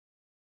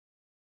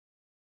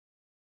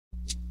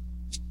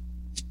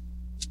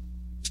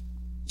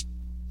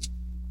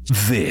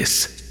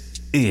This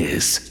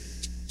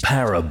is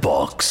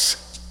Parabox.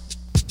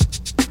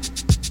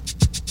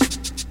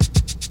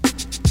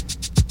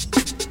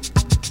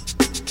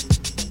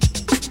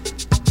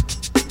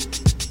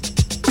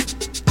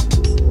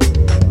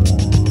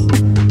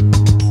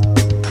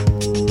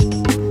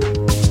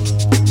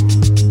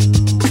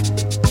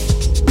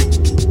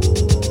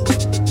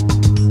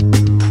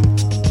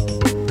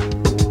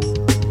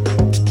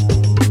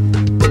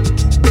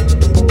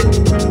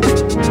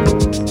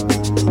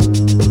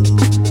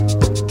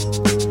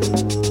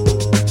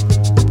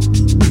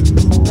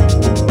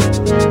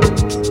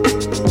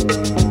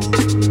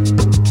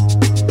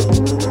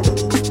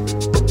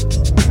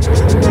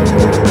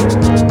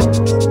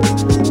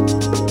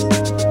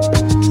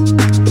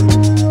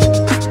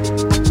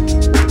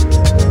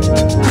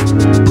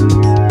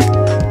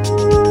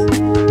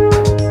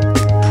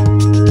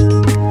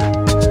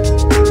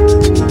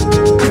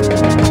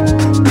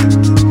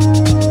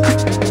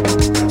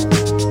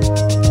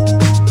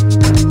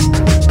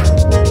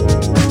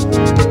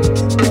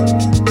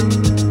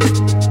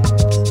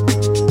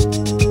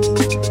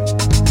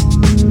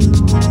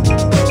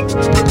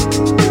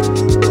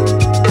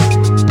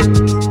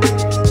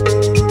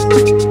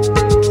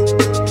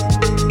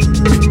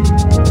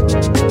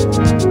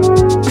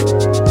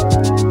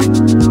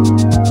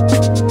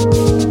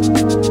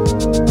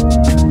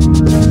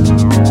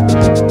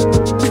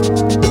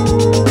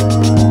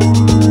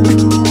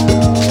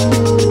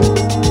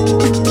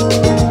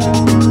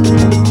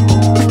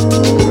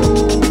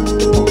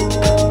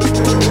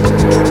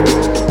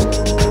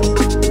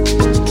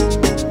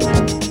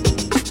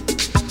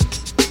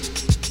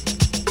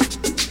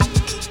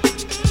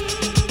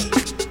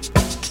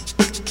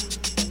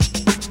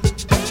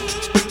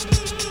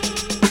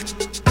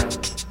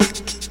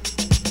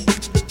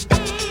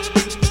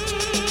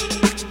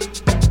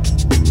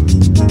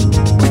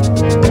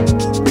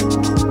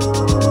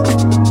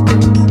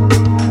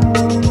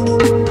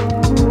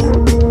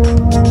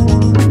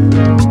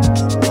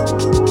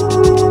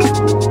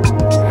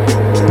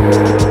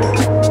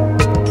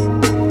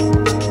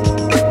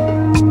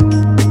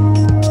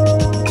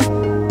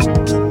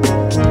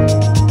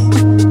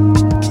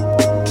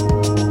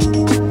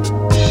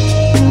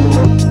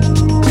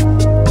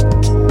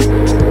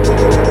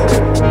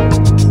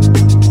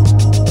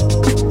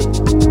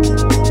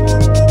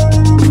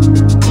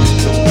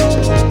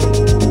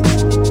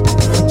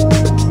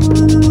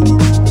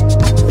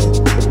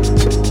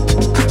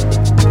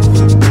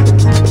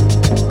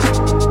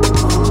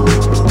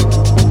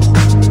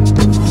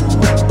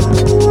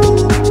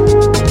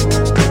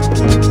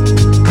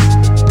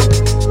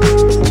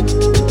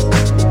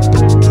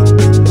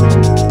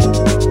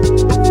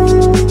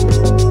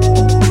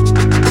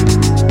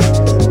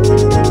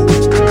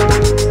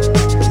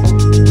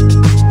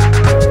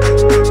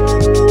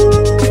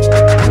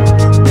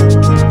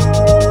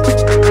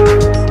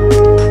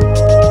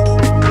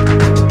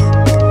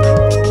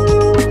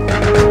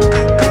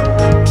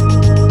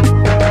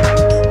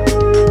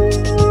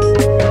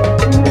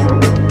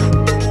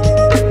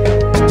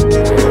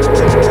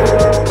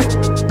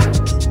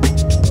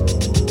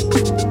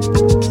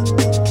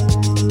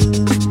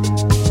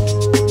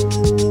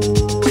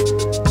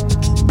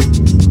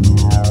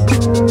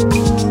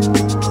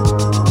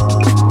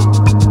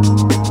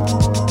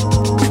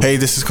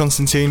 This is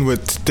Constantine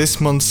with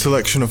this month's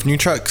selection of new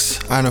tracks,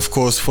 and of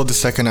course for the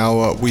second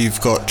hour we've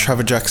got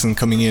Trevor Jackson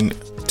coming in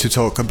to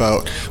talk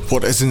about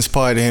what has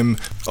inspired him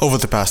over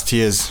the past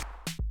years.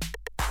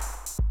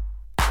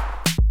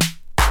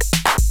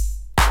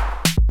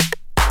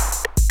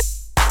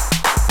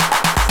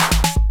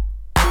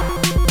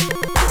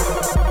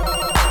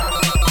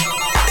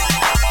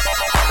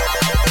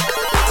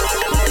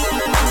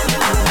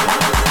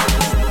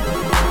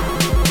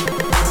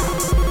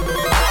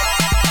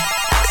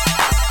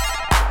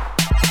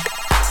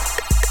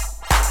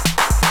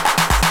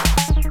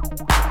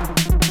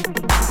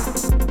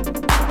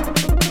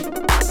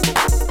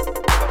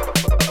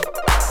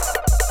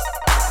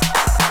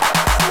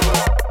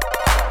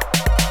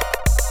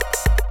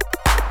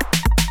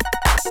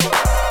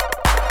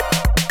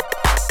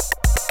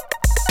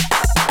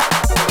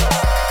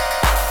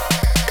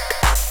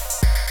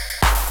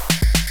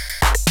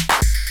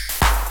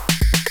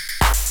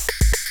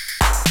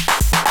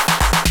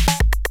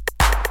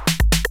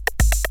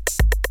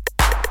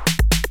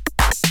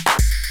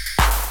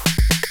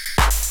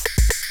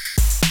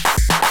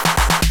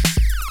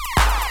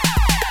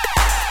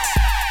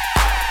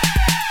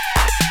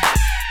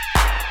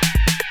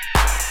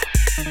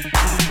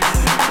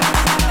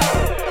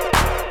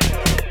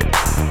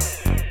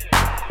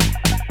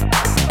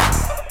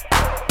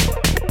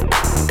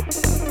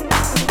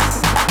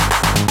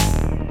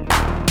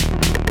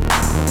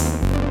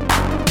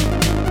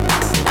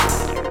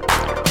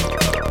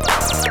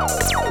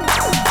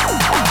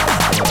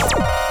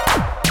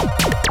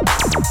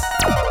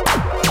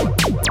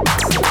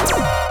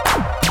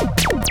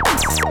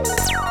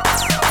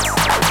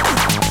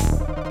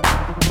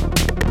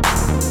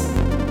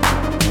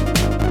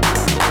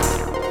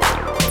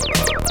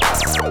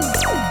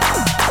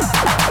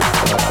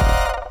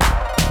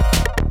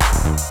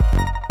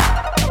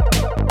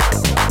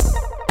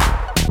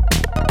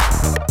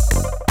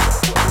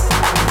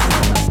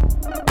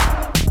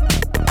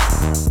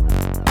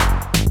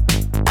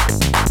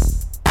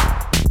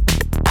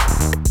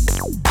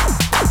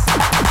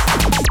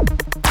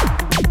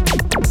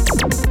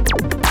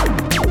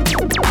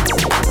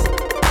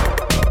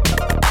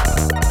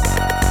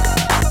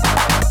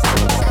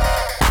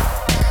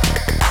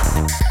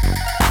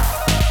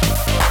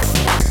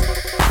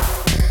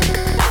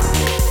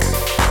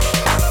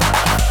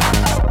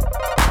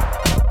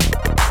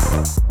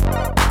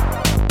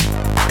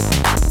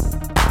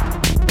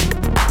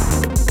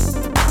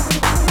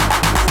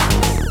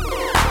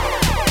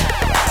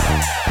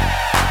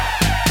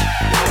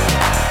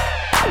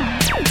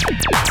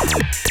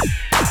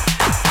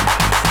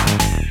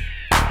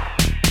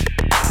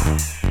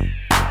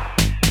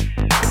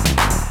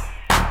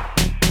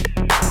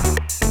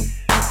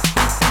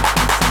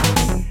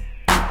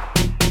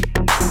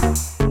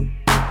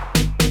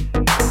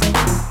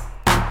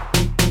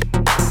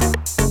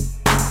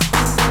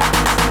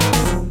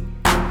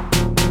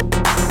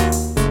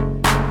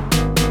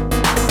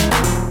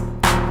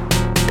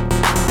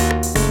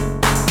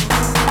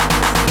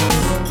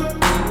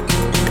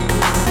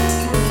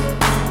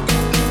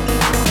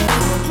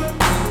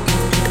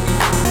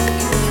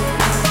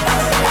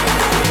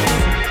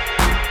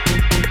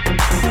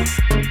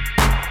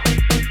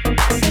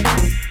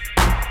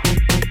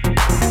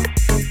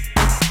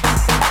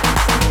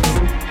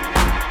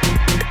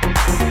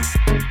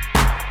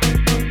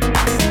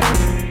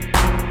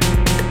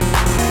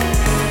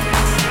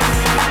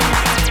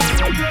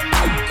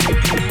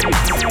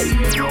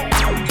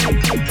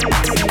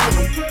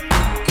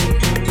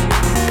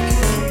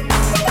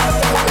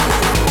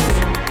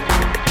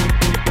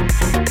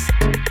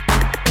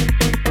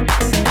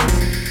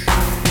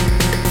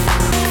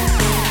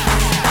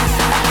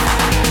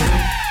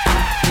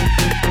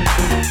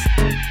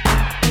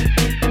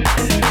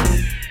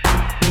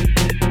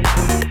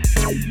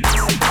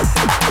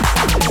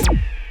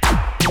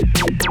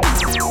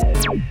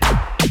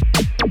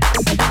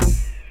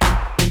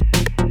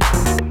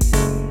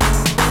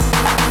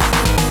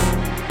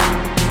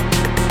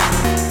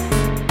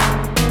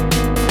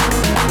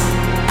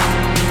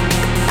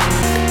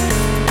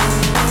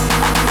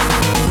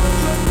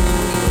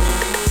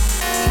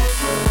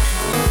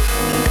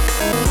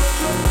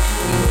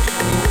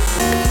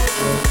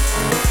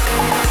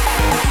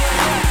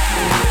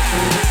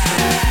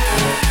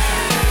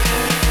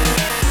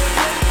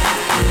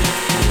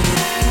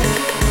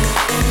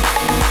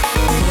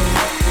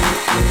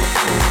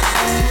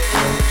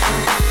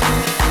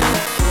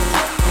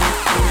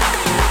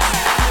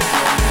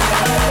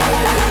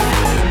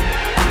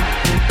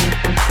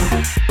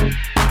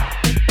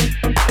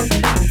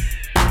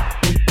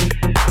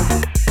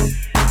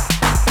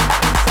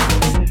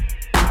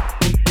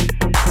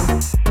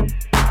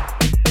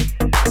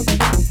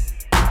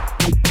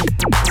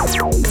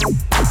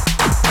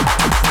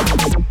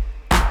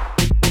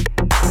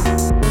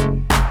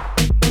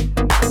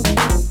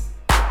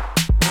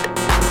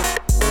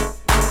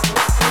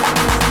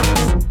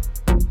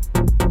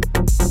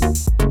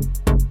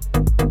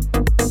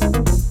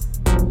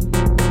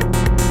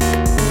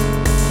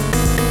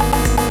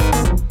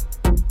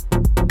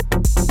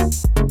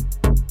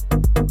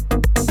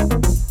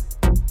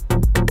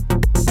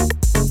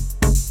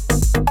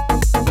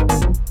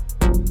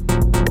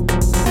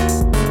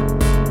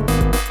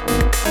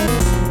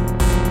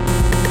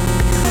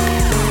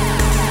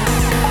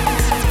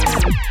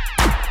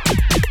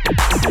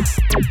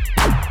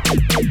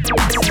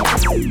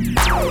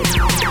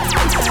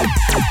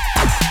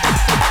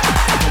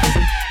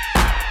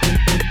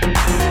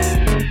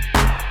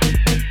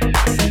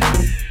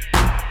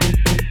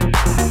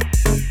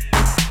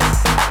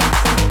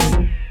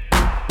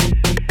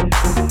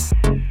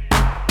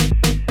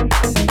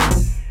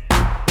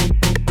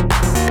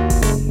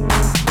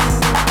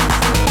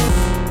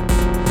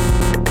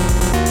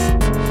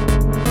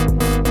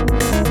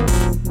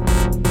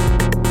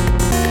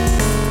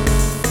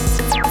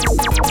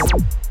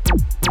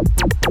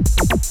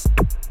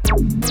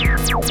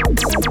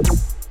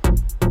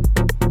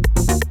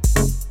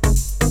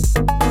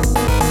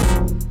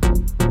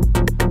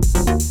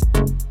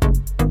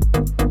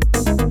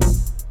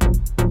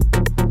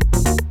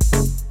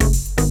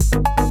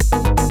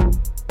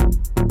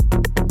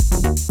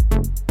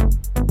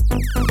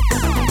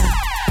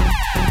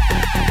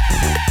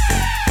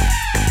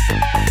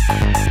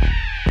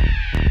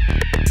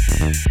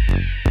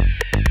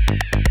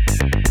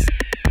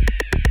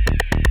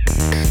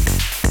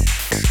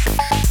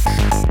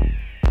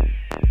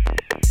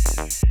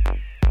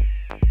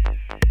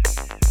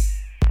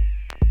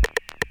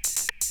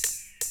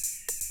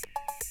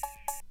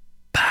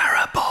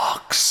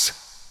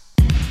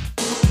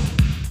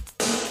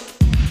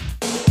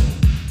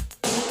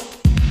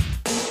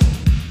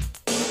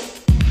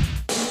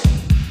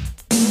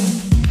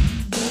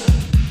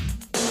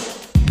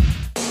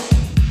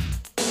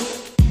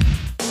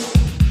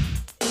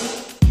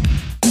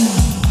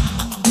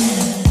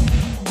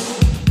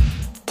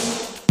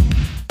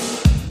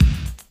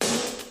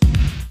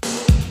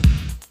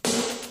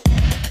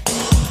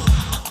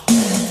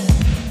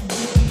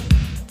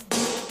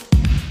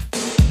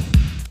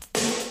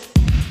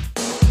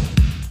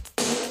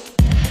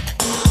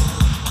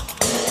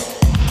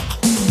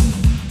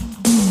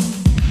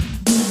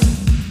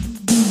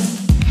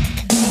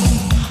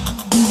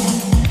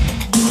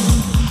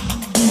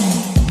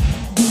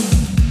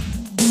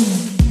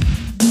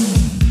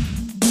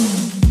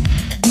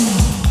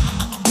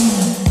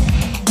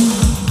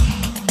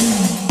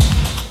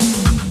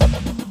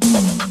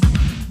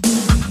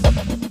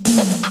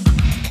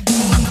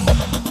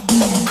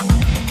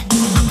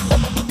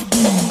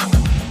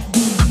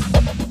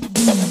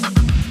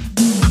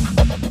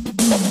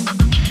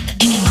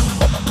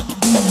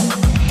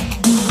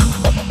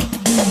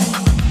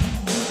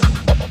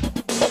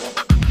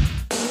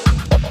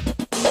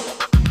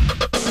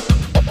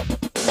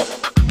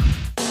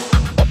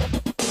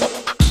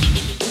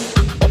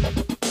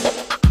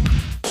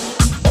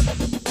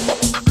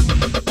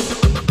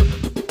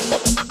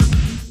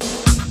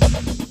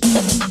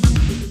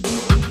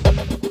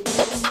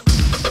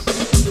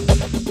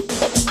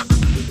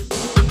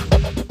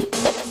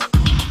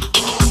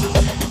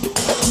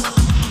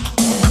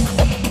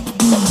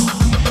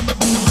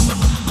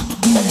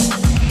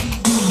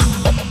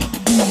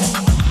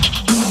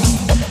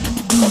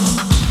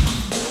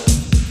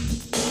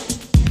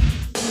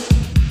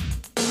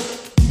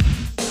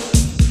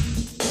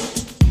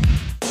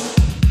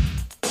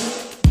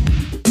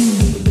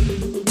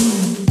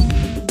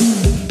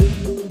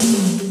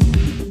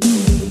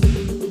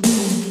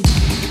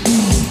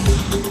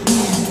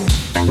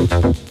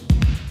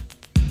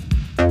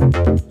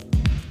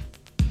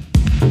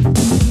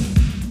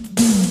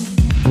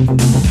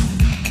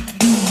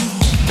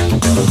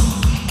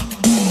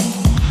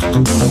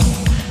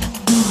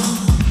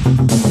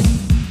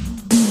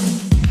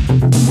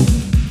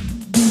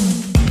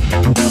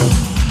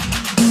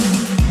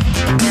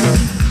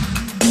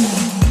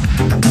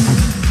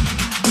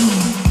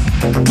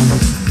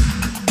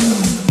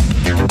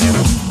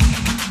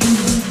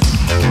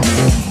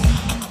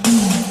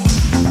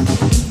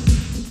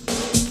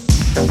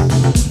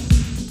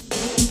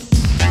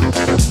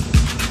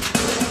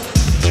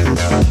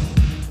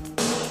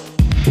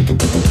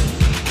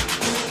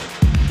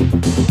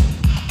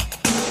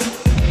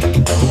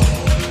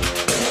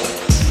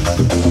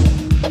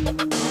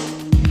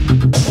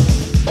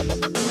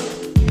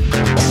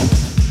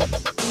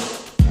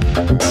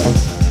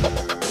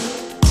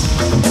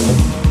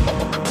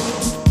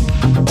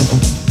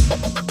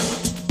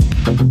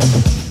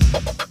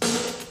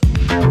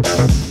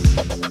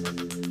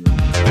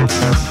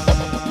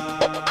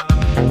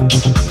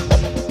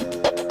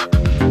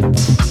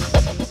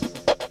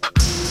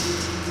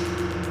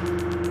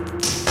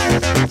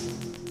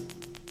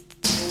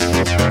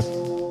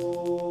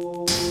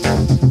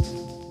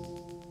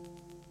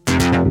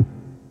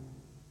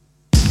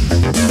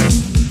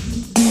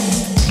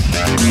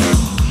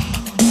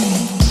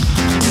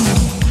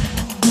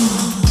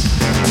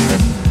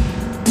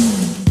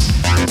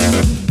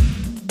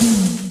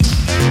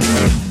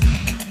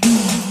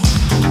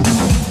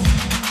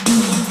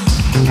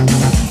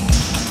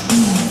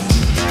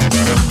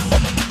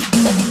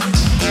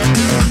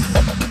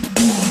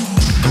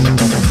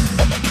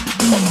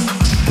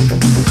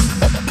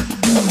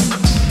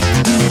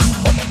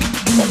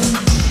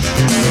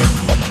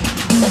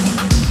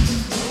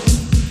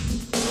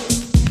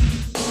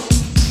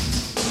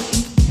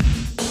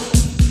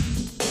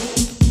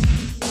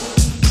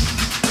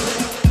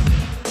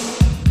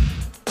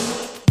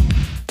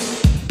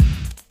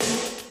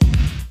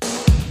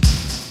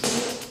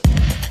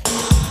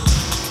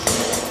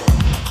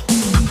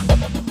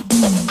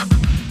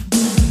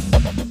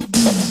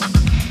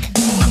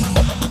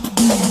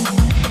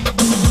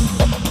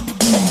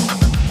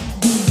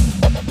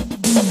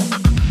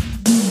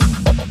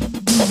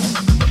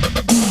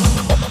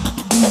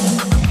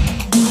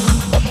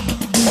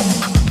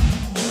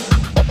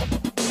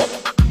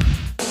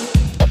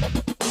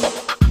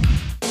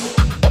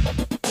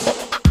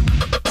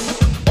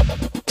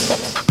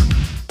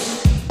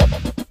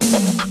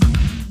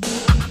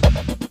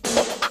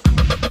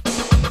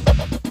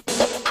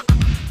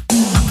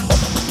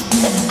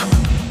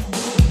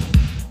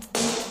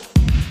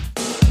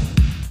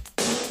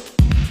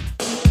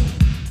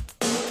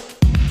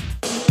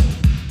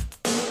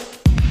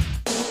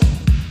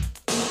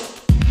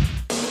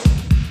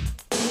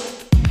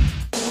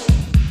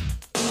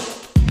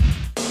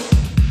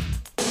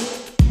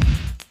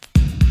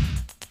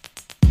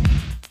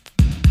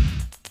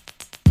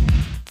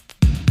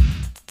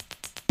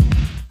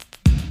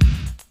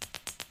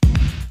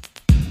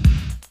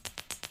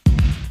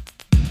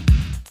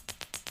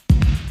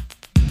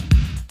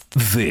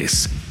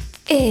 This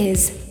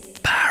is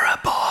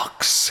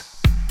Parabox.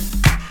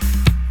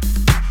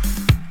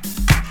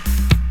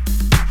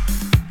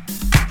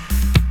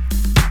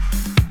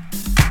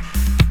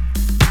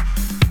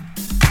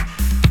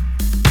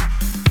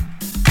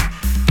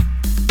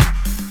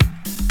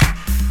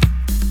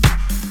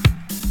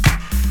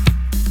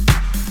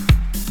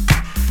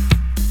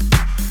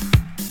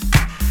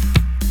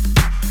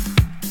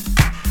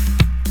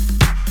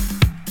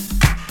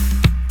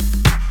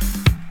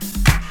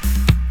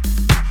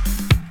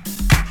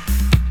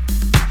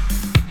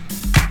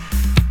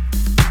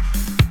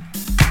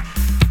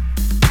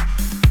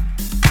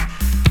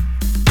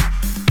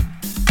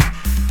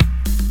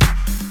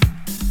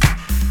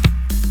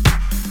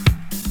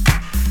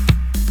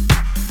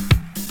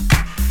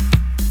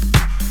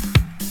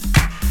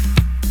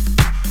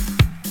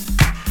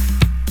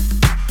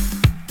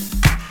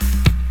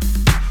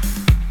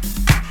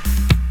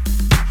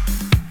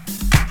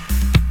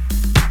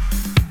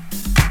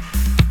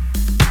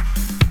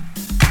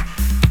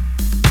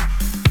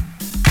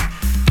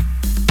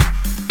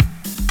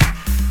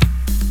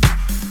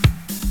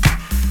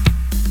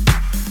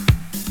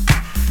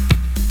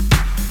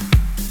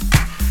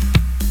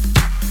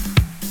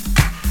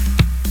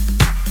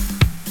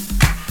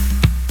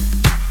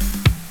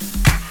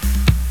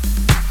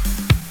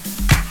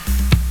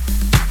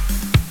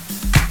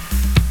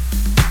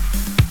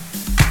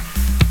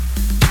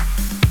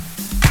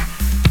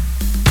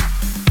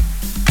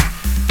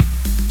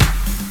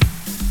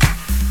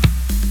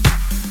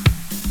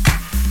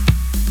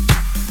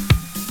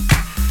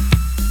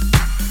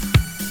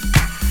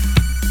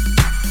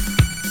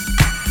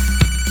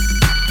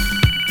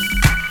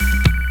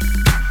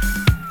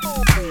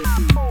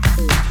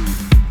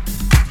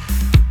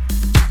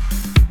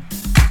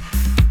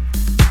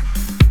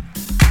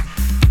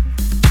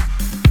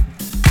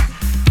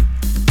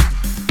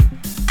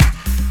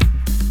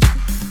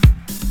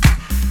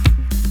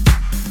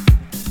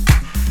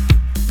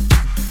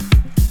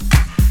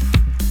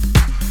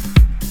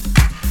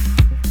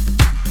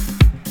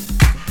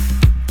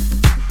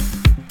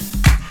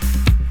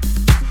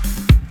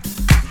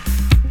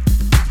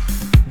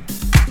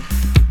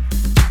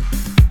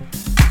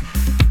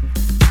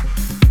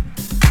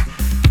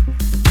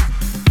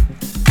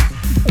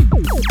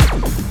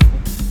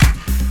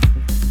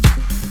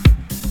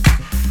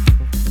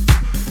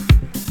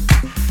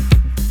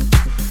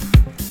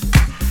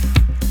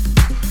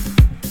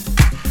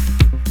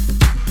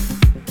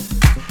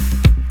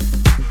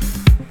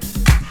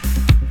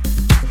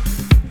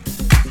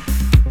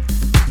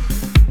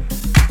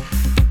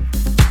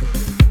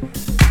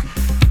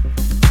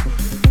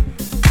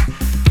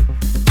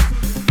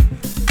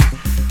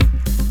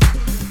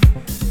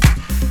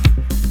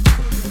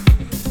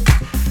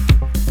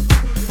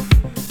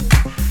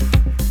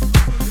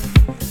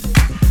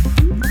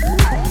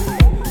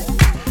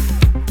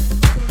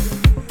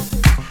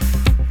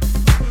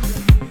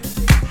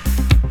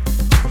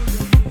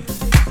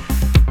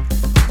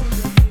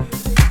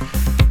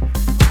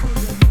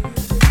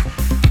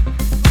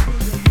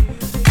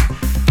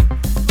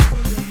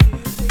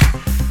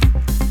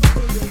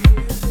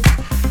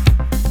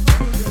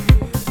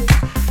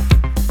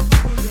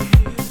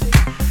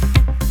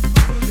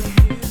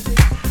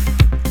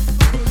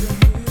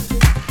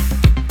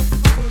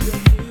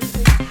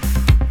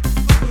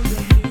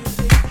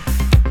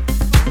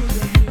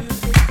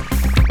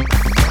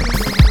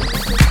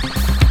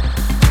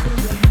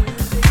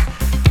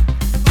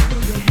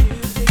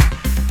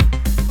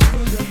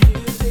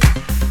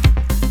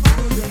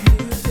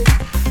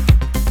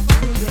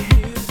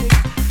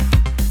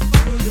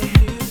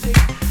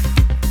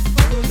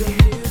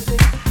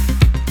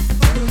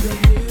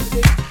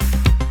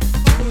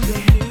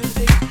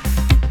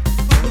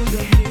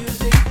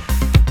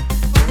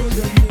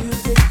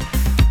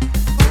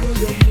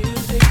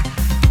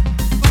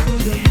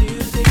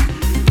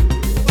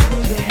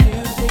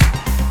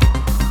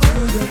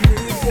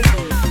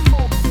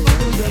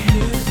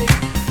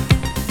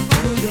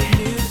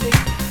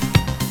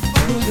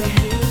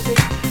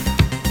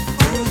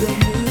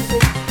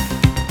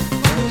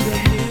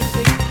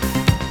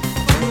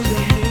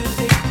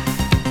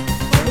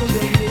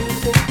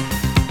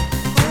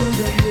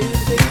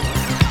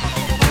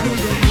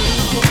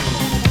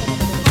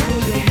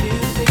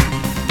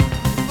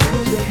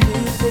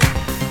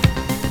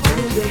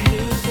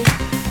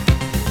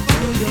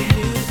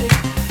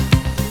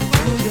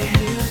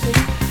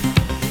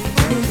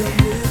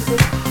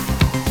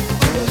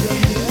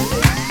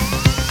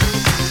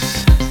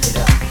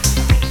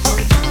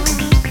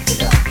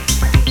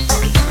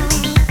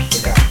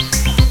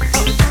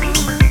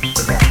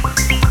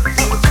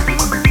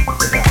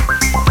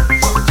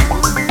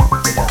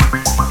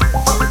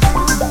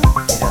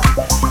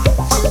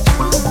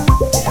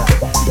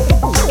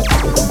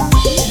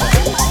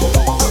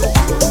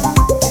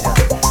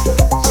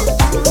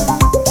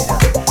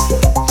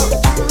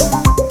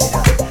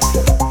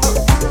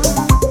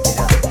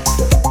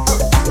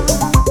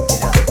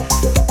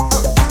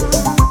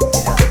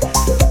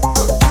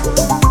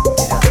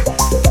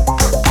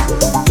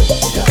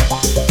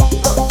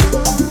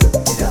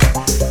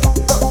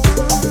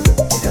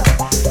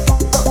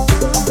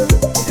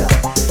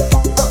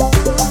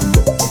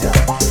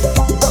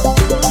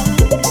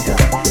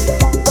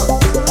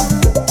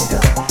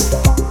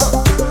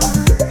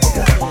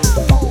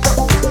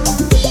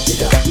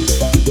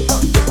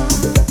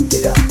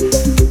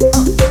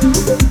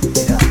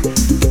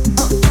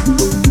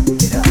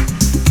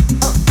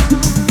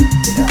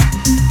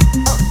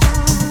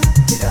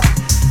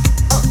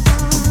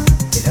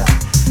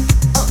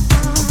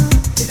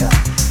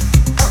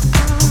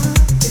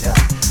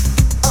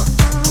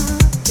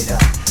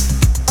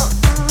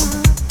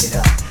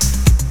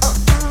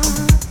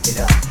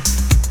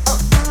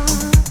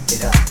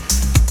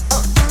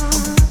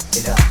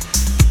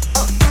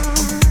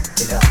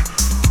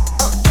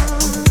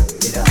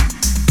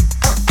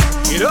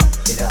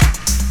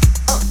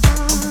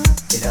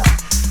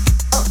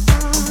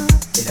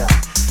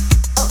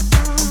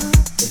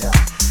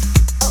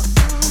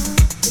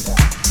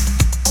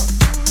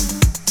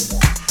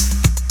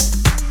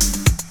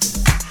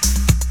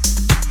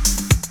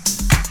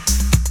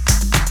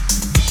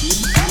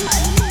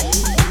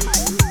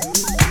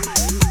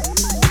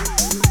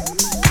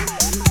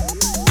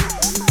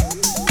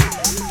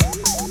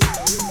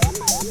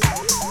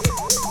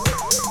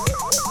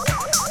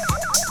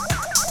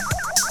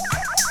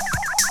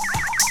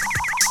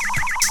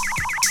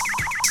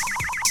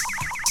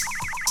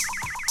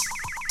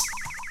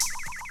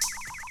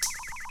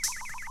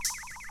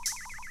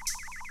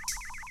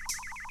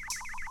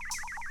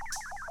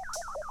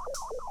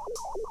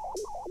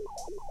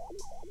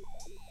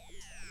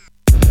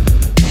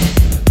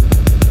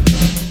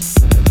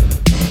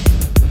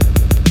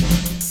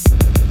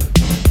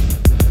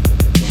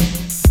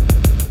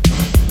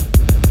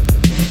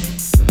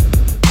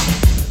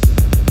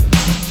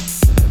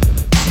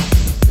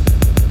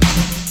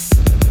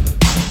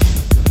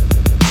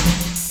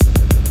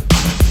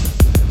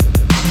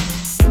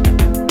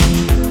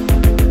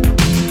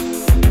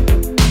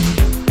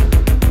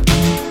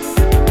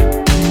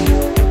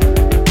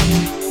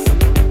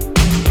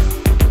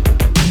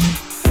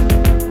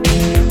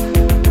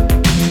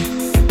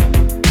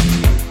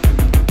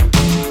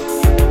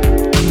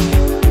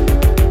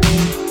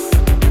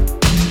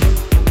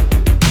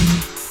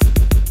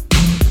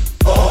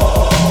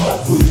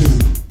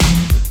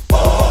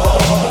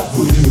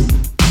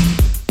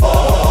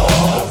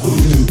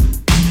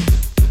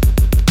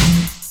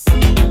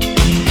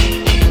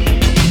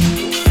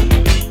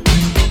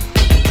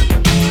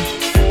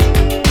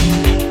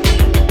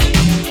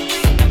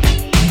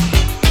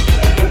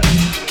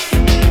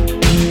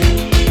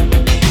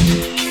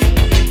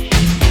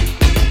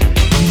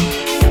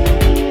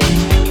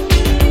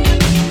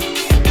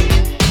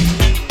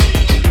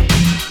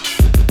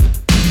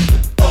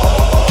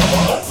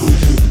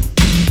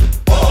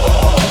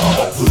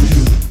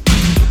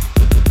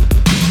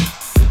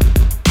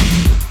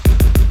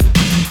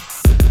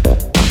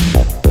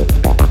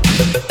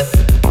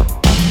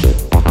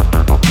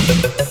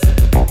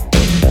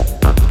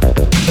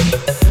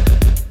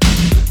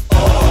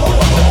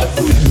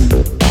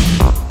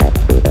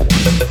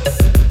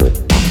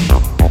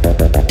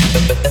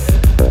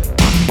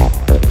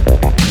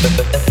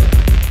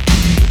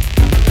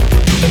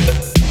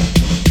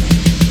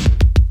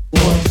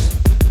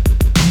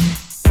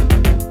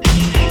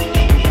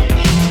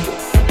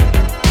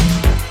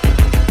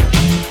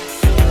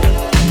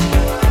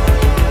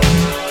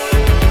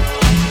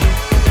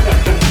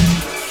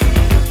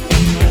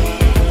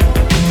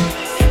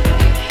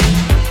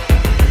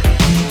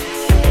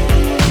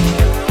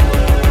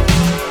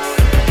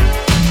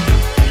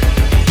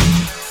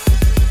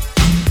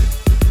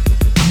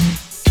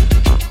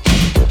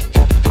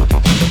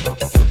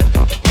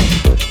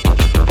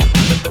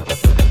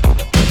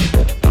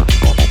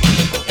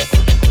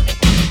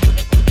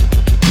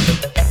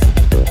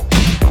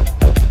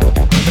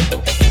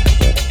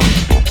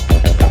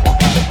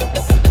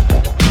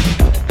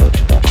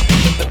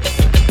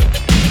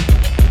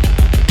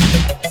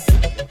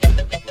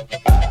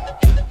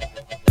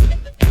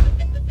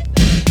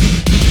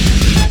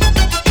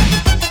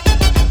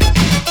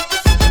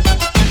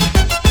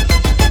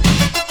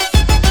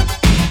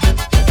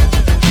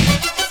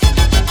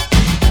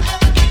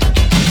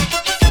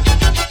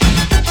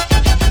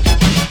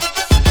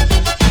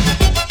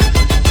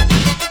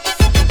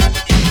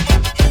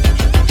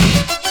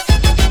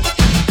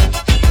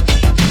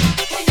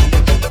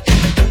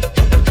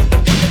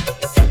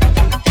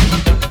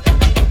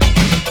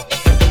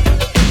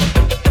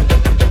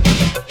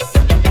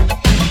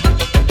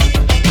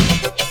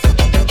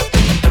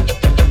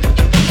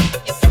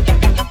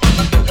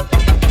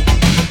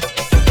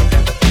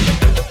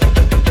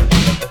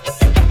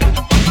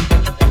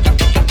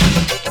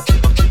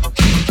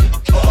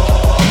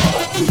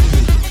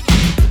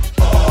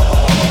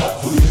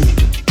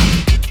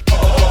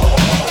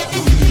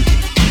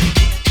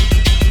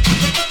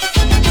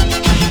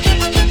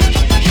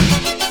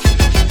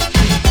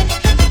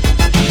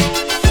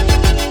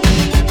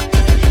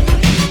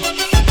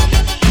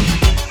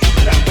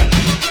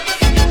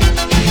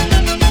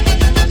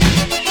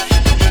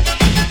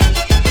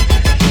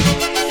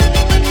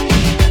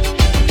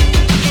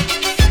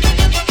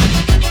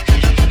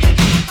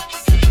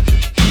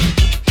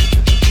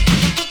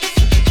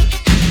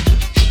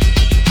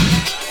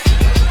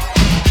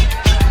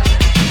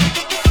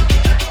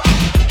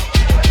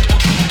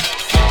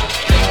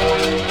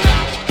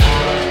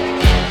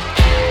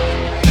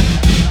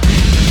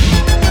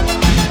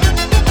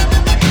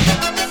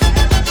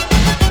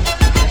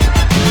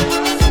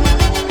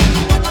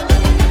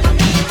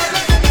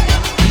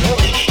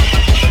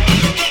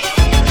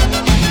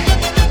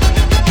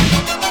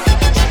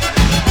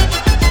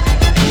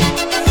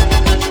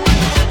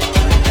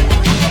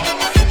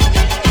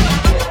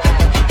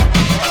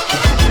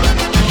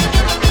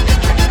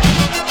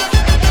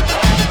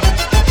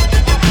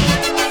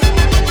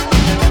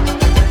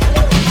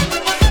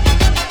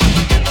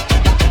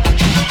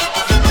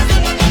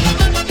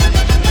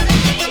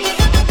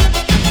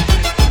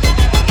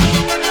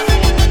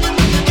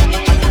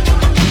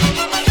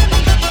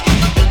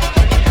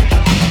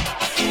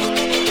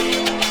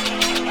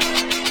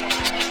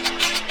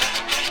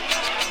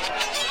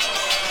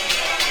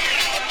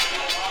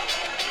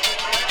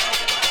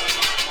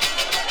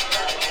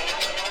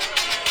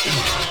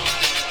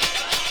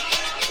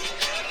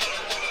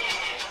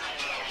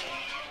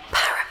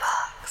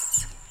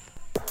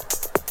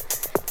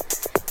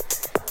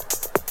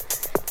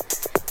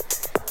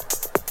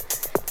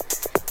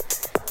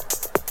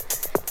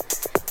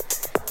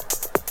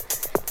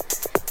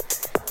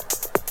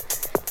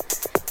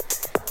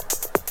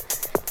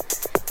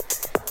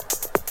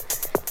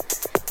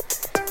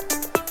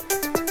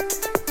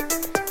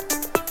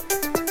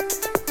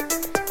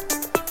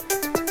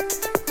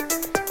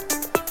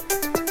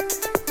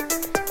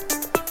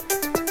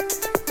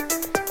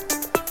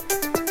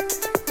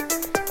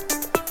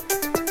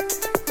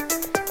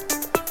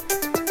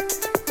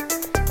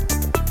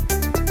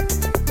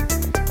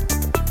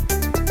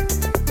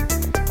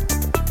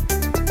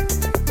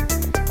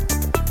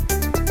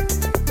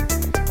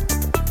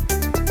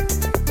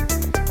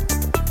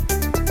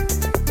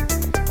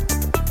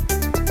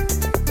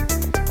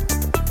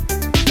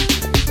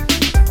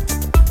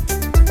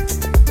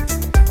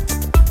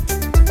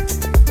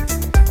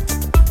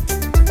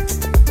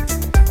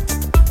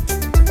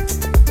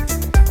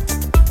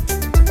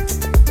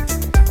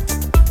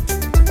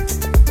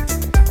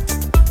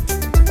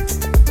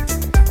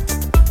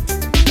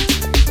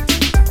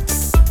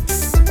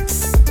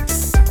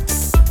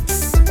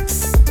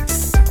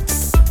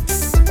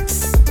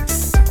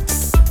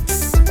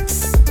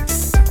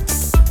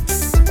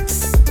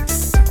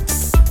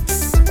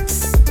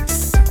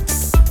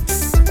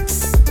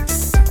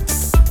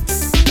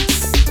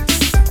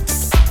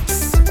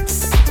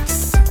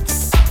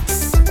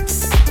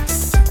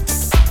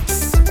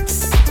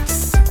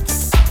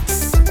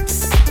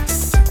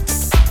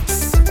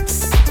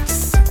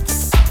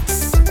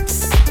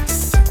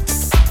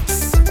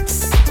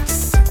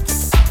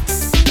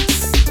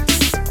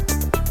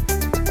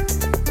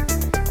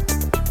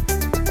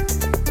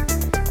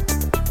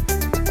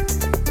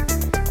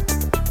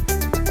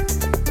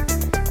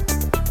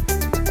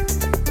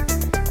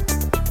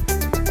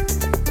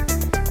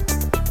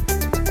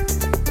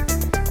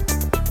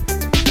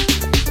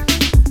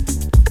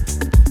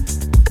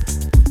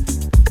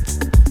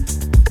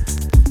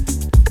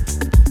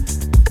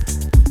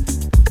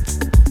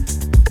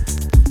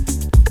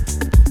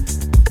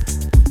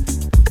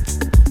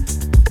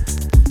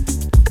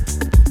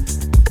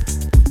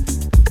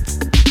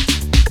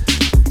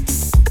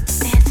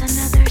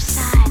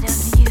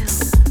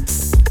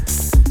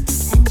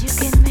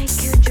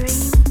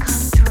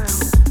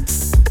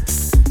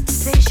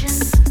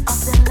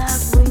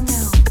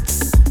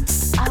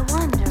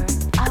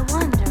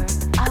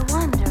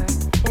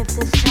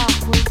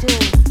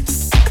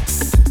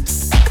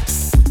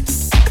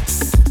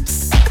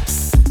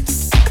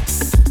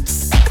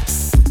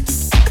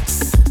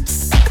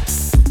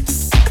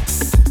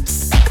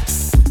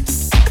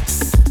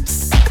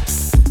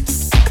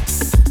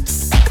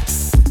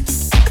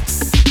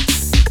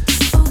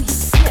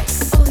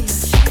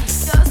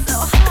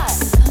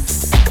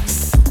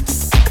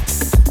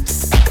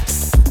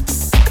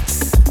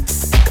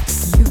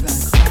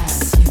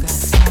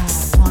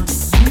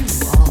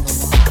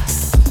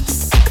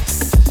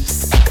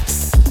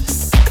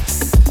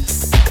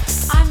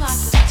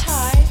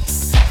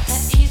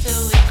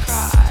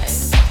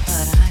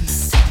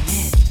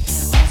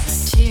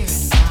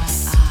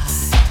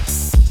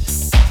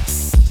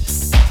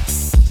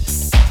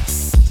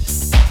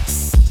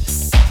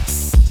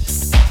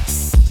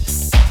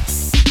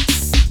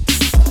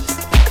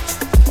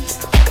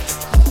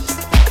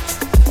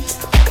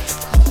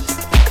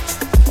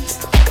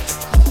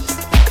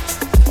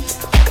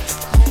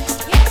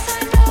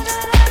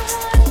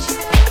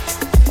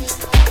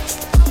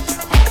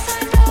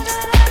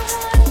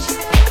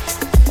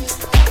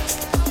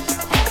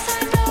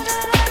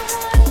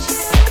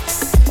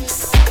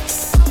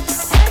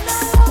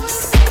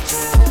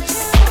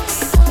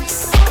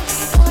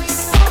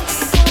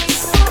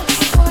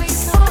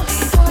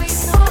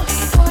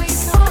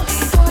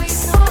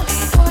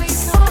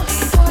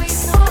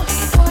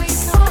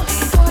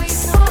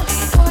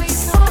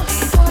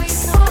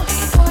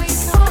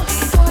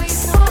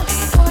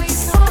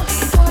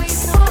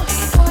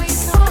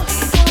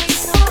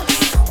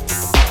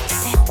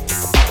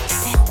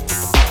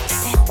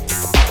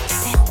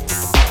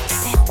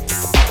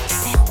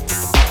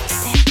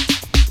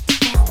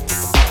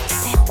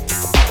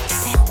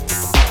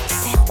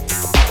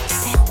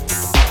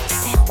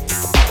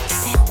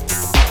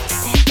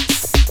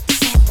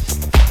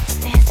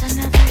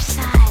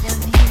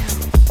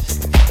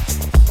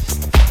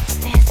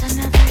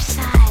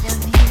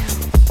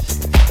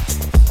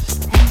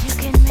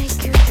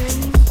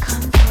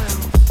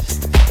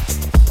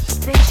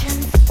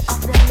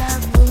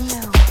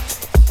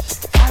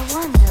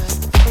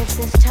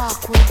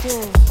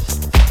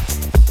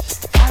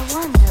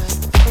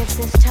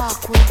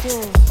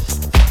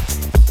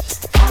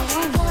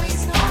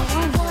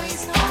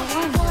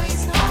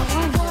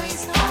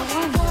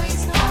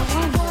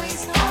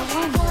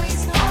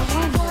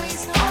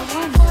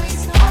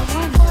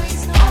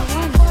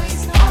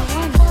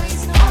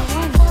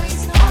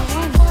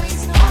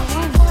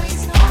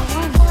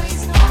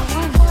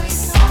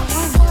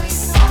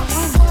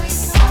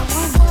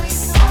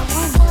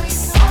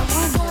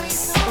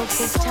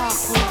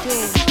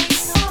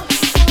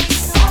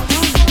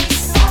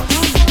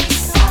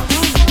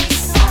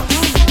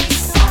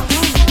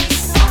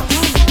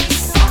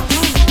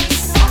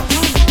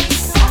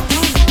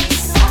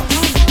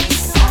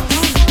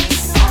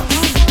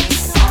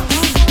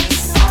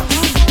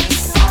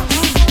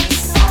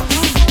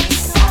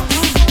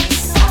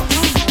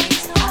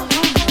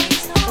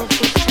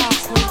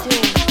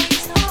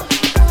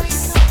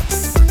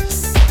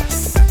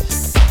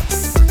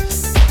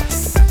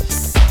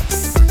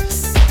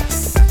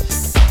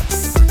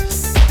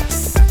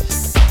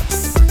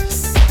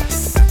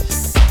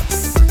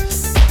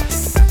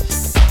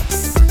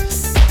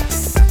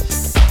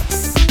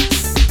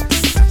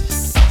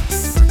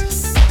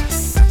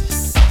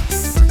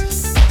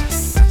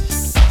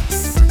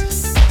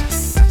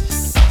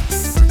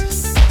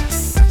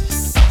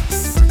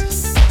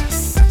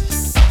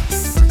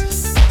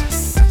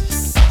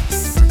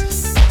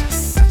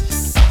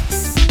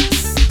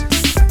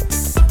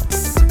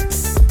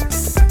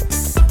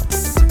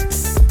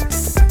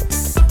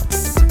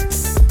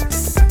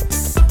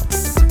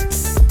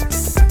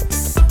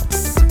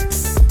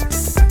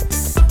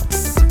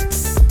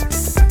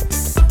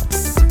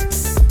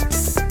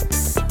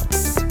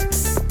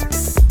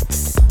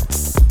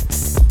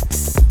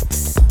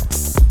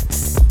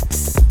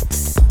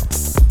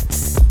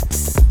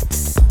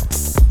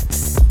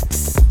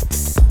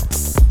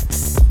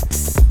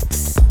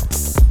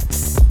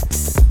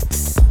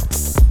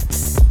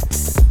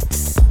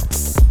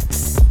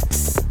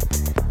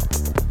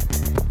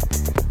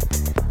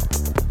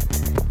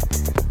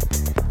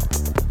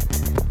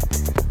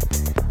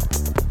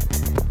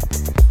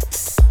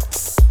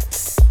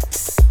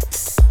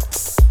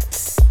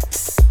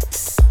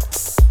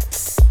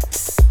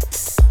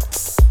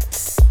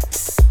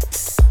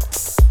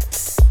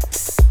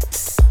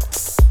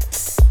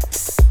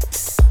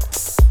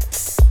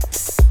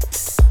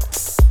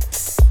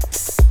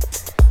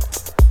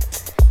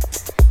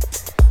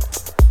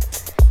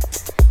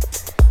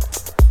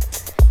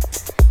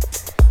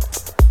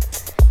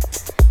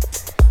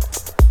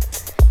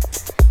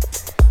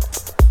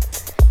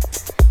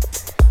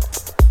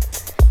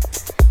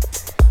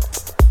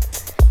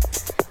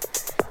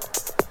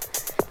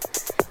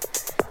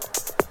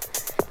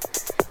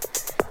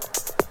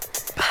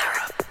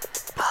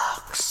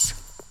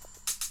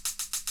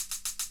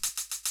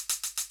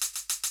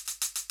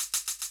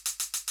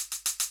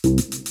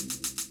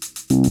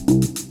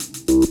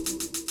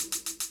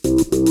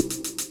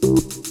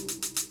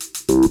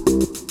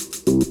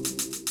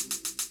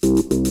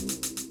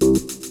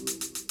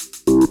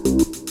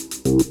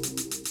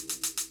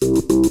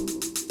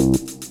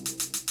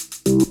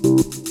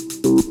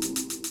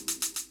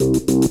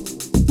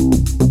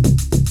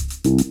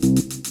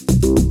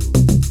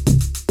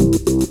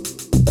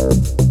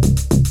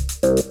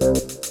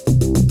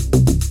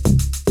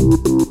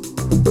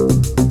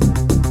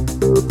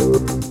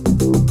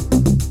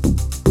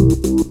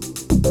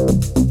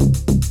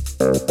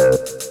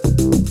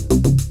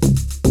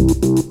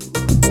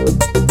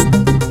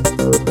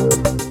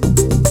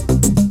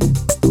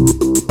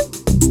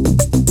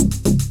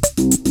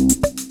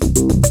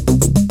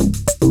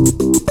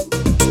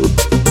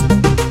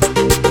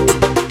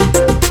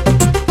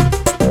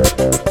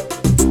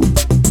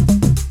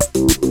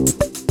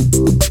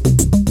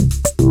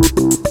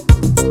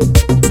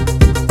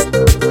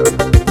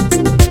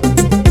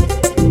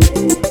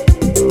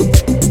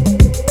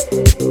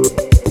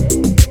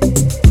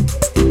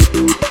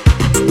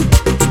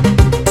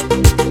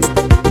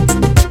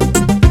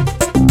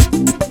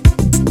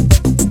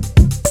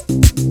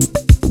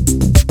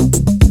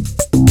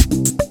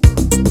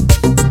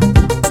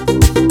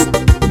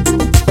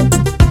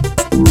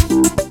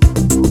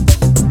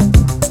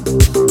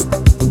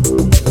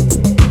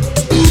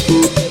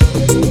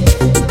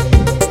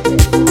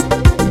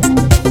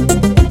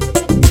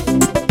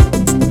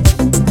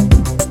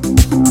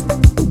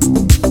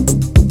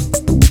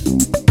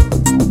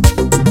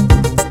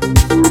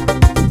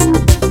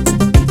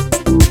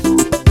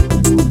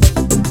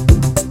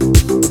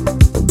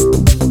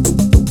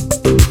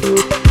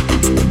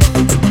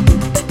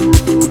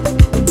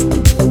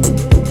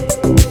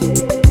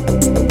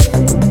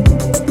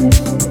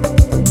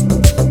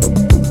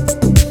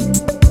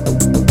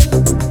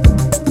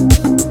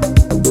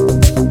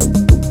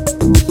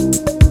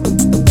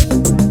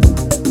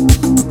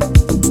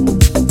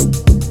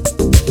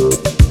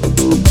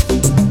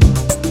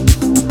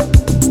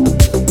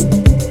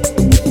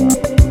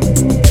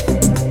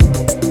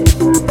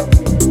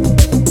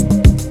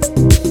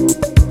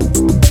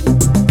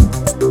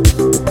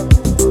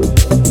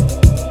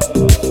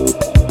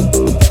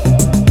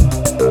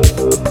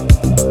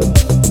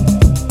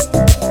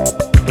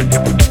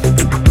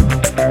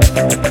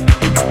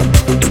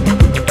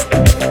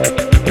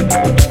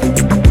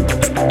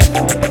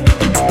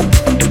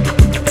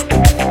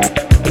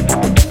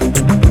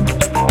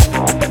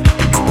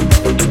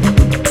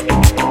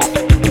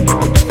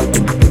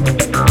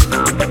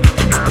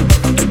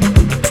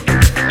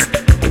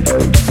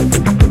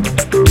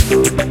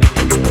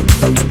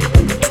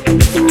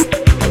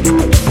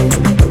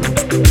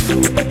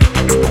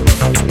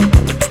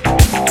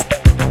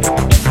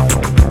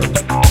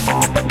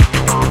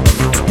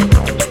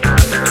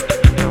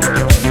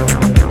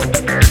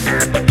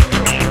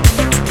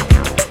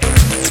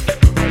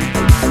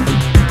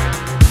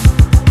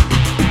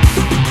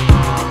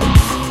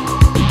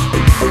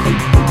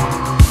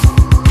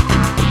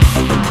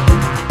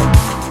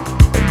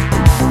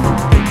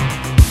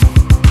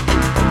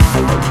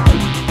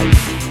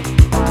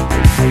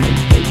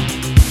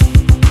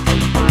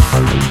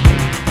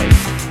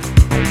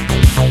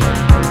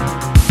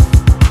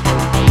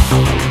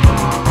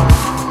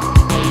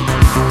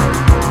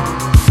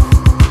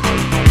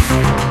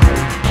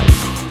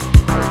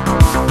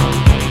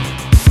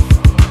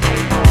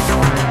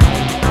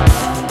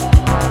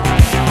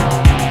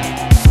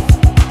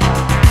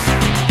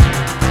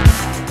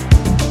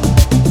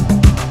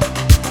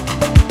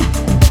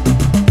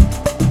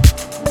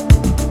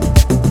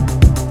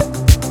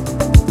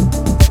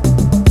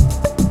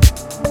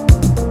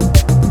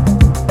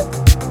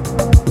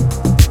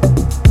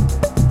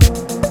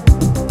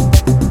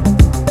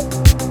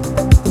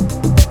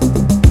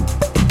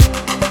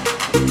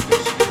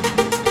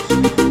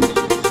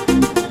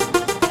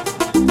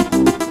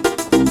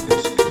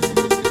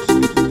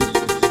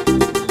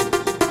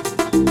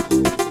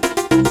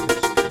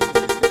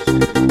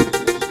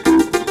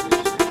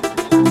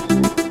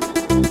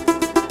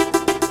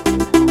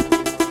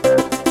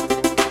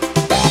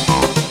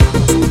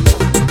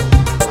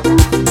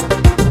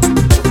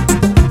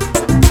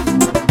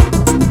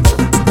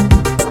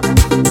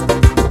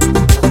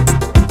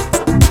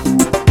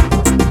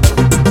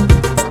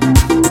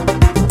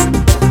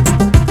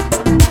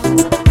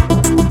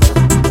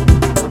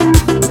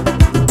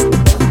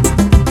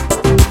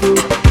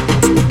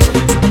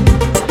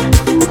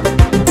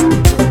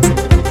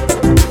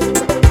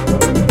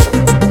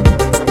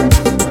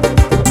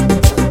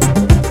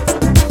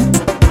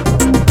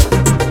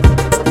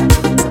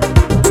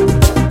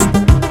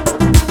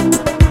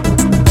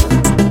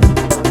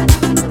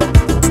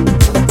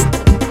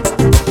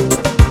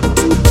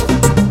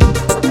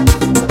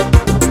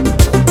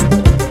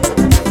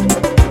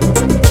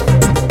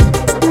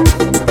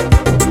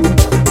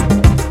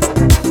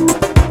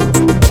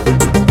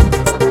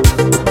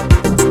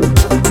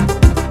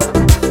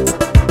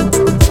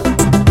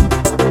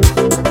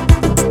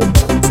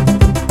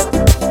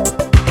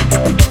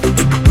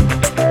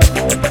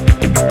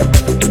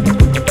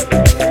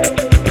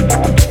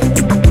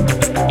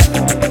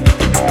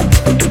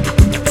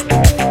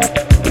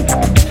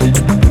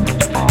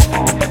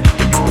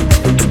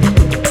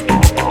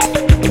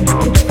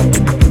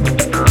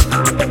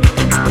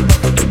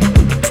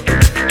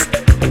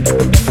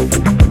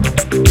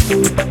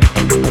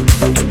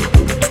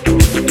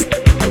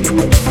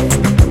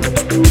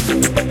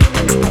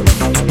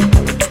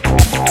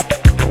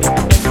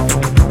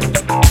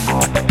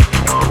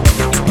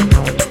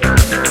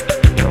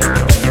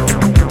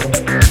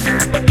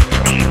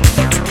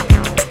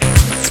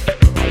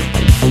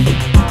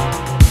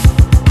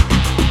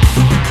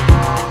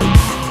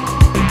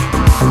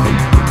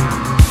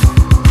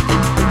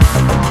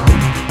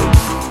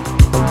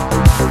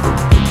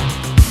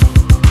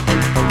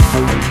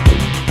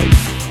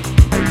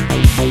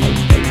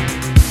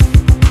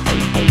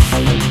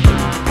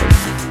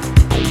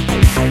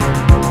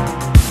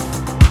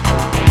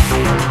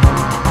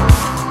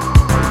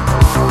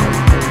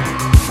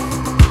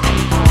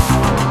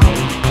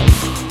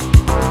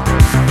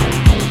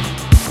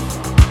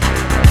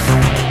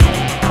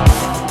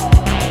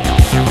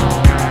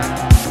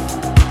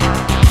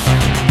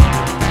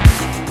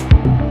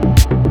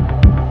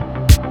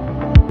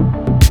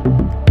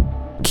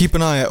 Keep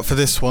an eye out for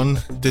this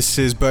one. This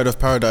is Bird of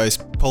Paradise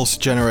Pulse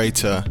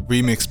Generator,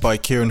 remixed by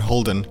Kieran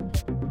Holden.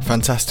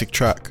 Fantastic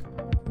track.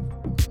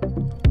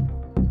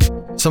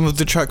 Some of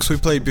the tracks we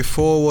played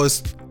before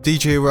was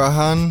DJ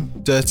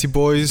Rahan, Dirty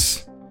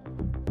Boys,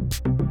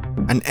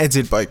 an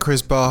edit by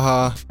Chris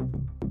Baha,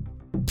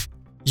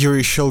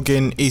 Yuri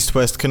Shulgin, East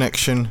West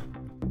Connection,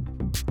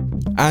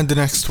 and the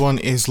next one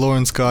is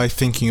Lawrence Guy,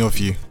 Thinking of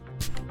You.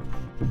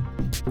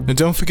 Now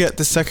don't forget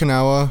the second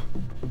hour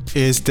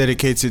is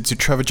dedicated to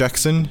Trevor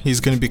Jackson. He's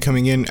going to be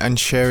coming in and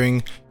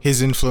sharing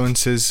his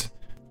influences,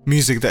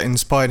 music that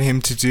inspired him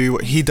to do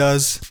what he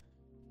does.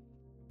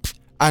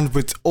 And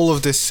with all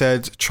of this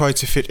said, try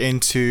to fit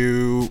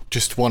into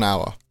just 1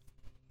 hour.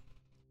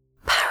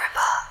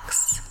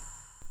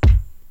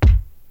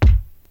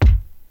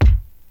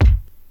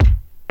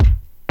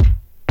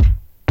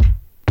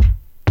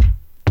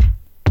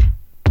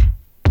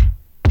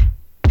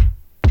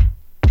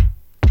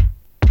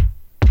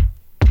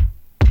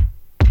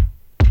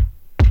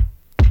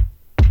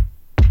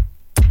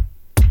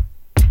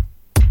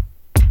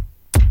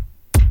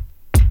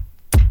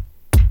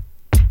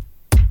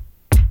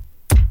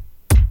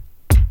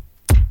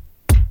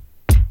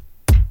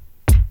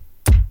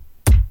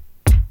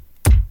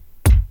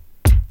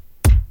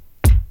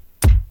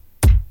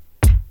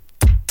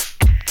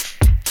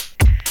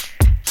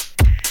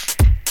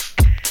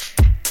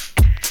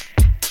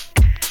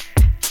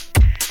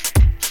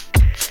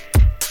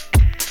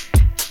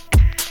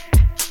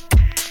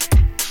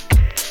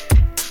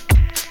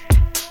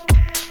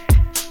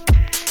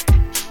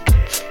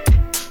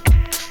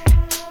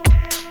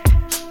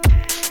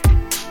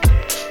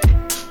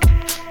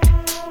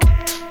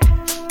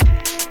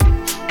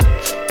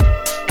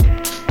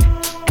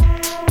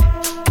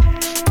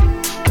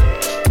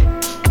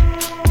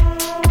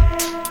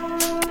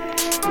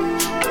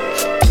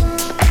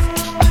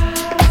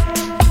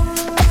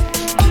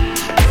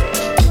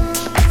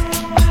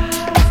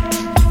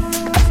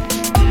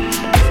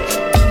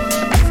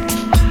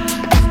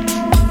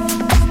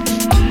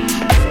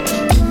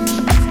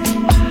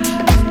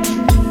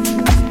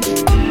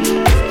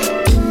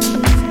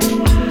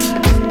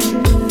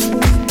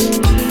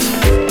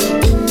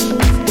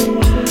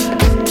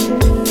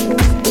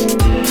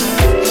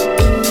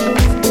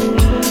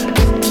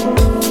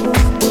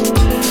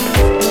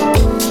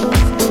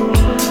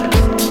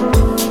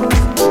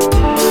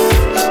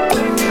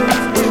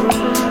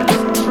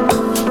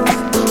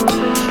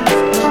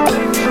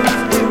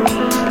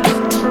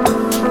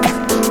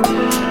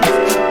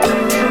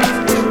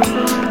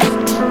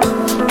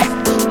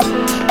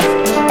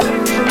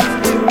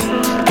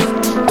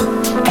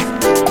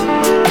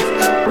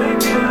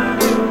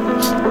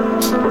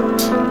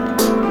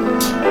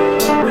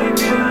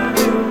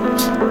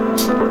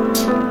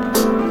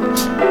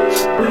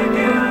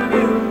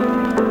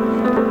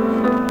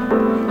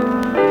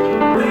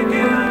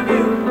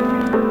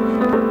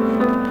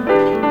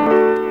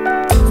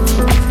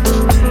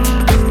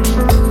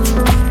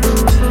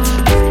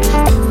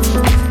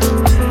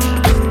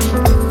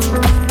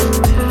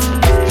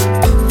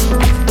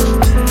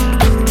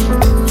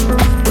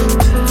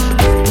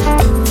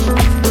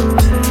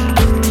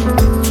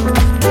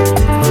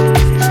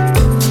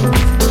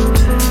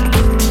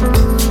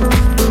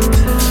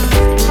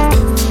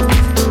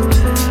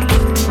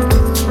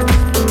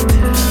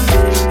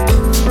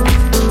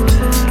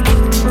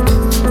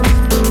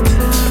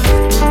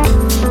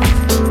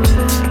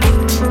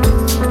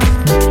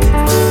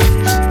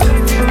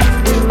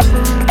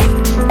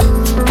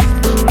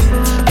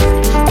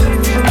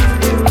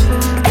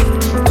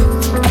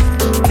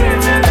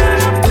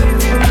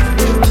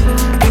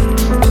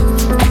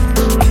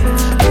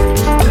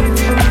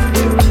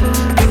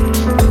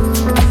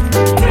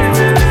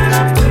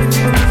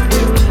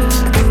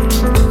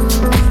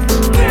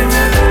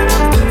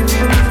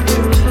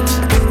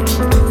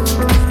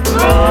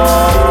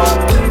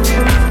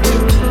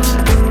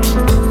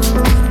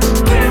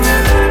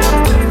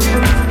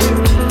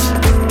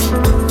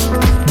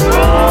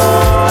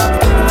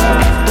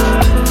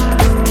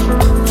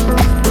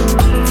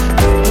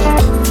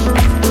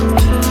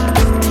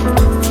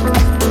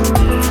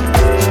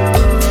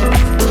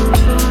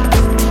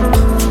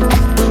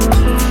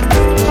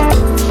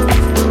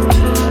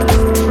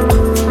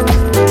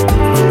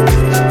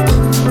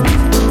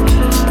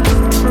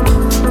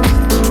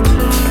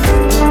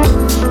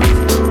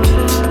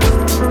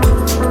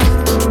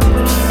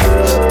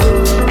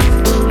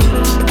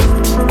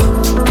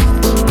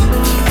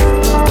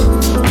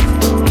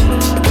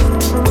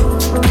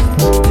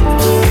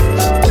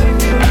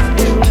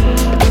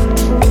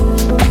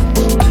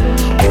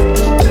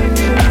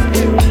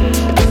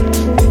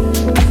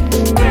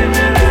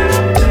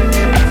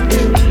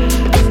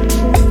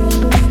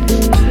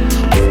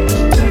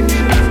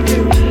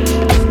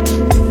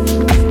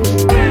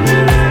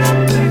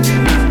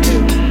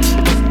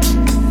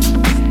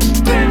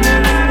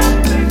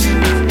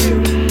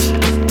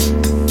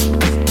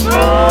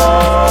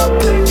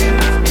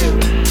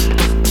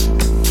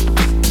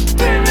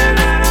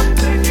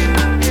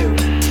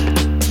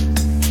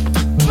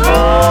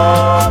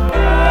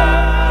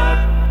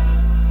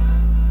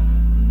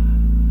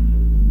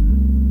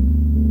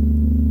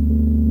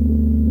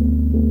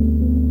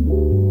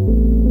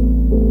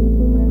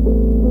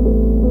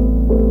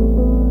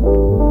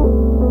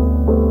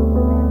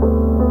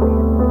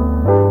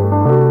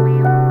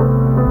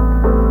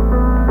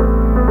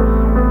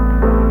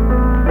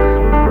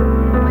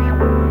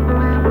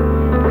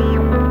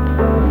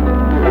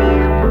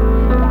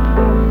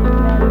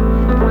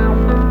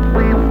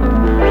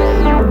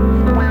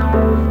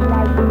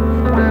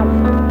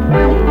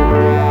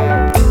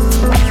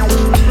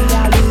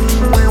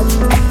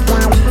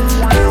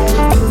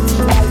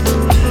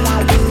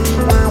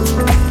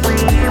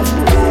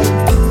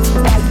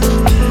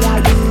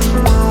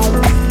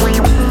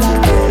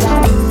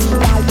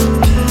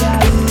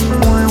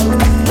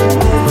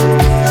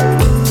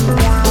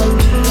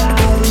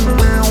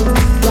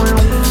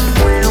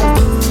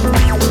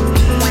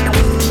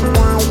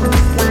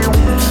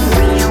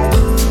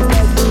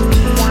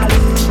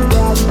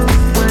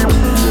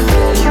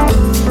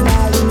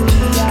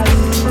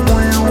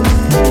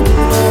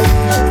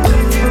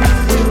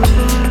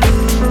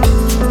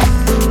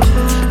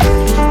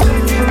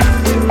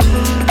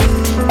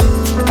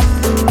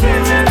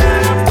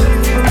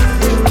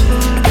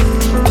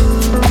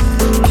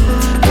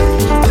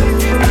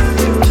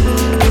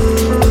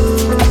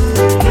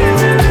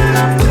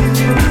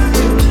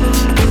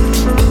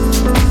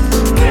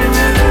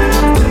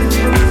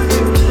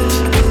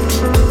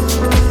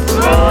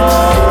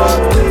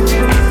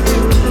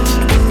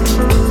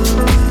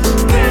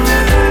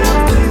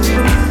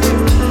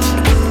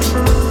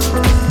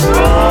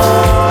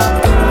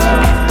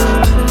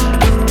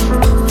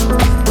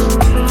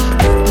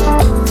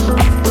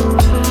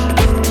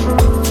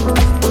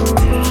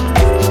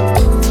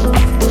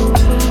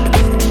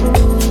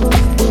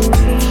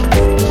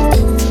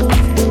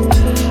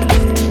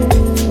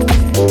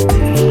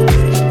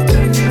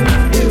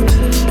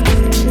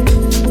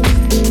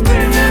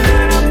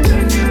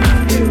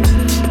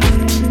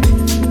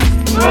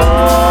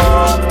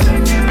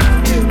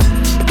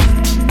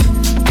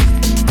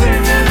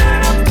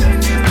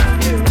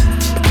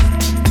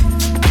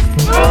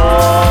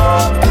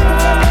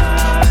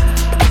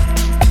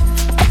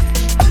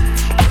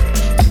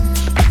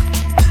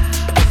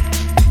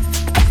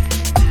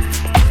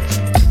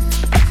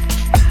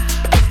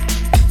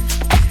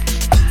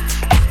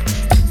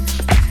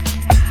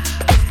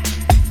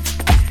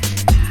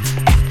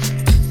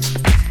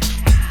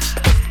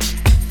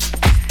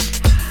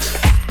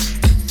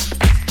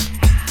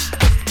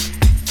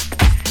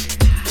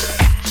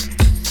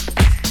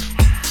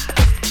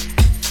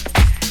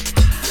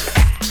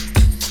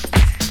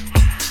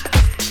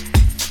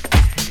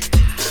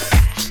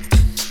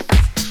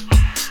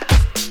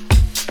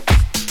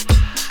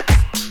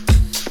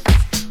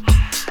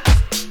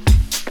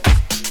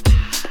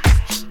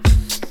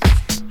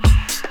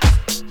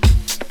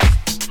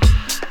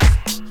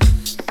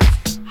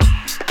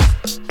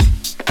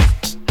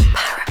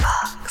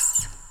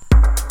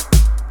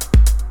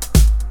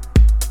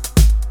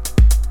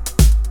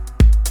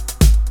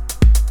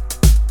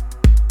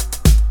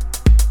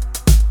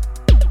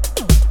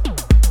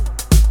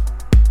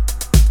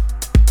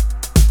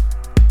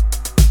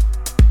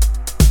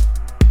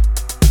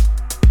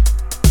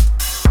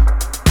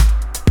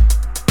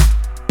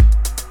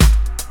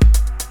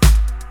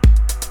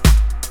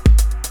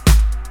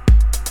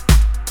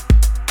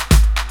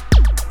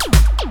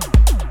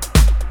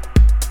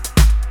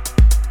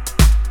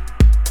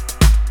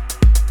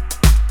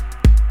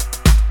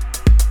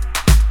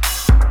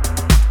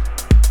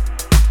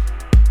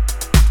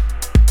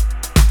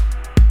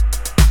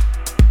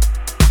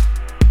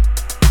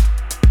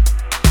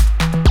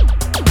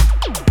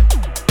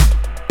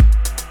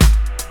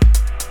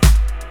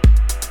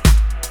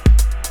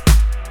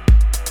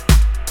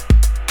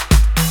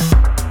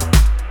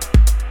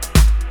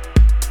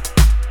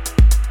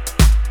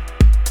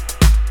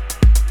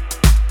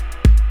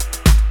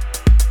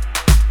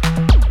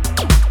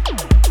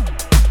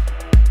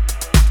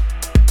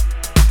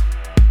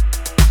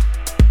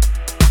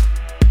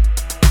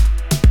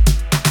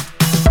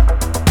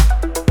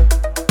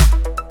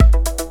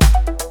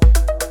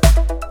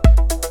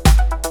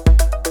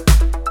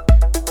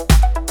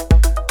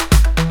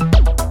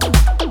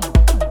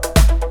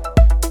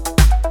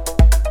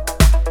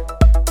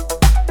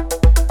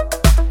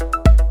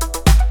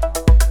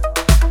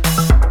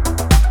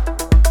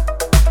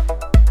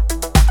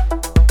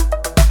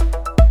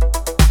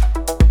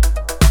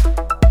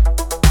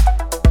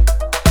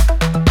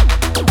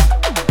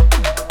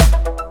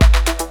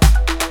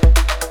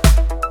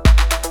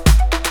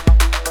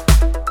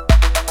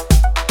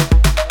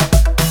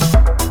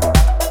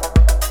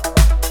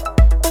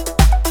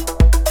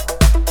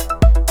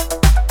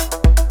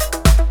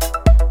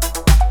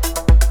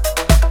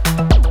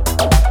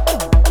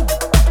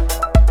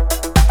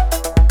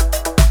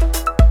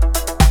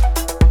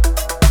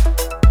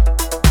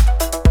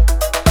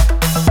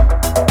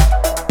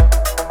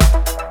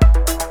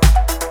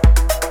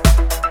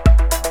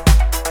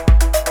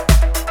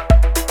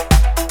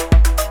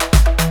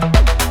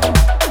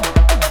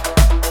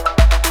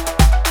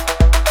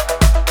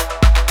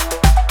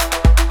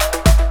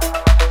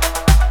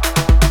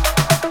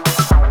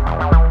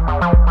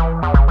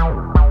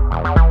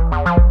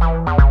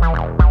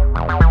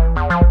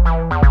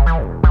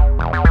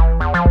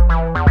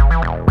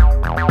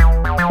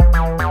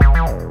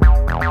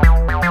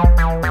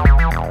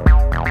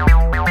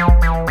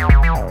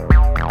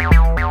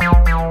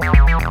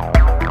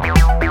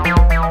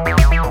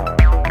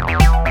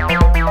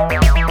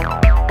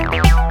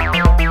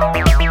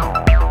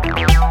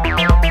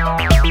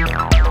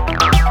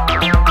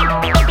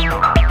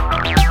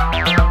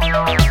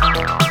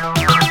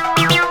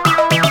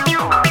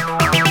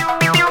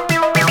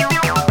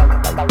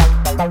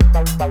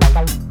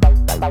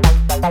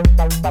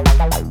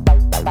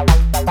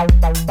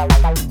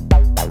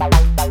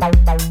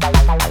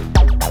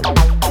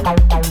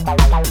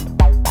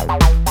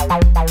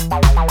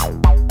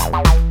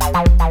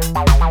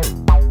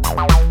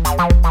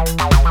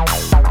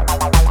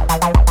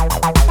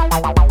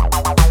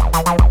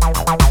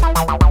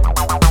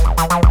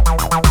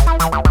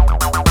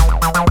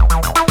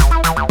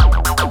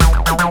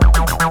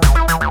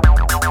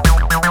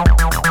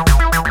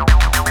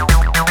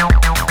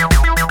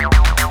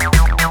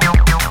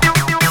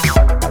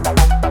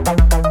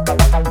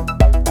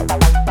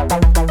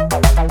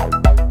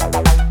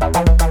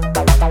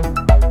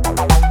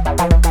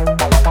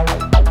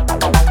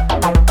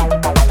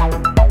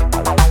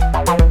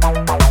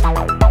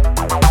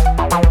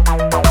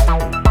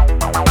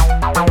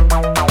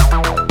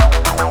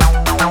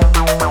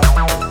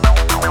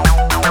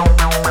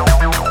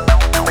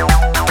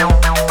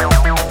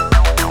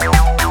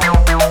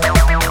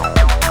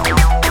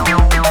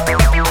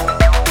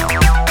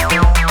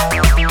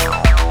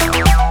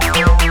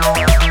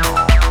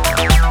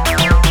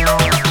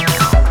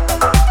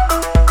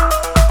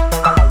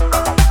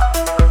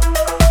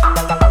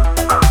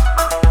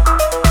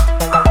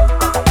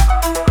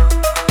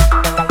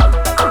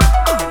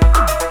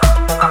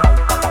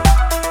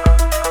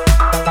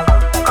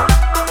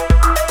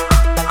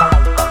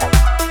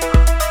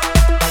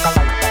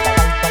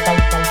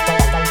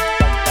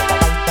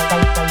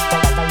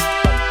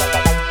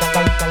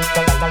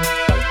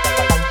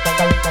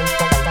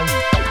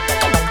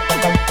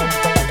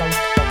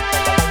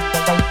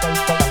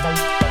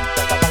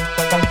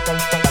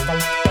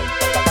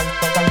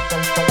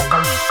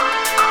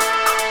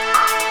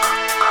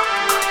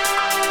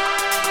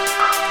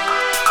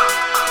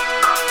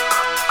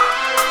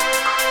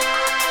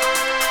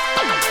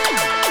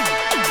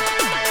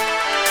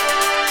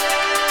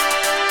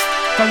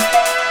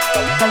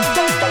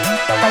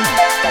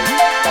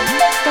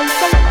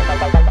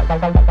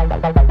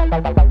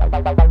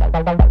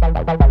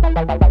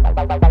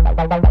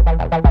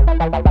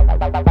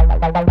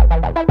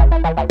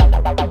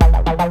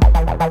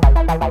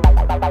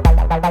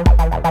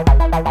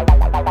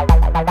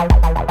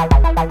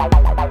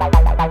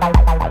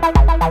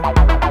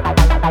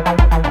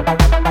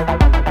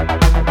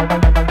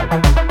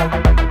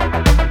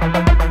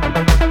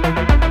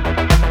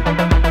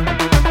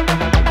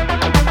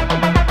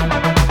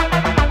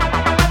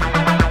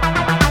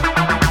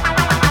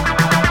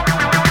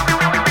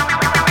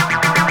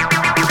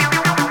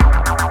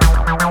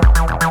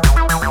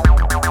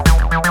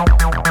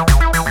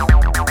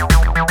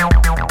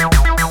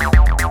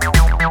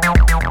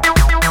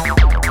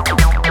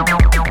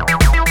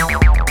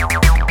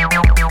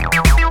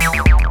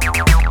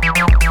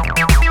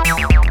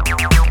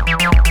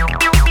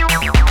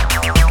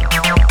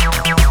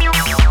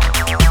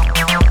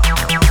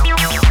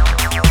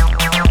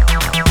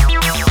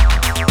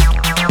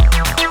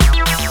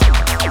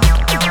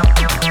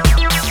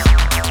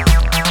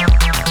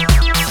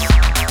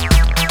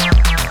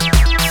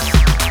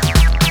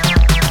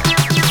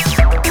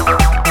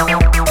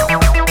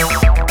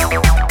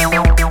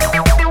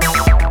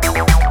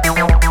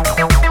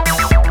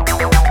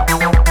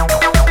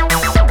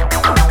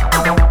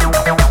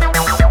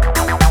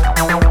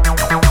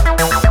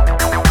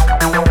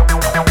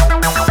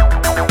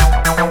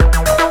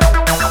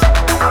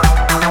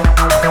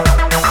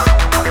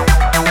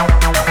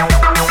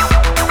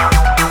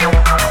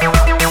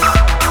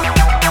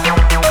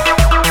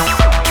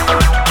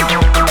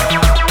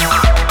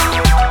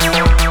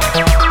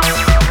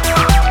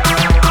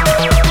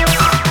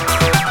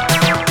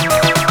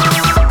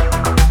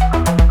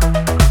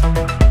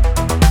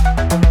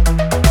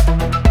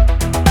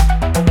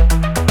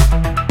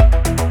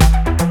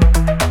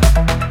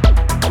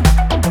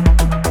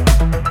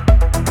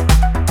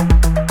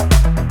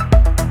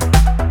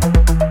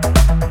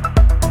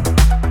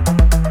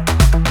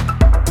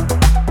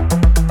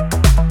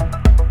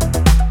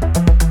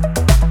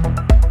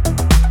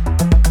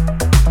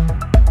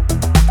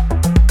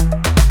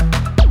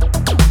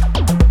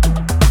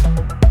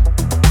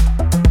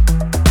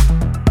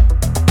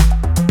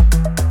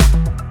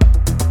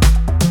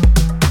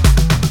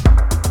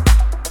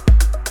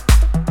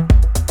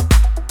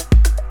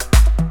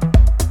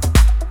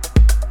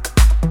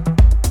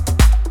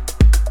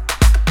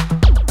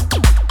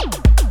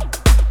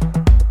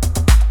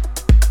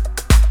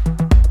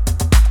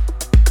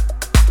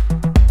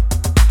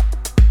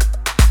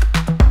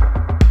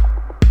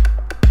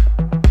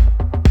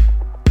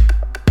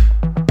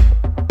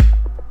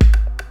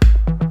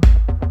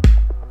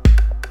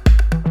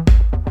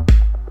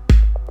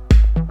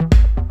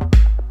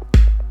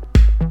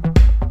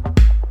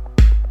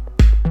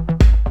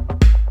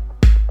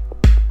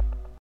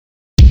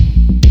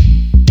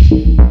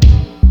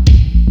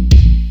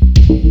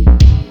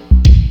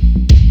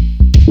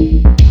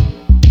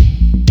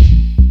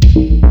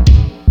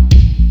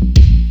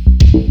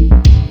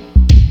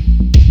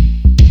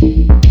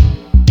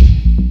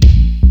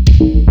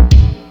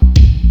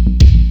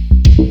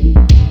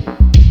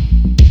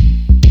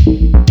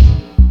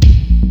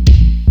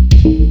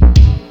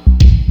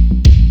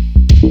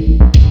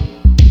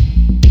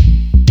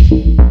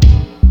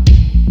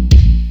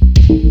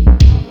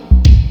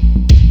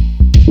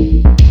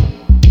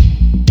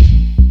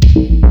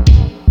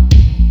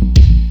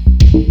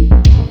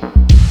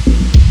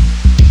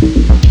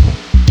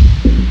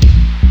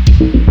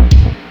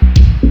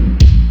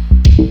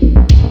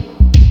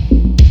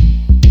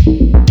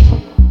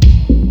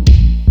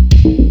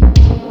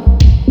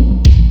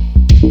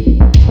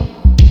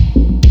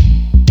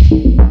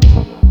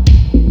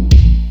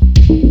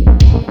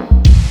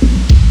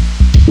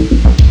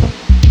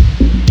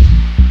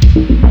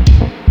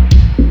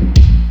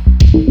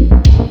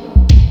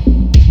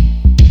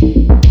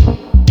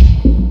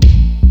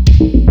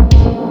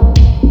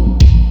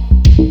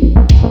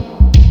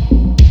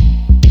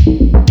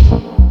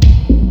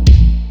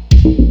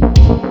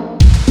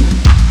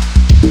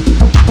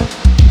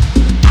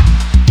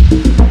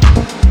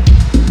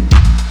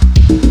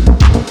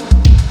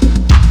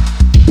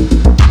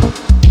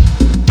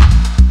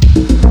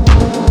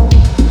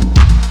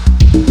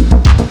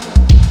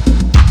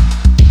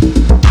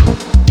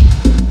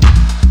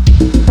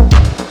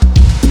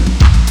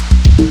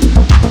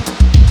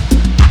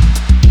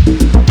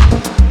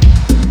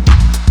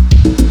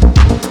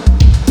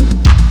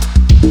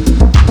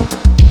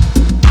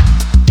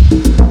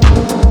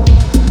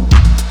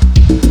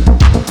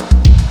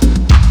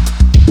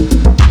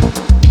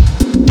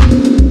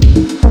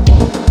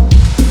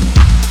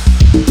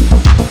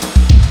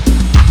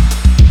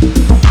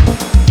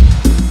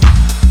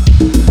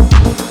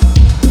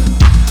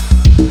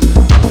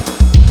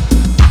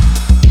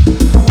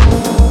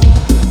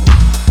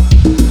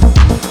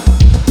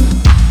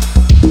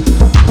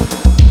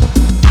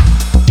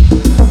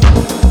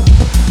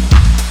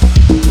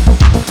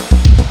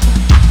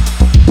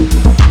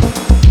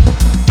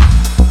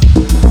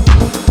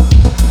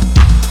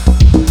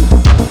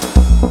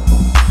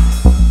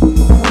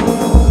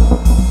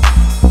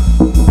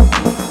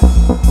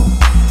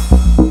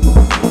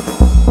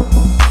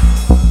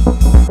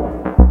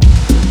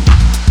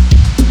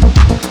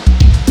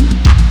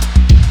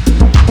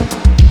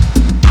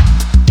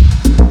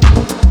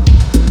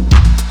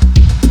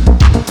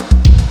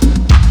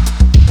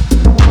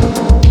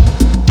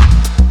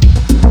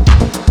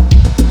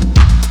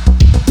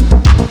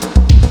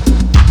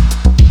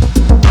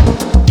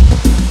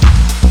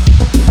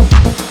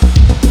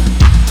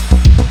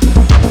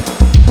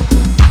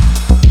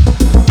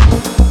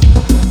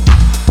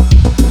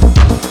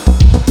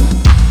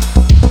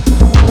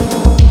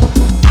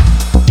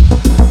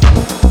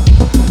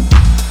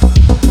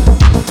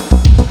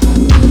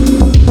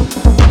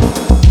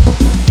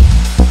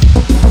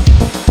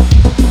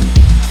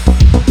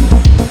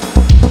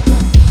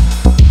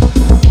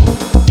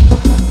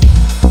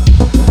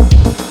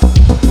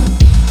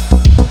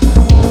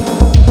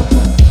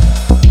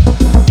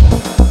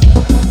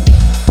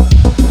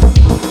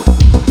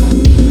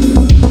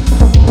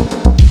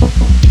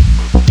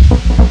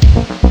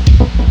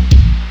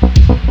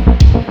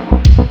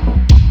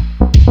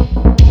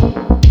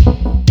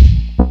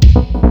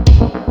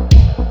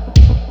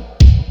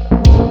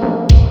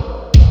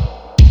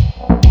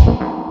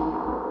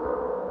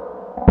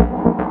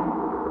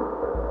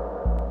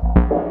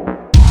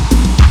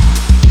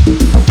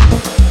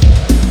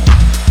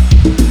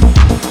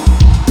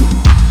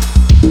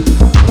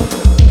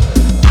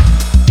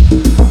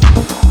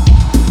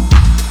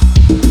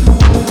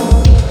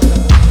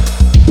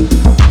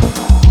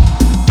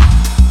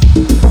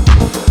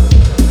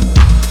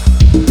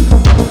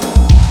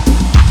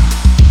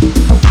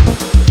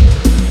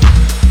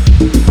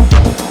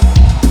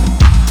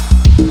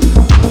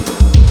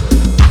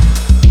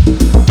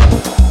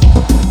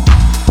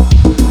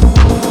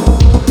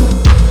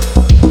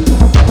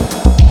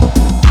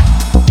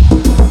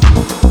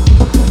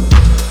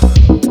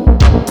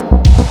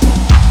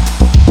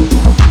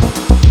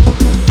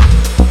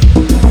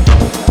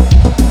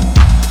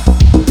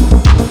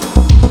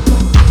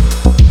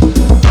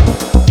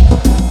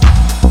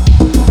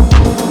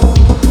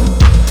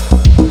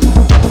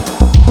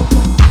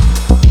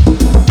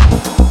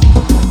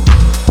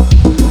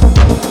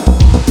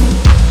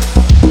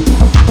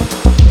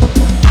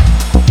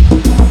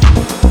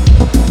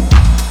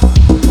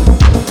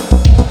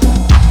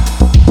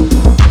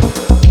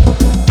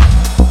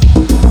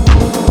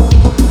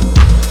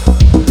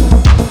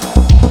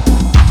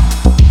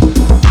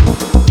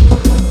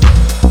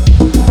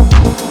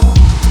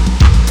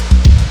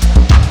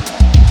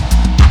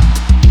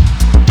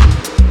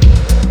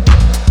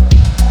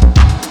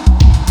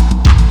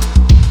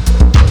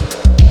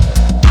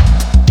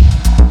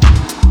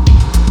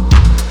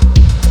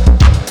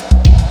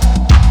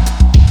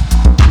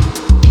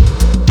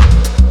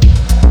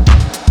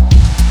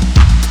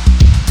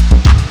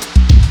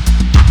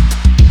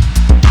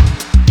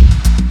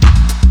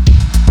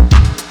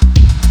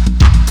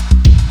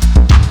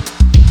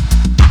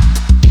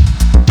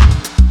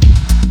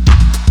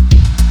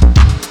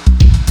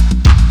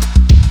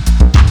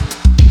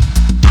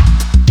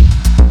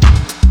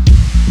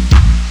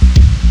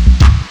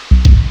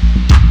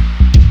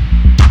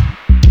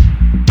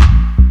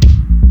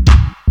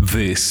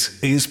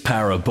 This is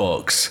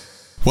Parabox.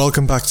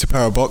 Welcome back to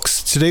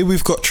Parabox. Today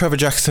we've got Trevor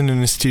Jackson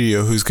in the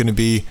studio who's going to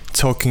be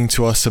talking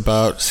to us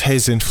about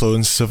his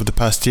influence over the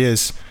past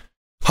years.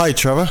 Hi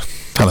Trevor.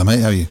 Hello mate,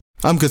 how are you?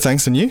 I'm good,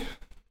 thanks, and you?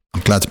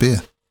 I'm glad to be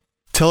here.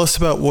 Tell us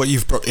about what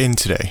you've brought in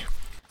today.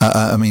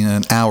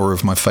 An hour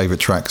of my favourite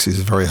tracks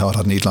is very hard.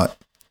 I'd need like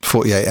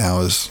 48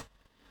 hours.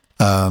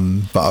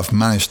 But I've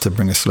managed to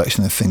bring a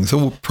selection of things,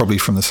 all probably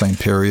from the same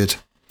period.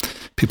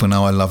 People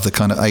know I love the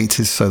kind of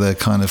 80s, so they're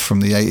kind of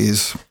from the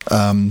 80s,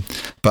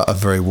 but a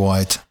very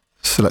wide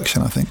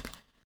selection, I think.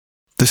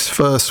 This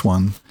first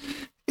one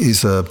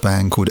is a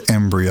band called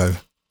Embryo.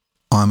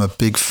 I'm a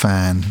big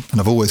fan,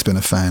 and I've always been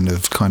a fan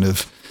of kind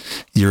of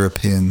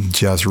European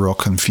jazz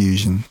rock and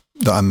fusion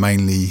that I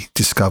mainly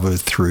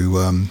discovered through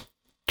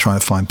trying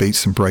to find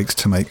beats and breaks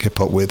to make hip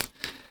hop with.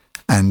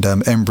 And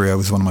Embryo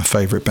was one of my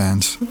favourite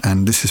bands,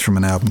 and this is from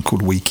an album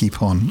called We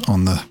Keep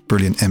On the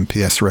brilliant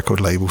MPS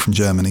record label from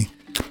Germany,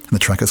 and the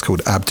track is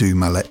called Abdu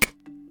Malek.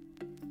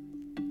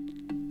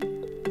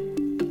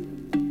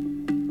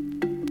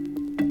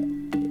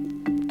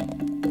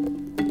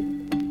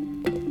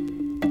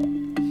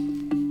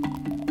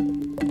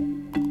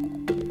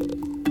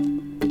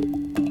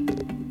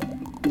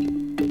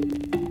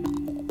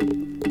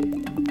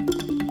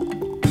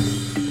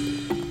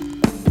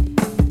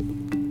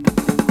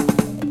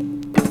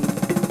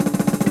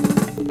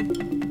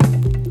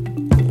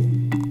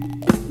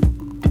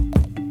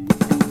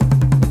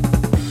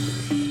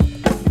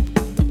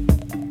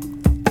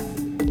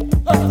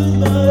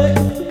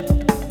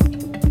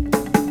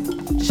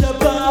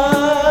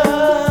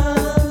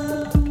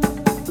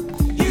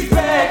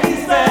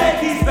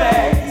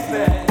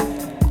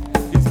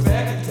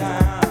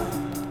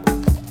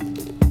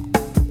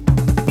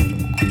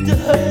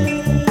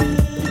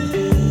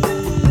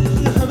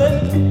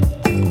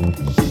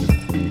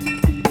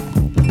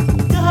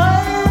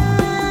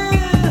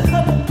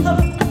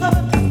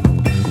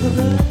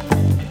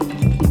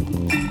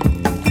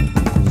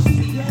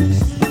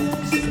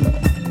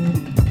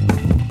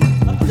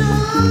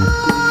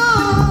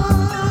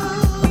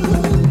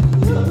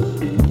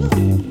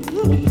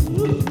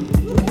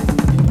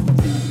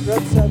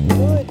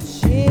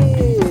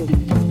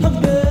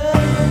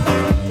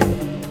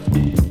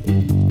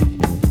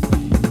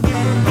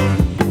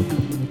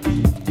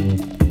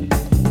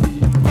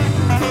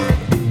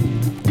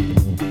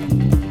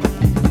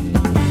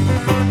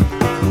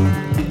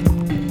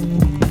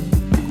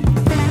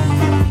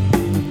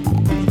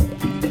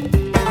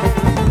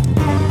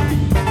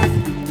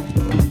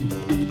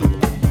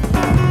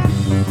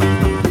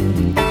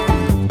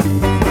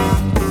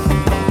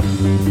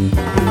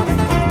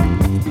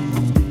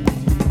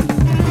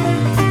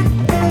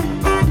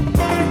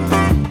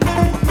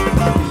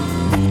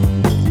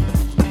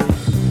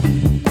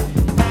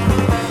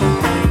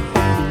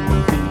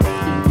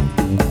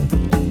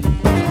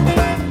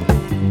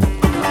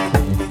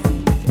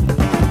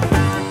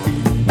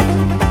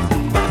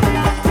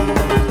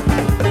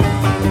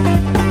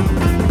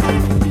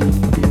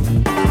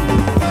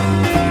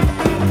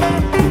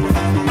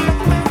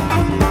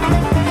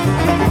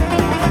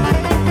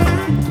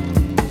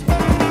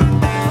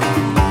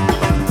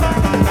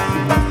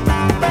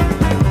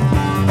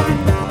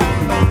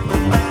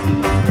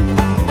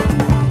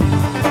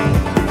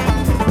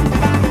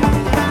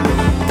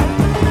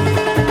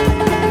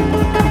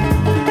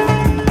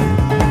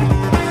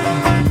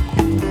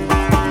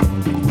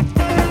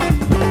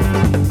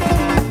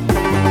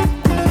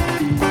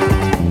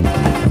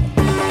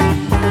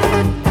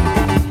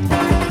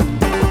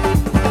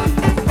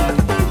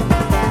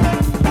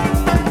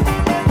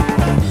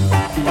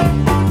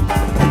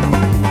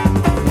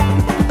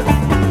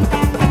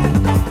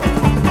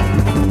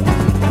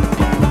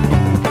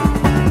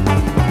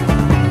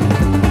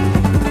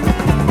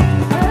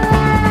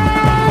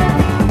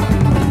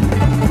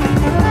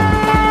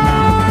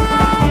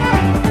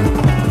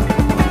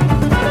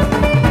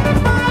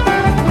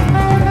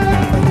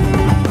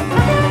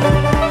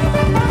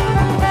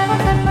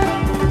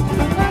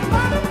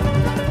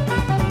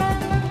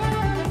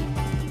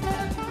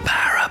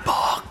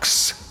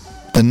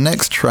 The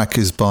next track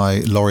is by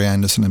Laurie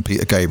Anderson and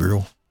Peter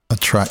Gabriel, a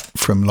track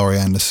from Laurie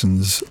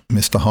Anderson's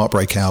Mr.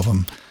 Heartbreak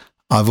album.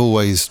 I've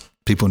always,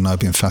 people know,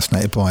 been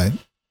fascinated by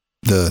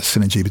the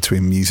synergy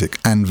between music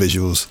and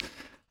visuals,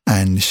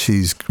 and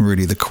she's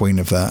really the queen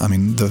of that. I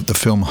mean, the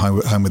film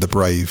Home with the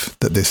Brave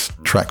that this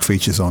track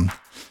features on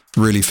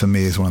really, for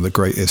me, is one of the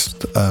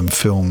greatest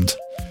filmed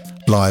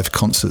live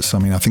concerts. I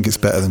mean, I think it's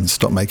better than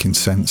Stop Making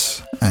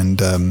Sense,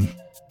 and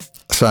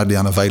sadly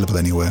unavailable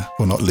anywhere,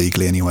 or not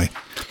legally anyway.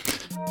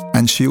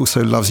 And she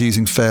also loves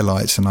using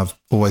Fairlights, and I've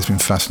always been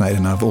fascinated,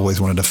 and I've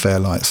always wanted a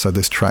Fairlight. So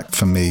this track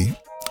for me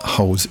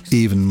holds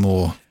even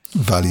more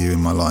value in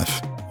my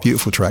life.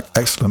 Beautiful track,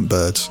 excellent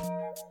birds.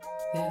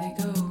 There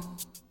they go.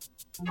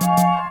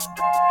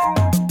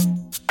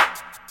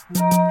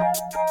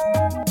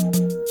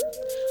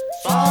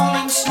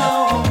 Falling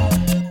snow.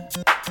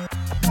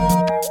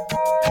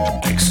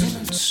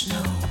 Excellent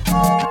snow.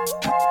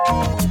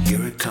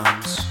 Here it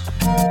comes.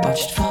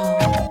 Watch it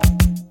fall.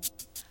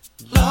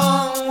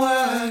 Long way.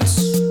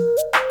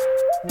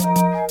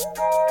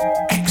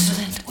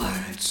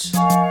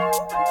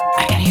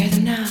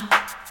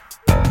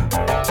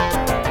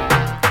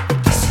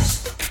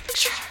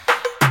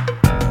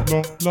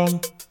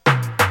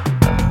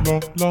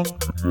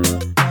 Sitting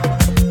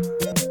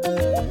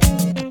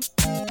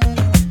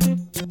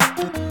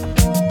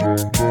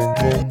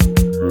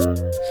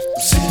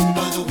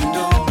by the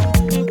window,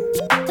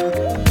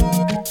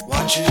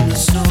 watching the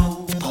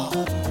snow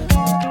fall.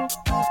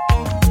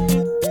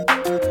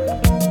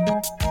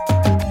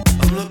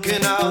 I'm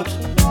looking out,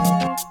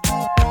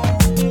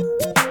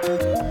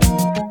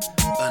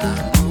 and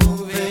I'm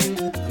moving,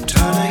 I'm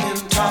turning in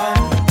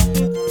time.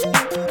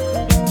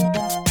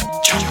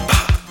 Jump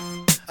up,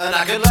 and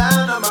I can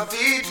land on my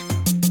feet.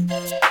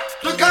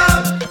 Look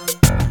out!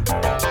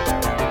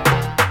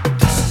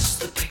 This is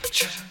the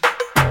picture.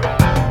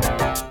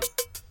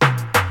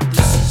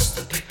 This is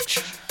the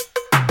picture.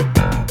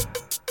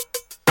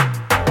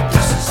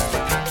 This is the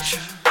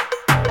picture.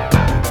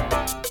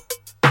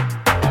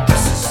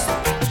 This is the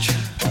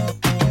picture.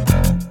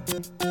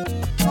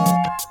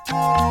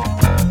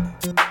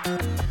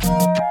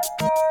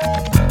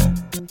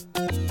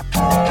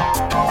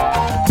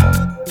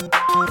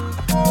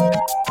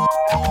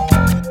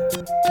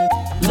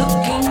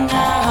 Looking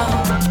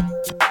out,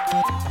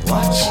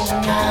 watching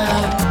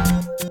out.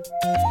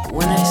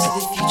 When I see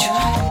the future,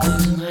 I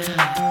close my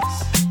eyes.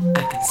 I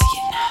can see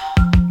it now.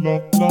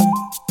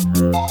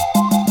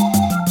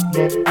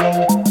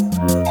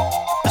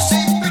 I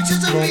see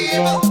pictures of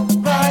people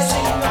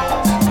rising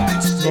up,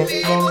 pictures of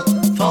people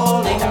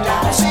falling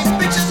down. I see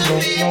pictures of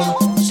people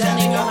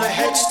standing on their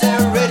heads,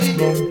 they're ready.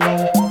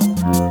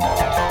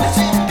 I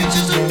see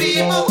pictures of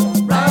people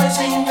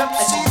rising up.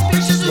 I see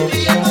pictures of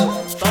people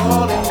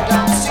falling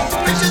down. I see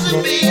pictures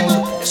of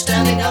people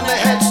standing on their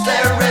heads,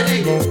 they're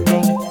ready.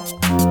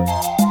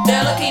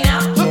 They're looking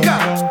out. Look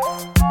out.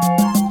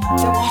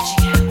 They're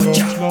watching out. Watch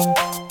out.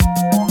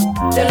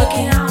 They're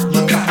looking out.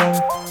 Look out.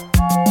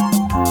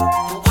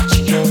 They're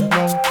watching out.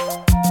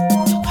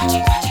 They're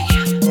watching out.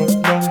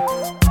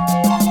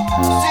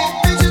 See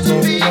pictures of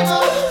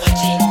people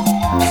watching.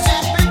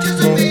 See pictures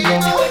of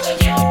people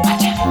watching out.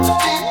 Watch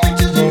out. See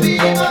pictures of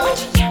people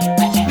watching out.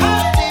 Watch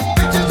out. See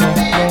pictures of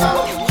people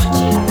watching.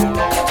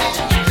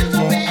 See pictures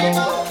of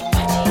people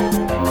watching.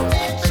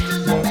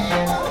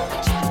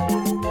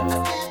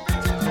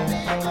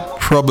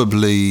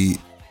 Probably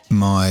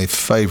my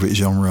favorite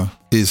genre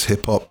is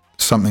hip hop,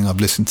 something I've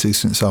listened to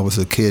since I was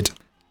a kid,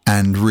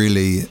 and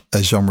really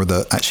a genre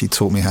that actually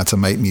taught me how to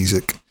make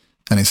music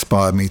and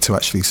inspired me to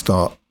actually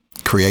start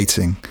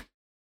creating.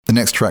 The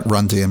next track,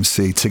 Run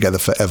DMC, Together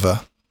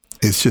Forever,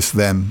 is just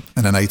them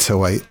and an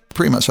 808,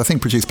 pretty much I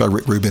think produced by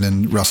Rick Rubin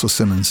and Russell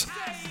Simmons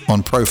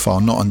on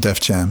Profile, not on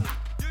Def Jam.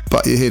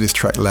 But you hear this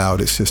track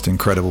loud, it's just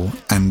incredible.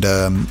 And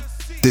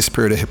this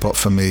period of hip hop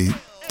for me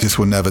just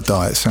will never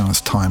die. It sounds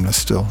timeless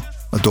still.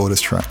 Adore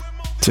this track.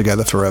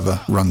 Together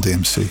Forever, Run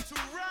DMC.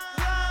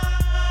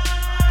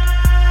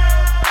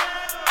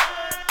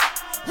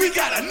 We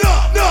got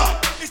enough.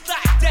 It's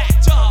like that,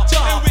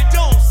 and we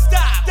don't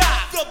stop.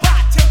 The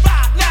bottom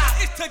vibe now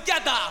it's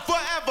together,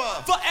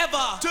 forever,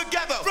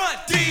 together. Run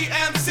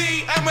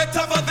DMC, and we're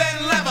tougher than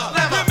leather.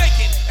 We're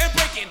making and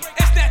breaking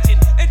and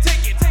snatching and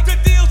taking. The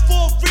deal's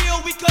for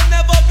real, we could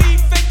never be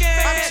faking.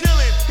 I'm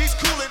chillin', he's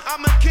coolin',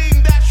 I'm a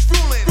king that's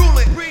ruling.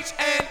 Preach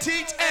and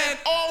teach and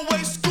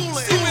always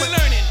schooling.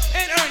 Learning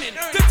and earning,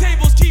 the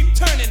tables keep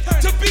turning.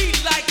 To be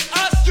like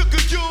us,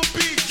 You'll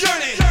be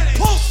yearning.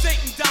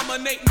 pulsating,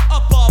 dominating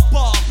up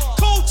above.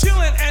 Cold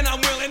chillin', and I'm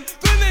willing.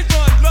 Then they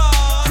run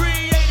love.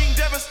 Creating,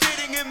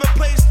 devastating in the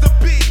place to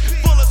be.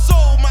 Full of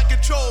soul, my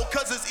control,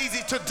 cause it's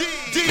easy to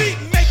Beat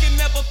making,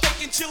 never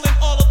faking, chillin'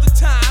 all of the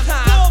time.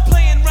 Ball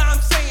playing, rhyme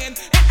saying,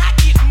 and I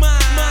get mine.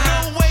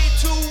 No way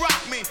to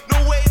rock me,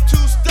 no way to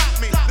stop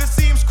me. This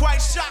seems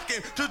quite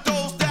shocking to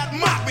those that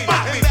mock me.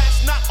 And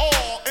that's not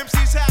all,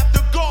 MCs have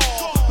the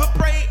gall to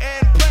pray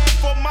and plan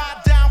for my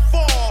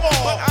downfall.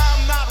 But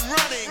I'm not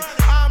running,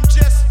 I'm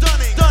just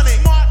stunning.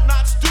 Smart,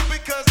 not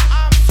stupid, cause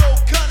I'm so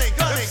cunning.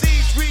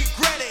 MCs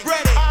regretting,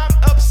 I'm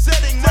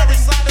upsetting.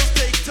 Recitals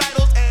take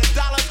titles and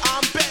dollars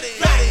I'm betting.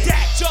 Like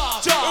that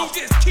job, we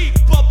just keep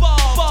a ball.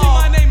 See,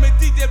 my name is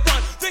DJ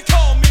Run, they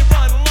call me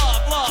Run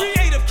Love.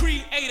 Creative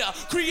creator,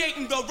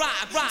 creating the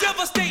rhyme.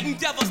 Devastating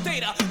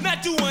devastator,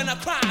 not doing a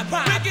crime.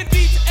 Making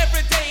beats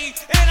every day,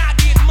 and I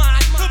get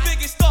mine. The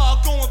biggest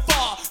star going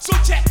far, so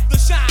check the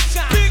shine.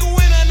 Big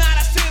winner, not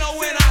a sinner.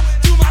 When I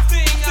do my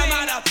thing, I'm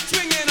out of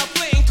swinging a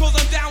fling, cause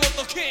I'm down with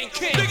the king.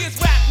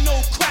 Biggest rap, no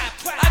crap,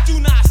 I do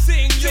not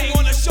sing. You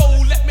want a show,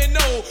 let me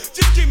know,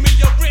 just give me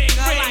a ring.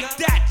 I like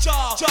that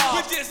job,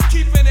 we're just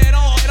keeping it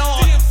on.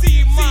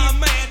 DMC, my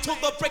man, till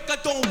the break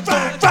of dawn.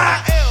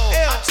 I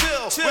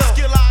chill, with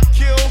skill I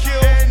kill,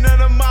 and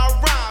none of my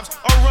rhymes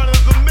are run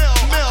of the mill.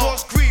 I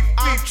cause grief,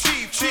 I'm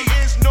cheap, there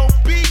is no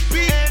beat.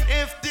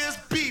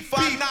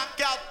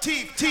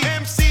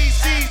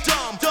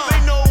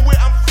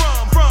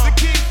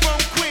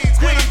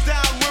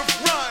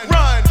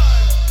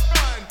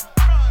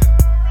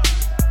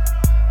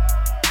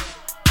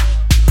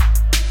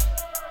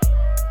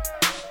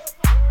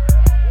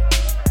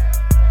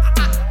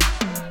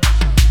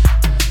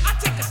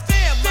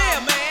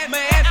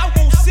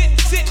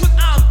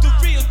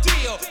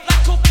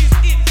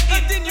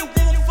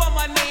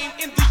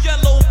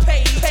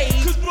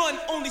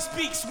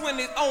 speaks when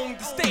it's on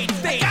the stage.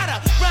 They got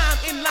a rhyme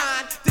in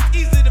line that's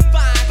easy to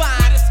find.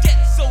 But it's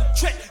getting so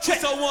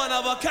so one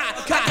of a kind.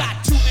 I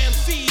got 2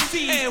 MCs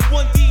and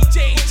 1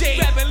 DJ.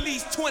 Grab at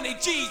least 20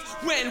 G's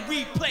when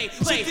we play.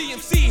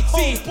 DMC,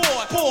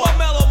 homeboy, my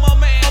mellow, my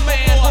man.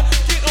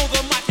 Get on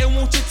the mic and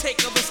won't you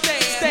take up a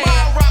stand?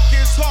 My rock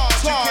is hard,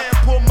 you can't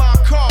pull my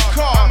card.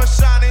 I'm a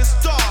shining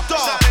star,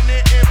 shining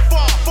it in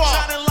far,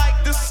 shining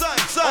like the sun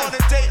on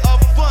the day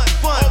of fun.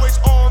 Always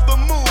on the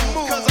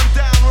move, cause I'm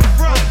down with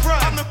run.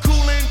 I'm the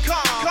cool and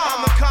calm,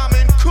 I'm the calm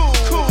and cool.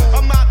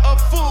 I'm not a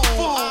fool,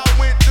 I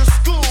went to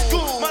school.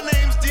 My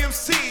name's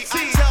DMC,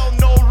 I tell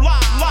no lie.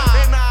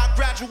 And I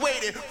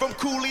graduated from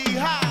Cooley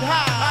High.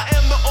 I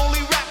am the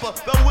only rapper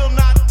that will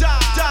not die.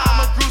 I'm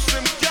a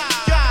gruesome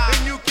guy,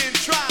 and you can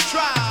try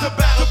to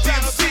battle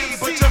DMC,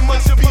 but you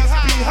must be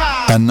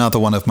high. Another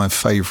one of my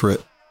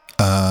favourite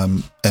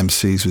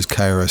MCs was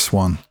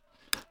KRS-One.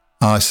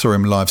 I saw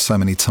him live so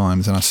many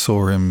times, and I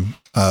saw him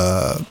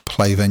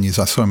play venues.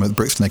 I saw him at the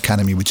Brixton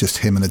Academy with just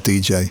him and a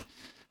DJ,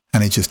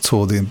 and he just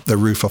tore the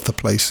roof off the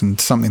place, and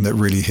something that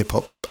really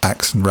hip-hop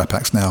acts and rap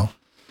acts now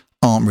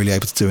aren't really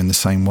able to do in the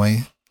same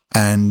way.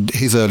 And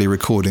his early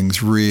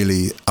recordings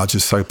really are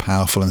just so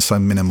powerful and so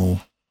minimal.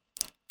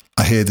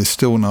 I hear this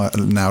still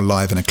now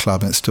live in a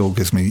club, and it still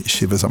gives me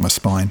shivers up my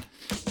spine.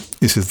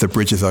 This is The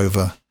Bridge Is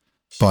Over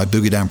by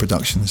Boogie Down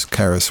Productions,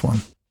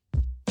 KRS-One.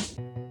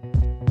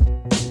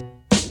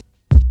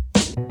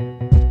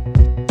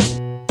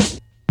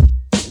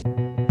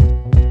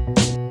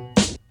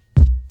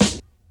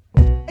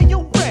 Hey,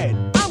 yo, Red,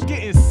 I'm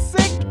getting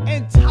sick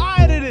and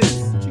tired of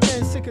this. What you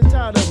getting sick and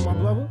tired of, my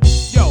brother?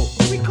 Yo,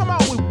 we come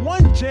out with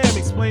one jam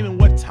explaining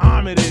what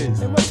time it is.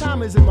 Hey, what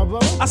time is it, my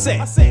brother? I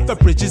say, the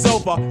bridge is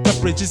over, the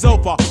bridge is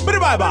over.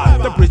 Bye bye,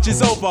 the bridge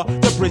is over,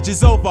 the bridge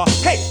is over.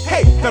 Hey,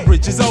 the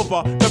bridge is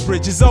over, the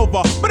bridge is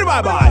over.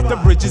 Bye bye, the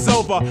bridge is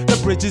over, the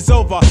bridge is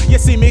over. You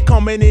see me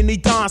coming in the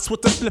dance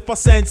with the flipper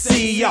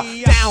sensei.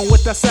 Down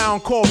with the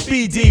sound called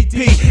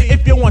BDP.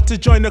 If you want to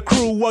join the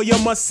crew, well, you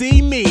must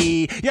see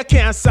me. You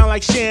can't sound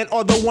like Shan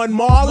or the one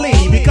Marley,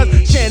 because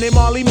Shan and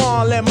Marley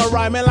Marley, my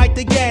rhyming like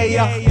the gay.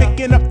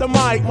 Picking up the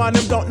mic, man,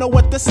 them don't know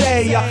what to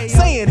say.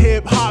 Saying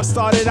hip hop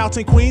started out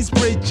in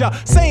Queensbridge.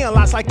 Saying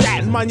lots like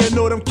that, man, you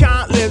know them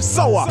can't live.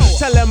 So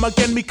tell them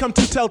again, me come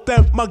to tell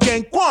them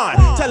again. Quan.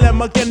 Tell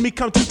them again, me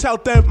come to tell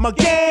them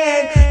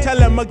again. Tell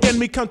them again,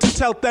 me come to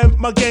tell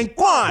them again.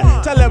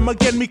 Quan. Tell them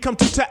again, me come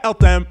to tell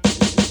them.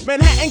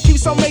 Manhattan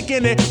keeps on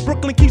making it,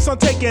 Brooklyn keeps on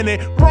taking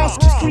it, Bronx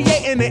keeps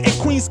creating it, and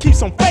Queens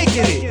keeps on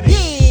faking it.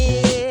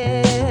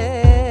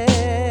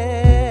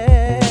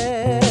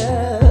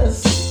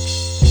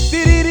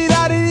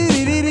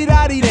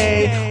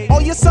 Oh,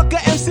 you sucker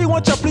MC,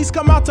 won't you please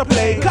come out to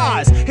play?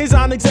 Cause here's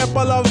an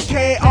example of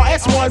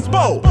KRS-One's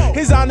bow.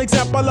 Here's an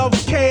example of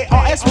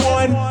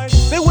KRS-One.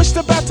 They wish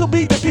the battle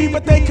beat the P,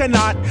 but they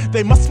cannot.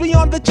 They must be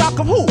on the jock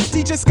of who?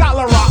 DJ Scott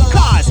LaRock.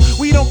 Cause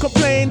we don't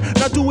complain,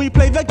 now do we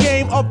play the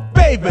game of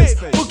favors?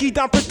 Boogie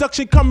Down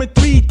Production come in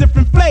 3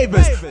 different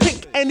flavors.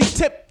 Pick any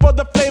tip for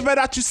the flavor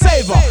that you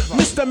savor.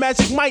 Mr.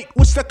 Magic might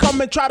wish to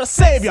come and try to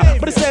save ya,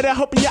 but instead of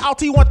helping you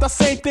out, he want the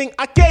same thing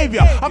I gave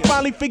ya. I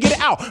finally figured it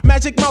out.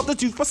 Magic mouth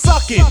is used for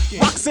sucking.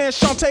 Roxanne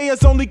Shante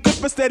is only good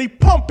for steady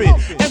pumping.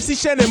 MC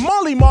Shannon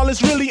Molly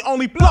is really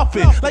only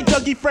bluffing. Like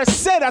Dougie Fresh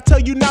said, I tell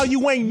you now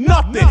you ain't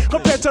nothing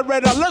compared to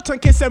Red Alert on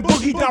Kiss and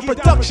Boogie Down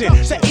Production.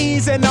 Say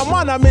ease and I'm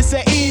on, I miss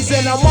say ease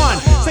and I'm on.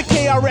 Say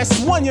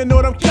KRS-One, you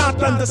know them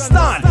can't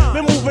understand.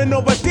 Been moving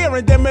over there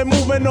and then been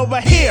moving over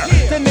here.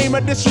 The name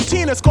of this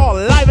routine is called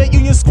Live at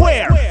Union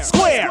Square.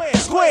 Square.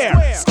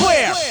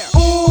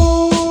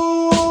 Ooh,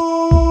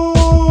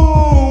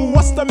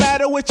 what's the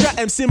matter with your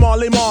MC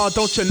Marley Marl?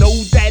 Don't you know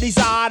that he's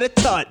out of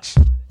touch?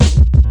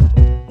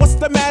 What's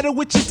the matter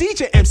with your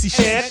DJ MC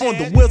Shan? On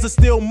the wheels of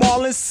steel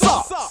Marlin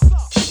sucks.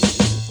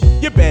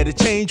 You better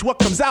change what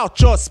comes out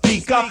your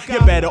speaker.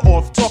 You're better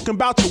off talking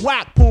about your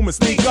whack Puma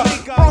sneaker.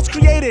 Bronx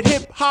created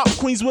hip hop,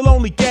 Queens will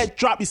only get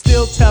dropped. You're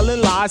still telling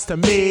lies to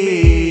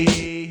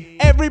me.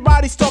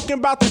 Everybody's talking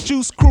about the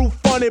Juice Crew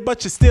funny,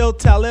 but you're still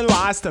telling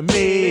lies to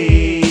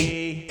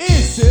me.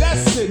 Is it?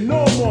 That's it.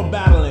 No more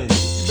battling.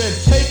 You've been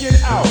taken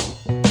out.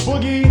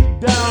 Boogie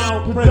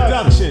Down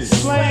Productions.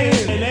 Slain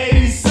in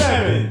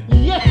 87.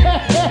 Yes.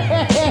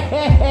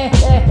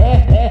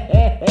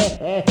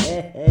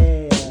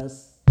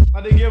 I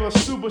did give a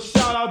super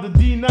shout out to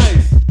D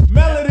Nice,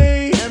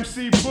 Melody,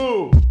 MC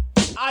Boo,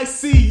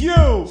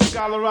 ICU,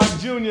 Scholar Rock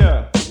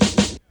Jr.,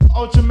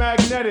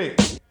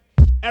 Ultramagnetic,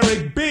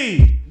 Eric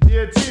B,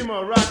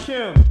 Diatima,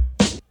 Rakim.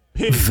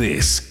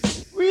 This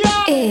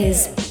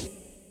is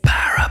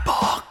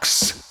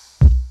Parabox.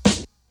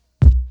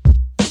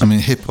 I mean,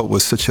 hip-hop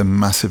was such a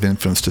massive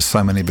influence to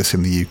so many of us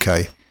in the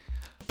UK,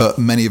 but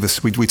many of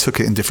us, we took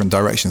it in different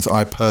directions.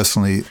 I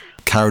personally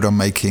carried on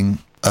making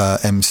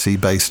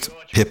MC-based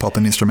hip-hop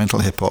and instrumental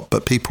hip-hop,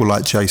 but people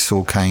like J.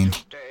 Saul Kane,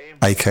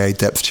 aka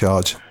Depth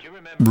Charge,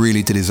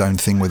 really did his own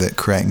thing with it,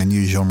 creating a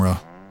new genre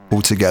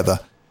altogether.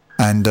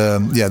 And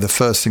the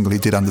first single he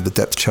did under the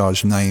Depth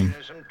Charge name,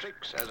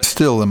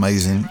 still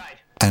amazing.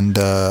 and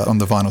on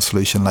the Vinyl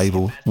Solution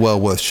label. Well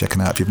worth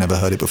checking out if you've never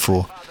heard it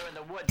before.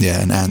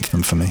 Yeah, an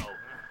anthem for me.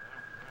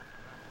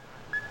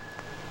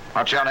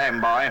 What's your name,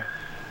 boy?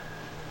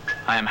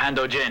 I am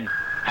Hando Jin,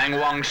 Hang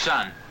Wong's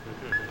son.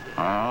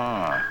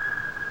 Oh.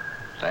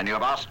 Then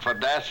you've asked for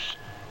death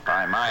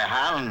by my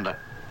hand,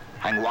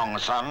 Hang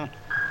Wong's son.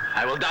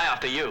 I will die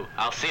after you.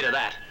 I'll see to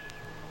that.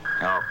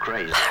 You're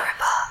crazy.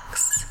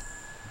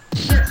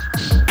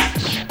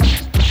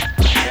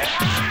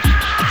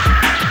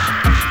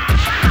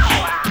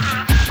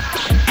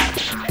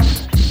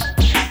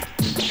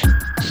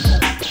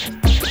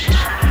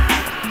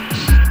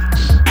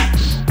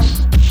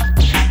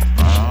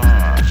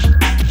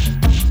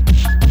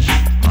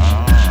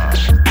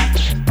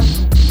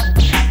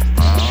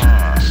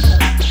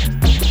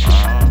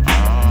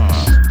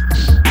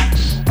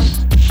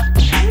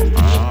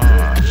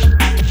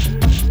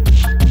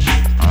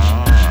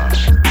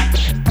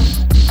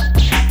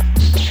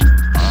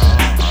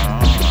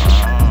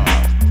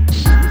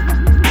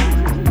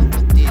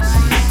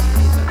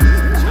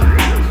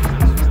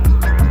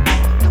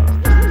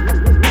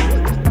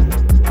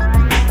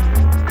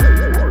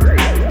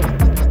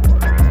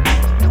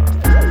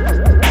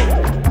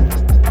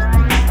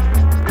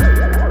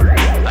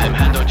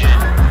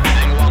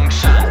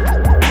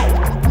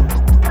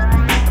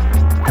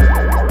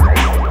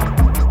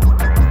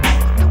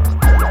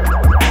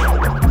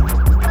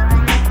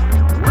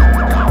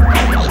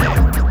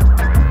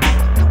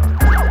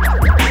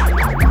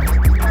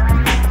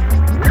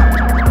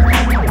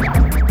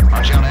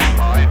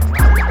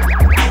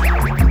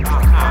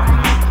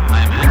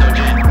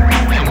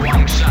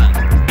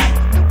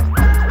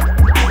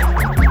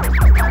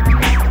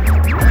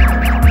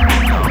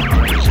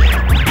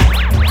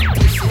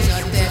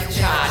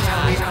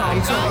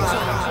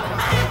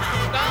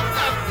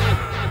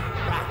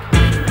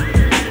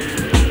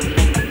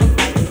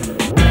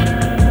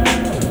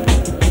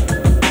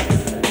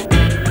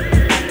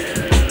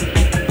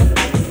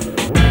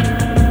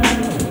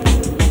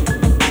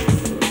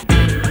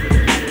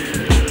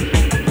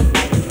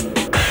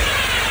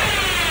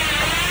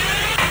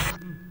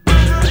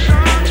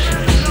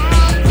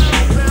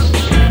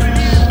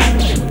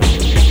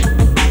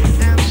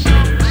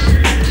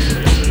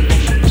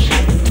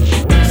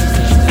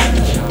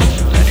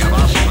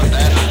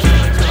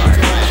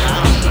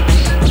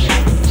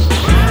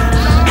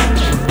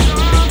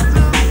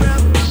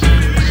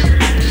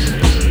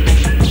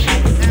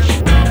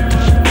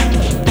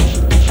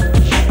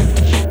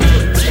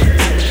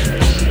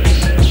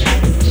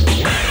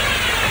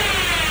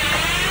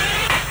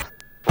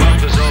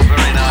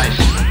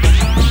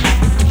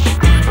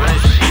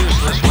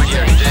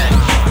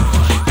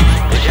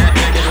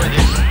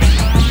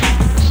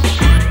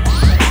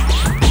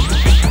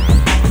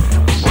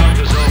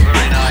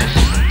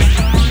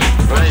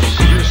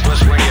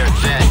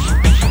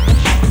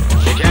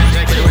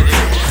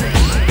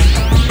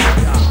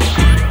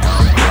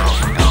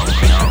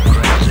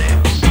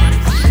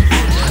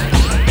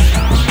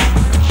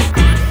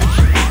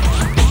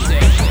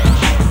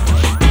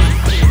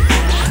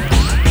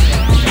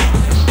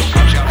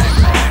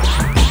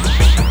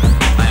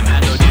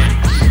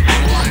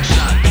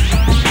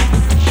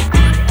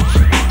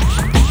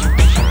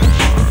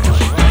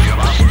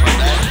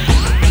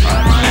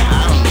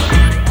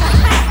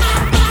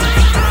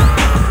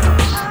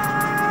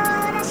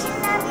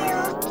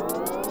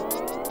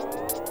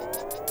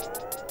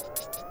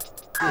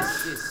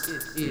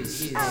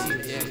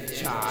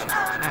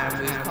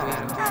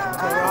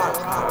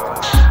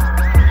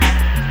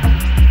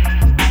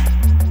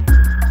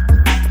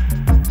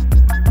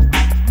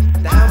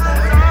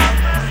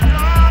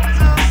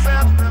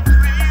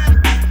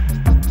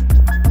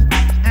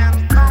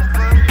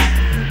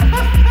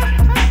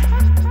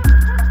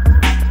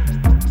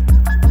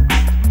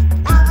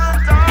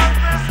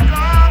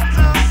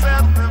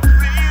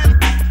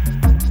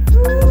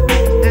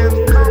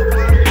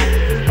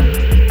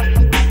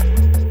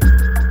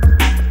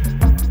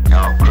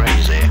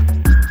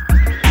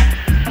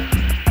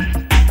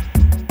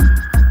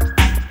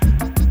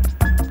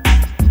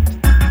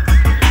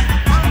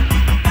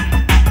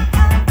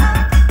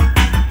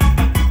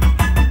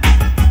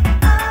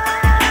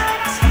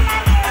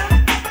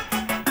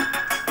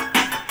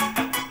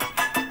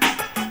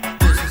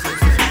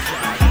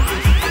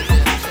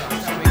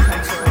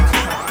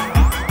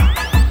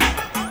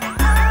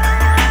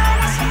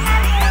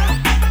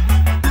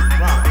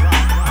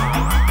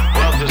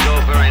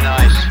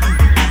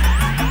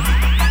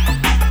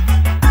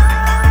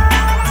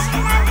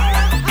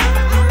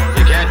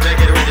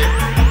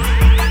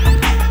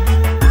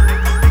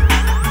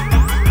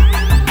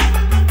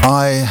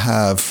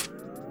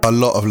 A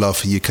lot of love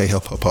for UK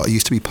hip hop. I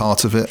used to be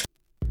part of it,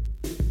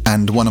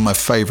 and one of my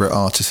favourite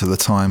artists at the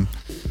time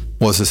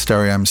was the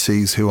Stereo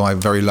MCs, who I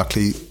very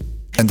luckily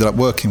ended up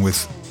working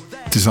with,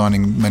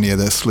 designing many of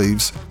their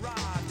sleeves.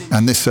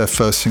 And this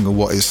first single,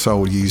 What Is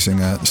Soul, using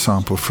a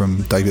sample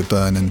from David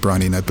Byrne and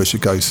Brian Eno, Butcher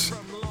Ghost,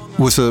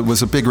 was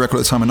a big record at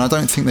the time, and I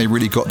don't think they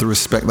really got the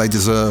respect they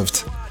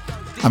deserved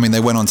I mean, they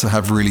went on to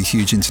have really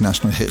huge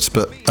international hits,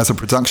 but as a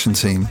production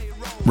team,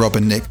 Rob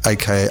and Nick,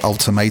 aka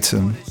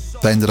Ultimatum,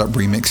 they ended up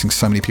remixing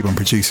so many people and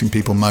producing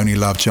people: Moni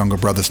Love, Jungle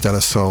Brothers, De La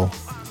Soul.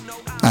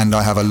 And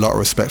I have a lot of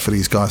respect for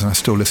these guys, and I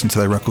still listen to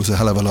their records a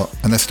hell of a lot.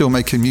 And they're still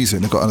making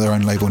music. They've got their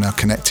own label now,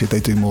 Connected. They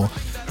do more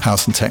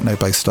house and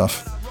techno-based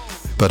stuff.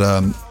 But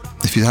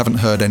if you haven't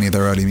heard any of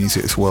their early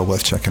music, it's well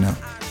worth checking out.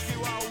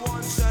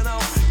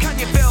 Can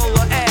you feel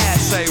the air?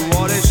 Say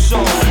what is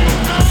soul?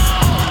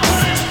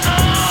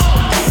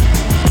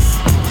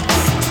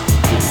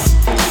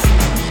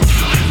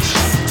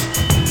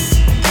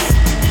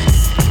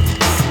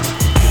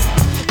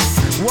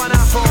 When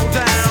I fall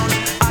down,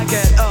 I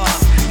get up.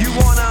 You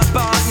wanna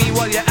bite me?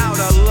 Well, you're out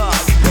of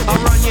luck. I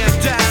run you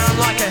down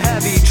like a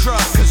heavy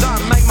truck, 'cause I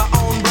make my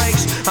own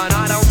breaks and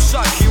I don't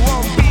suck. You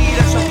won't be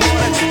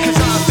disappointed, 'cause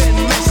I've been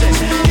missing,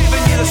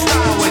 giving you the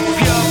style with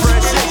pure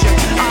precision.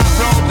 I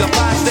broke the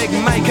plastic,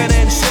 make an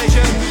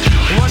incision.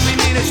 When we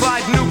meet, it's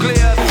like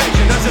nuclear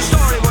fission. As the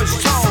story was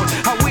told,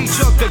 how we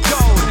took the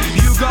gold.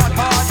 You got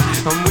hot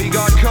and we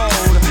got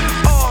cold.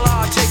 All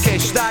our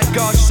tickets that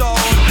got sold.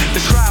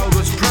 The crowd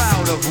was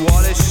proud of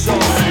what is sold.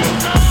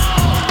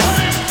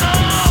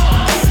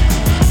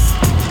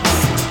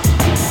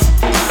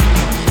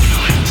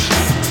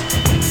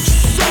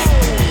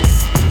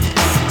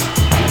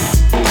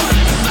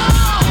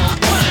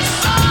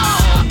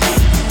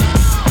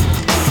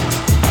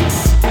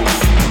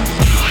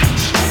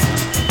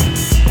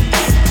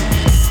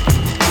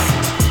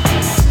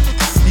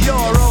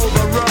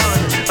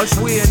 As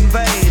we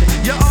invade,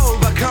 you're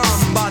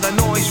overcome by the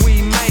noise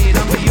we made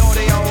and the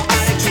audio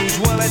addicts who's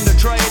willing to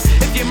trade.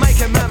 If you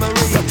make a memory,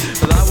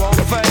 that won't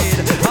fade.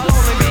 I'll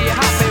only be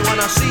happy when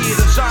I see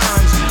the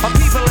signs of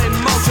people in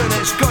motion.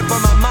 It's good for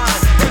my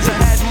mind, 'cause the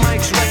head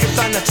makes records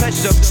stand the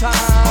test of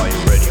time. Are you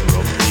ready,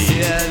 Robbie?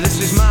 Yeah, this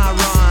is my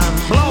rhyme.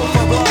 Blow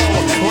for blow,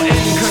 we're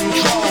in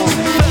control,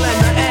 filling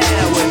the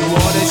air with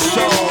what is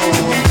soul.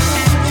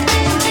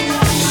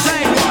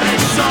 Say what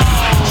is soul.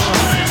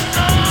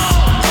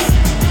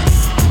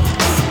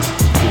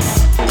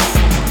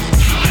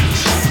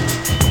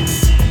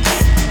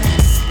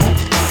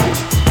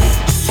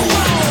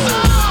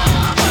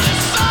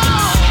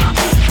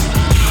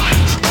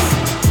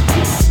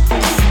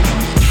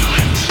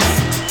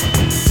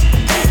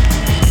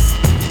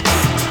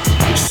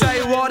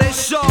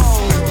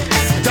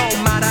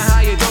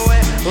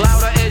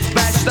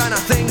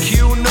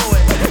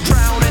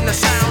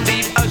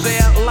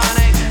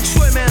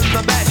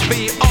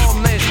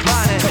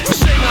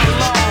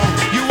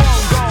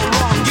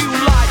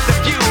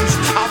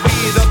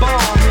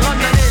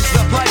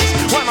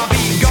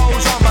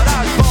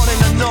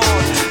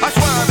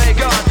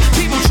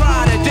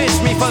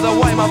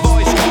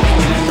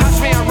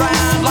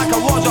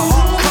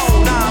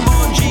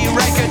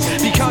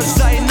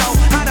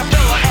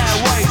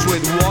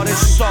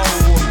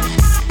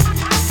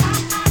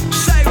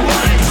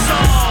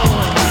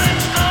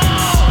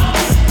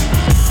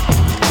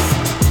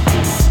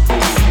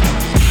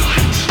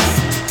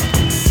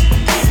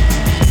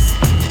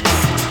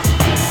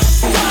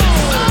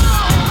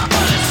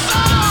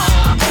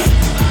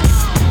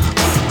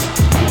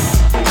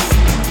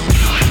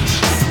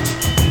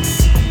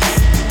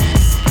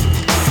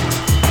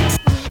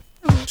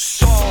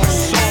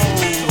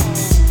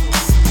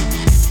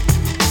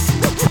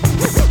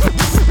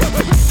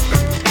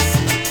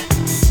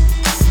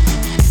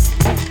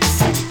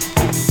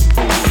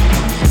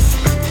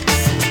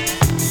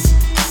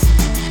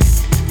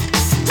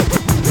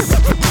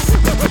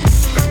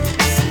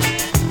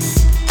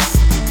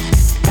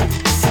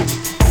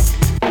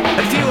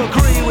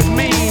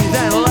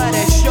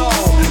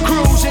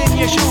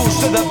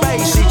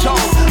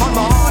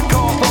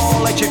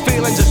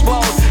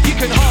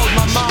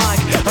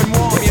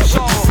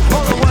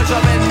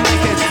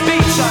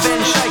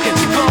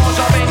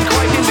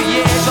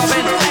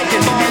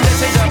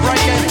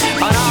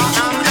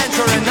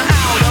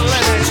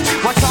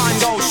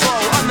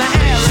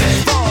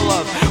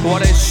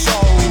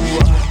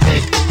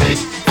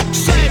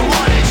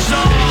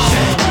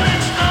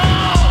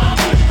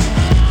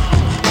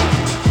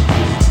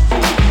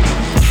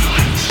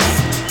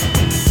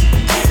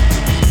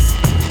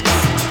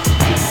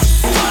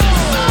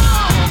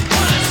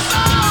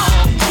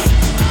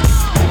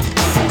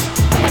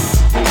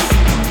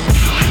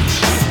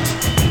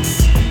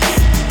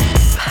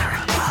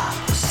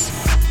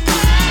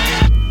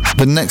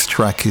 The next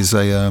track is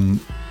a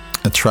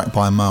track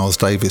by Miles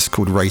Davis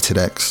called Rated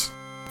X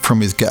from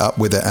his Get Up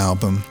With It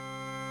album.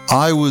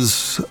 I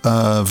was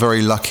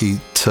very lucky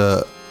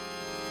to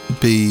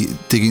be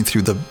digging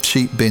through the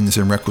cheap bins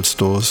in record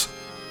stores,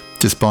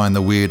 just buying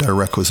the weirdo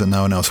records that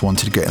no one else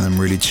wanted, getting them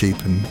really cheap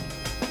and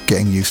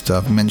getting used to.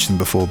 I've mentioned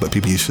before, but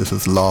people used to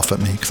just laugh at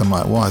me because I'm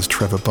like, why is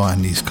Trevor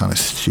buying these kind of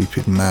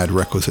stupid, mad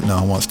records that no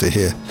one wants to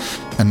hear?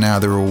 And now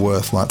they're all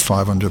worth like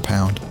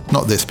 £500.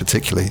 Not this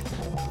particularly,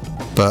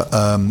 but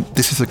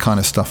this is the kind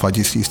of stuff I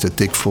just used to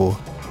dig for.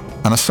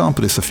 And I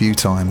sampled this a few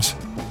times.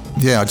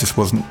 Yeah, I just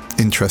wasn't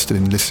interested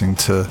in listening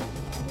to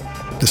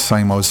the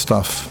same old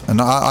stuff.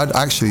 And I'd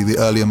actually, the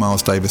earlier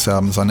Miles Davis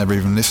albums I never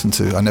even listened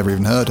to. I never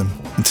even heard them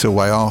until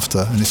way after.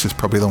 And this is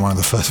probably one of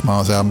the first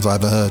Miles albums I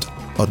ever heard,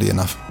 oddly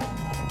enough.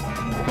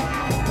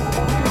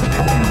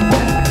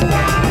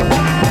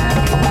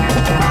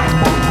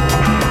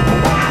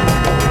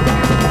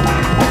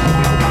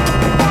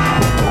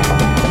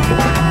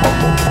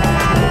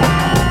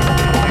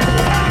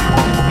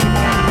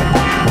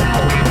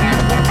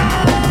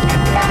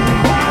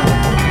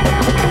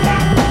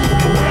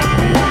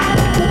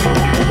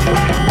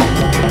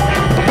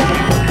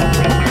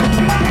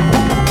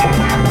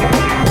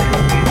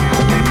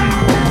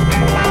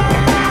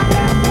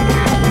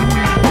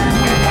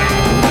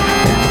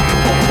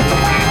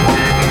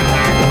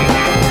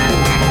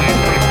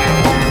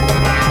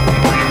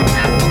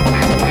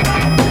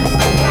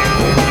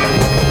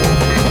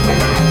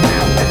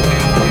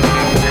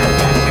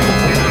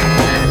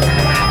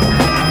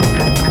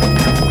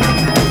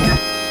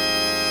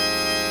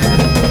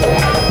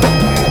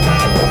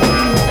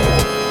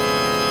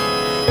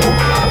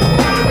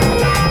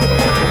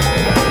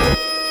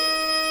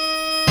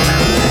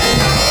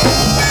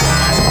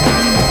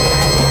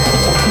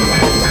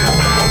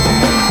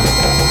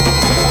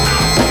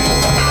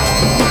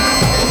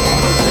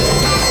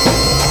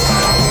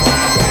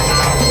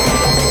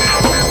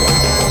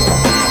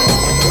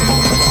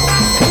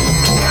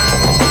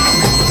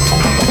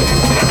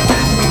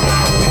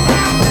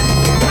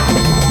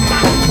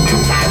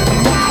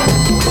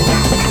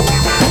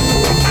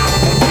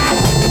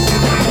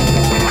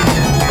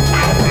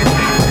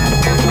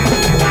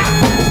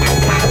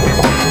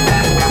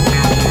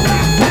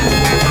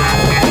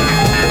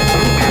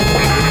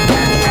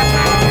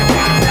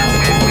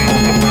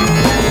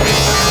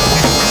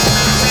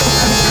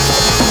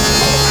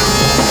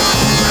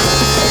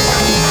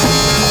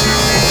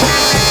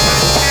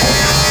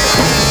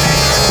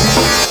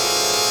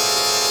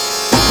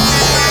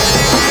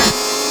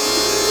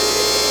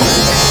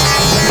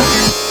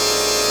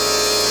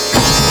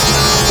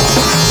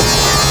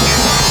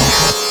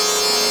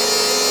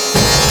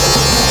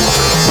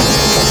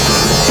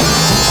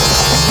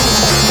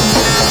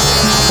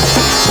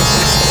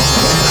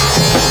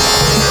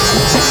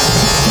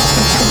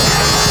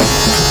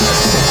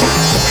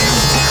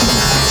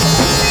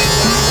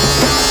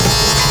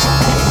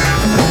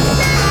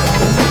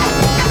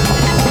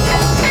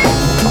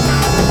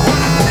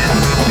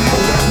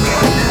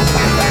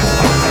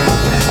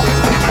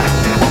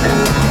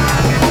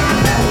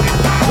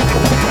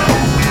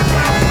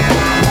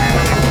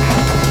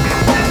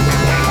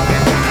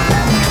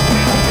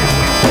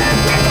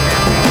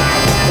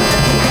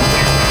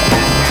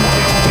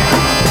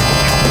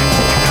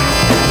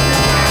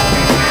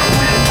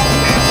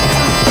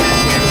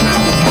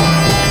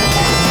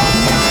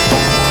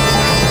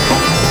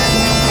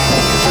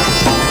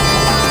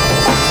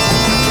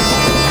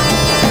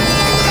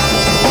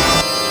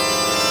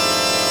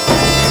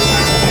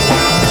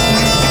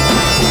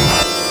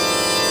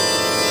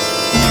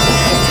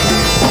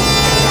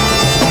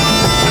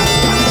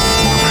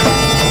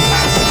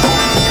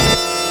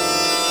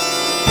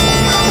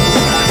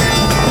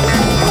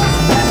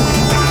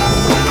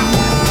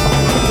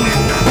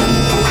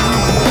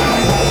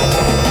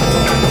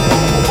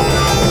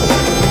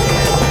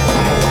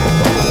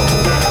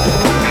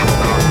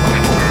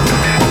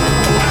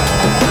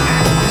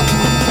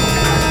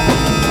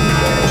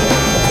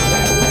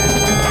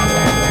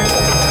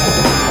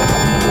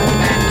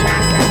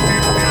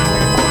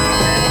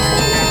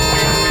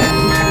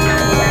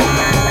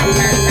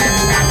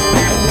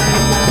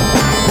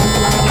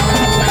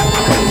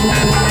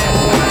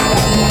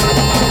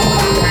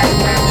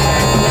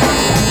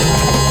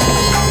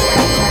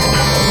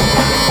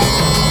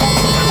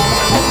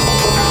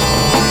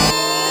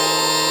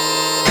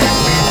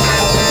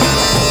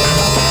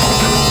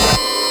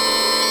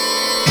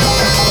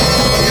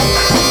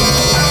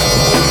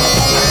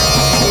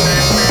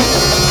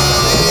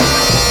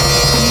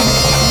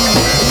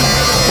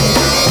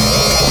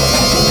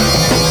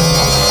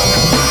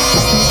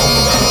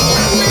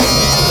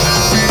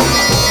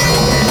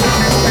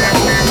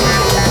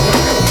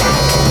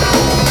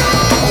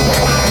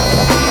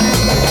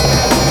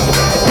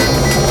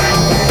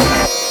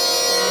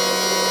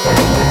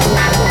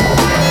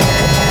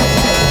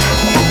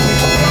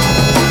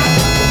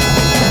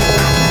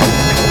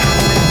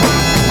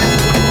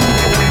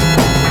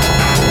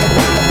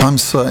 I'm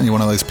certainly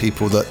one of those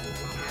people that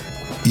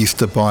used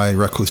to buy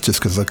records just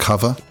because of the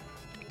cover.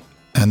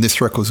 And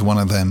this record's one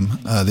of them.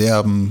 The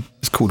album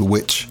is called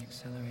Witch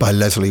by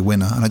Leslie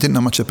Winner. And I didn't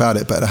know much about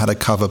it, but it had a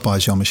cover by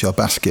Jean-Michel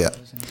Basquiat.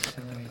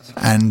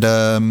 And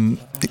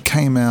it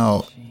came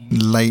out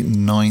late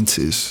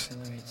 90s.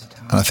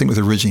 And I think it was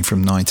originally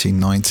from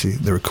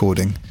 1990, the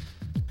recording.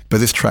 But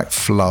this track,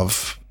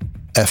 Flove,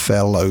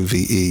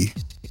 F-L-O-V-E,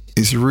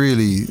 is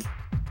really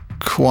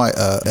quite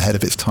a ahead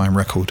of its time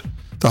record.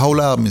 The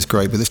whole album is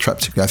great, but this track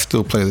particularly, I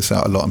still play this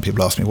out a lot and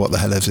people ask me, what the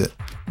hell is it?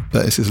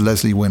 But this is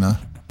Leslie Winner,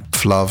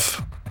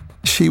 Flove.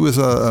 She was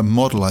a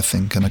model, I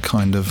think, and a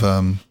kind of,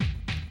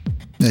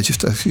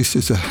 she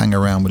used to hang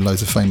around with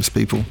loads of famous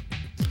people.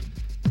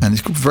 and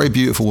it's a very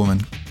beautiful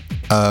woman.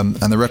 And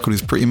the record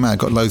is pretty mad.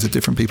 Got loads of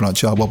different people like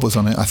Jar Wobbles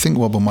on it. I think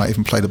Wobble might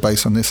even play the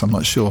bass on this. I'm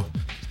not sure.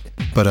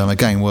 But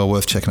again, well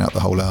worth checking out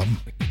the whole album.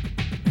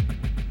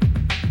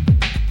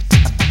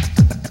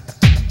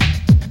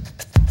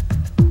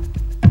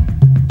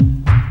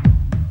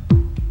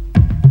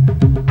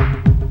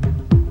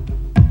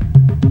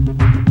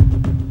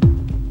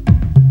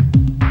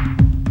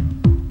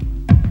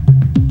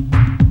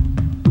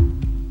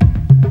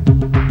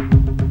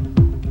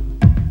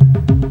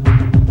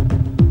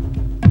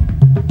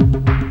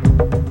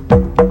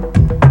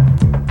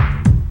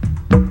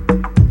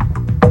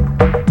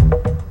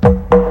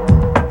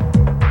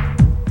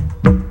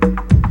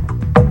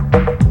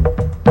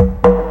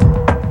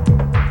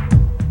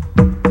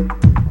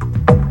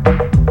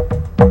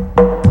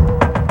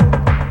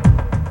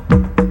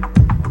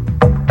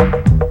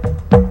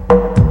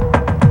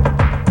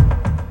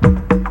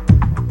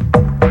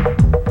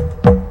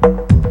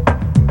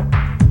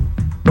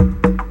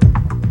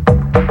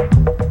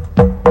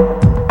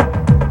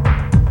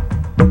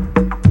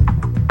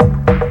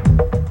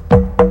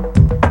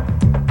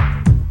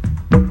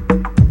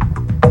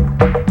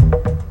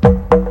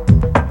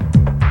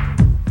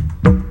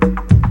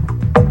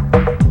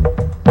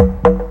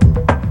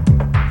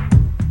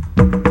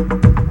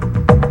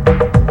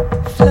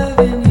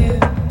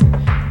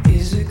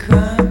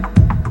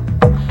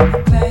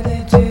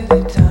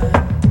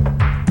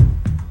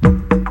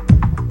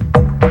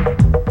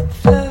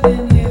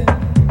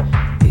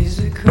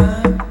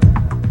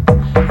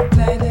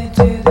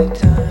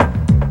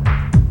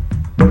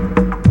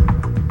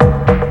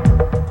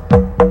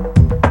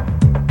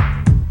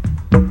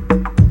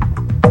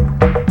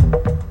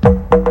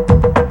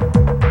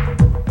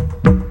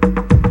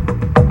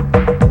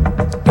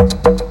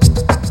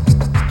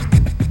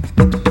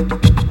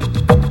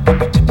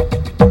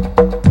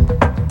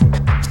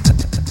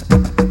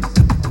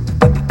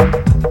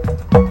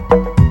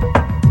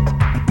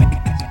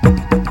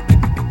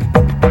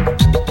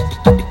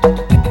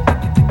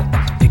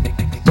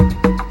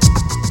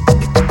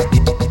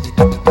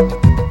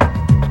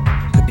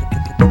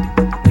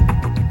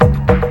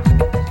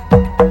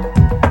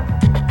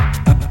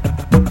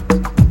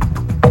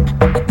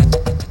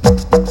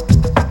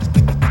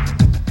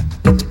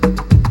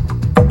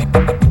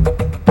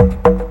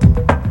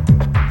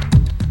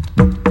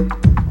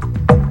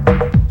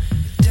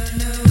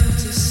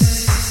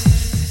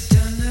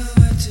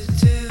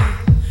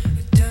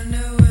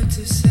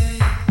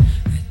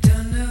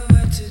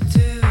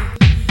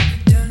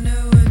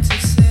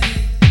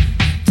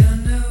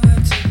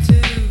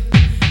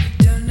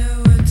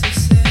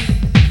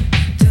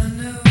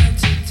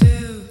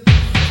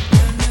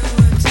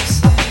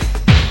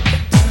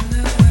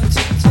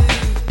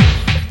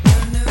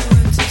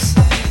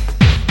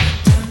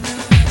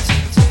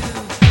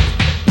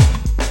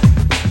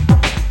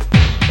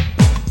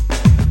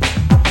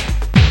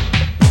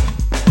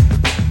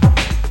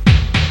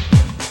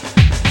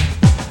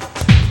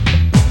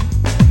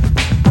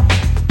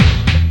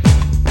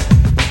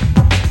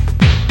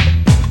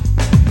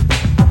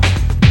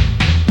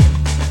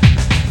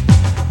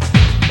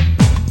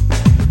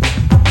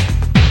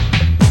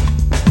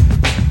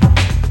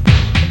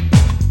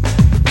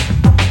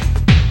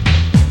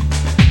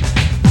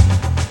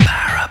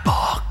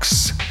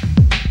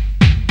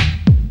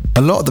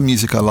 A lot of the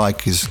music I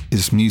like is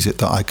music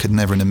that I could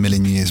never in a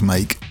million years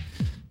make.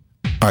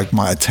 I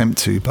might attempt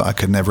to, but I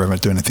could never ever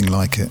do anything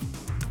like it.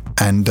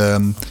 And a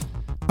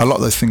lot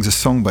of those things are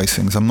song-based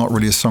things. I'm not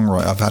really a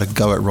songwriter. I've had a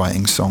go at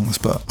writing songs,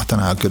 but I don't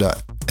know how good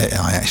at it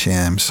I actually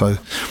am. So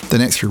the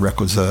next three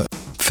records are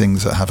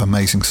things that have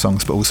amazing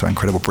songs, but also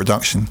incredible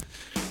production.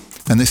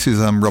 And this is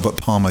Robert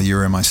Palmer,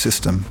 You're In My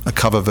System, a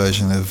cover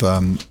version of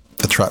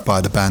a track by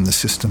the band The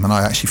System, and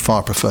I actually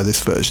far prefer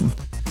this version.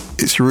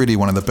 It's really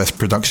one of the best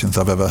productions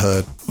I've ever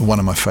heard, one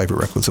of my favourite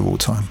records of all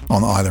time,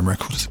 on Island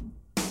Records.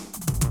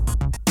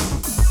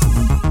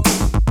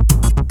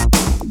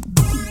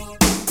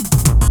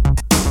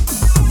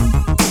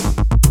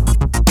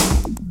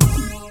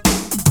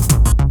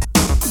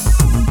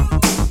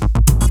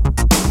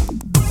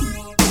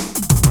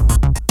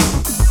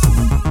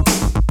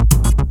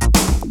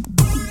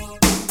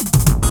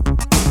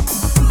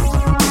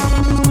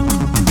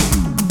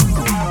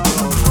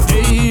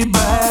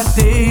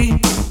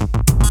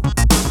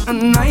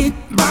 Night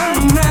by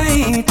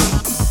night,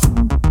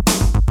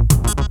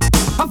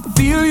 I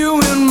feel you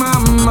in my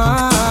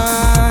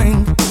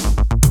mind.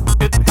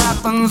 It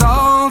happens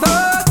all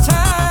the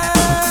time.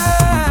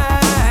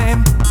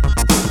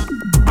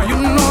 You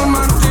know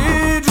my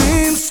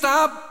daydreams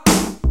stop,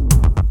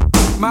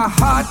 my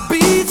heart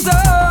beats up.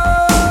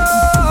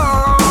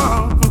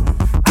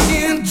 I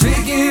can't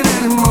take it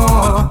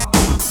anymore.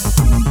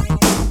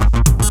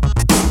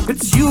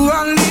 It's you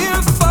I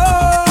live for.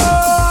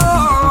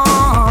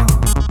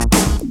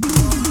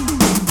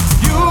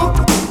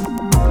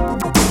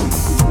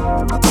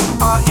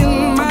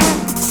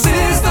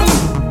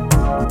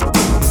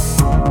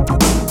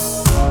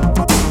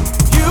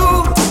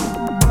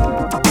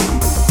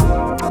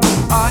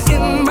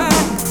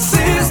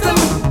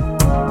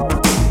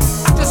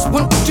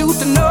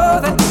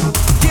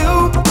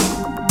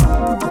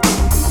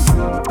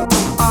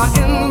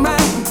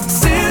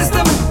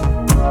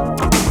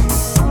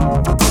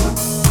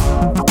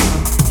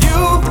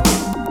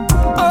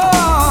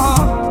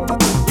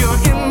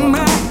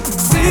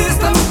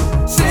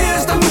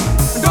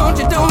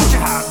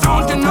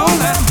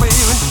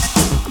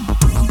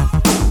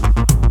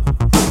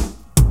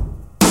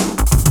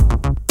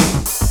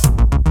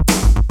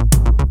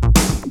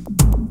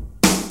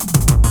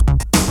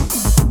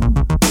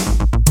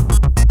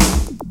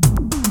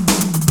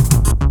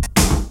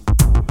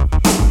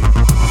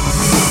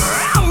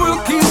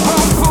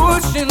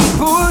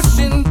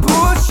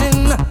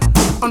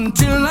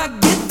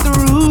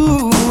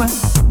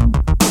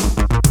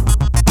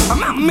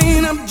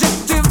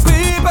 objective,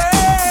 baby,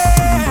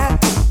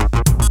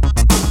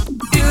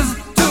 is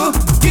to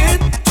get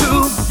to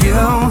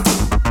you.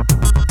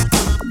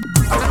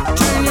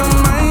 Turn your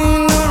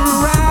mind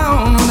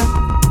around.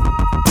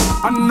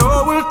 I know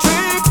we'll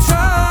take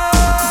time,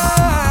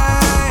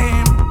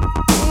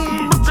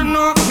 but you're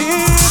not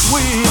here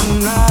with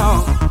now.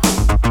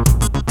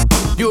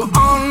 You're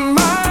on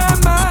my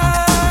mind.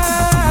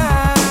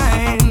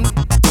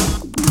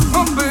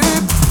 Oh,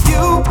 babe,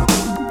 you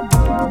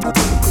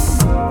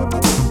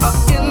are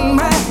in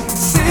my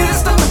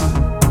system.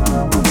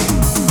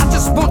 I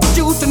just want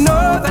you to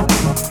know that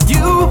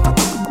you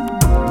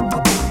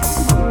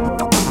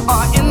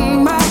are in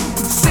my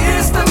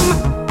system.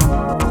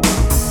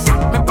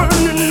 Got me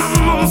burning,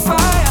 I'm on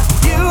fire.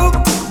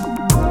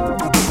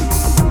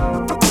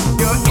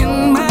 You're in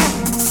my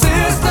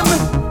system.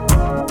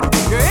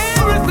 You're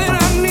everything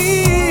I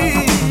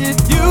need.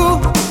 You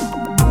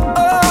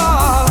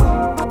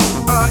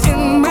are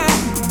in my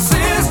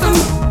system.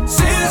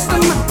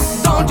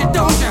 Don't you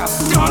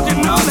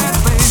know that,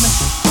 baby?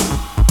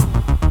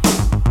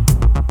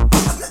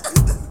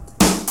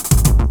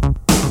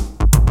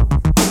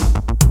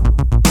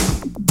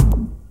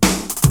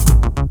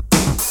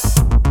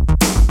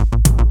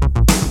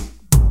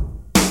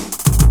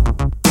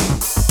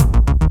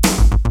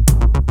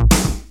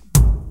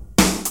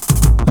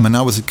 I mean,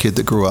 I was a kid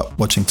that grew up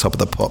watching Top of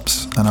the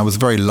Pops, and I was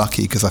very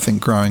lucky because I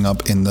think growing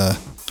up in the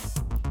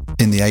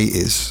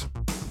 80s,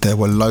 there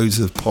were loads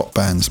of pop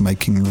bands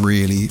making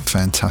really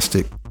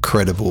fantastic,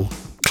 credible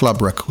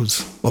club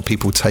records, or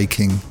people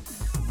taking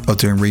or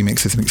doing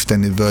remixes and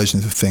extended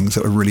versions of things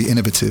that were really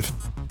innovative.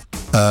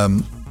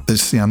 I'm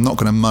not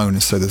going to moan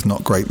and say there's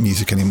not great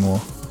music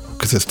anymore,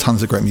 because there's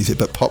tons of great music,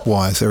 but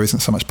pop-wise, there isn't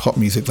so much pop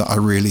music that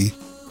really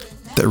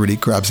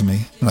grabs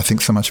me, and I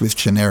think so much of it's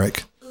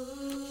generic.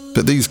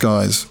 But these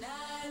guys,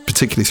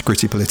 particularly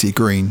Scritti Politti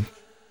Green,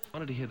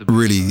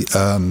 really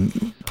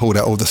pulled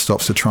out all the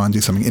stops to try and do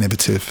something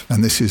innovative.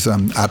 And this is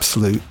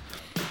Absolute,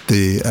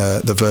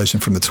 the version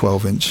from the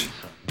 12-inch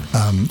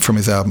from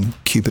his album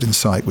Cupid in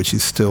Sight, which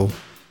is still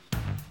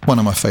one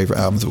of my favourite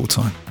albums of all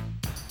time.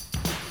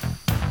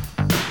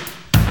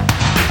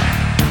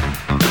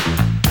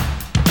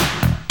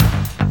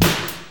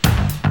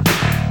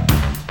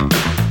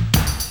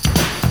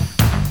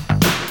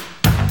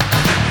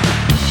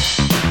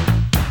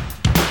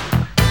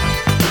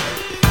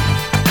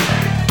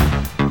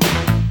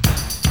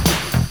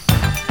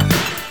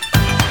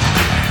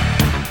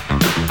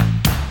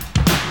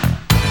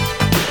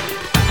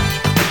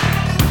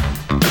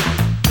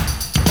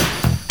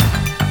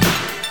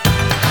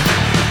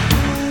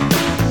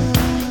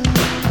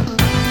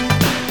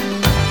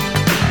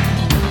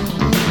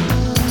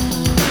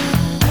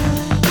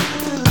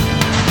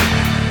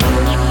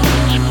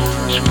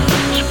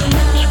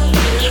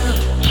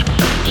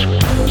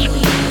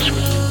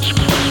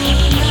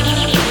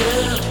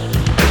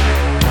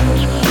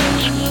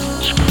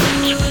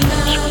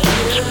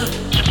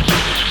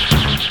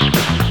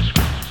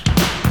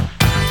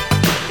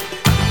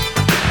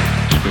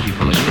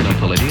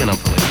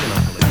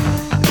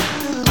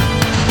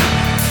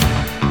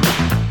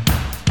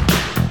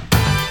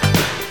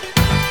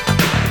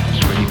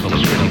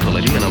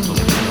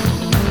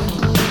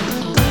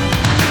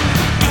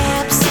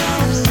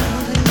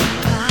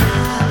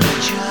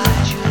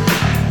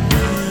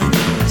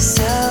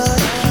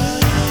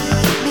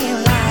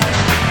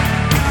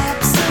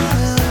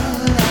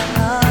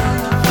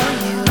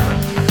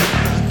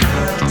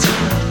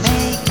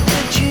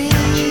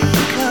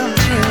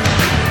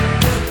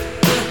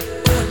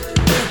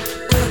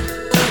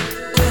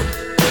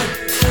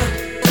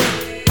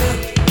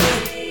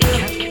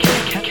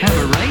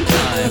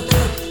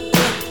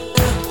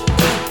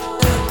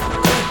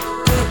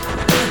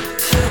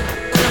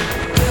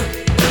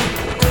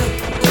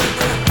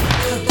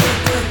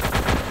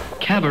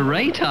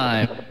 Cabaret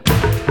time.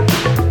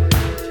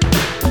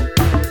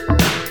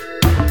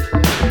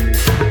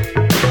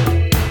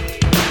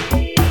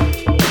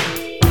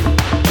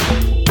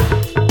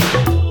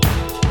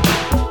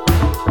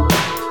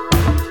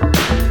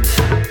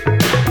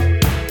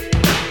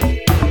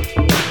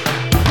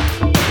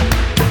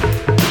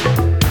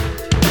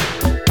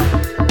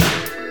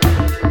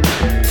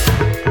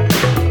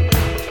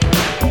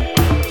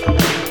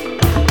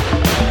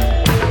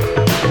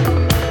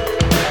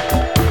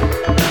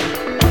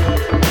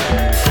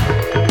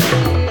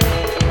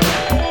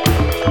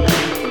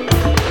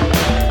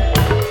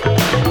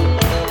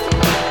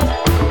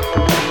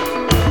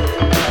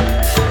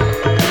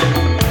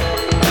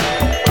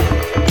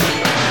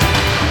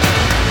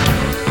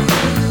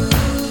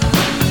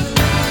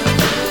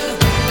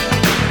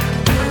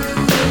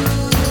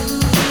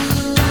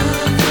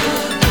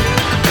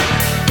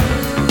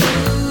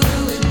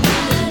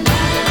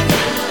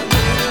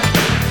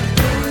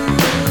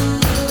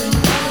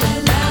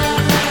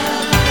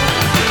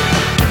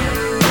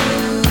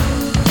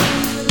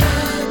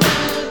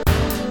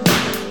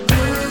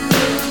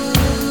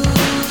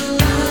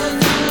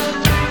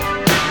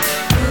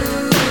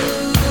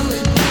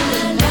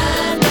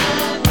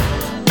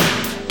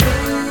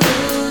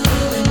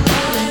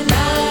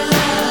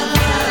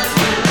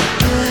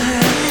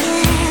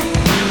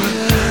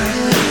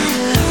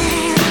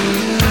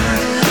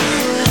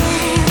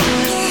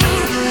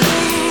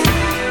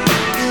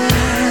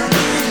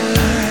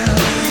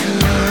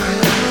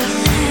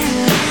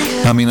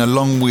 I mean,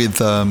 along with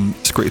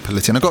Scritti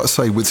Politti, and I've got to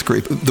say, with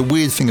Scritti, the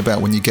weird thing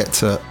about when you get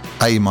to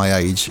A, my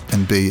age,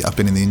 and B, I've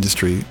been in the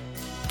industry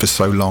for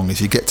so long,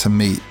 is you get to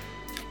meet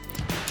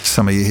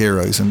some of your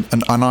heroes.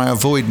 And I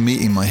avoid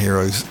meeting my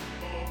heroes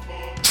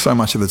so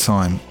much of the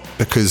time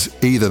because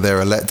either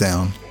they're a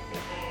letdown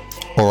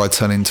or I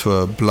turn into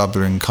a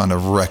blubbering kind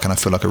of wreck and I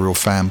feel like a real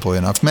fanboy.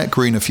 And I've met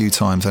Green a few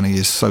times and he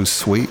is so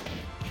sweet.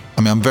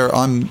 I mean,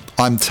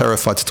 I'm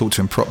terrified to talk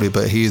to him properly,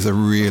 but he is a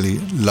really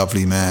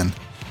lovely man.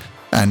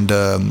 And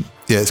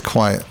it's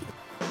quite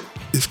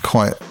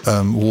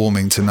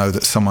warming to know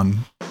that someone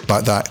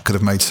like that could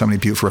have made so many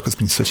beautiful records,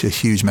 been such a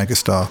huge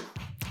megastar,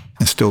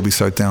 and still be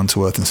so down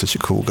to earth and such a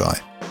cool guy.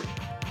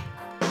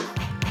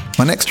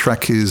 My next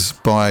track is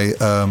by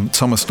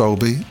Thomas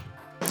Dolby,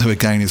 who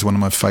again is one of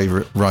my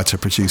favourite writer,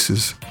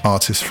 producers,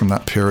 artists from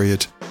that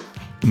period.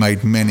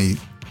 Made many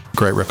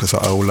great records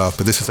that I all love,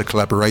 but this is a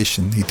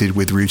collaboration he did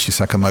with Ryuichi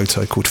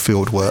Sakamoto called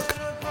Fieldwork.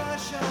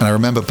 And I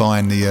remember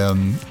buying the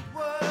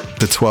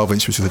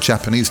 12-inch, which was a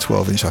Japanese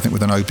 12-inch, I think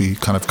with an Obi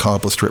kind of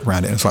cardboard strip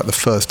around it. It was like the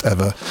first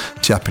ever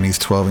Japanese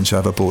 12-inch I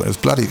ever bought. It was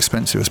bloody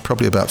expensive. It was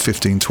probably about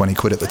 15, 20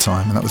 quid at the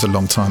time, and that was a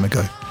long time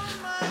ago.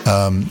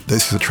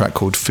 This is a track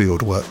called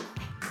Fieldwork.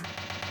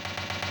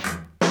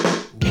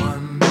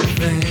 One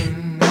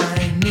thing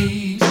I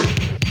need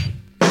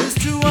is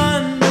to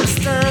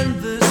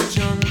understand this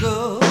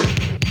jungle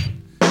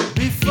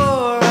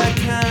before I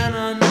can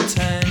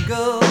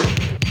untangle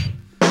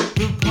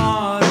the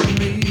part of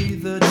me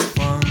that's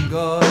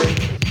fungoid.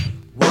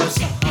 Was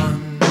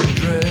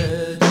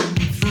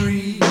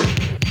 103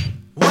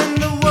 when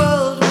the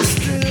world was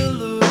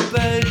still a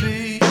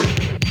baby,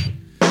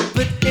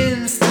 but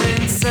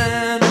instincts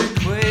and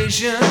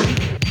equation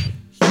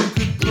you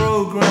could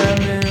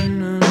program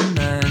in an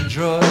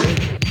android.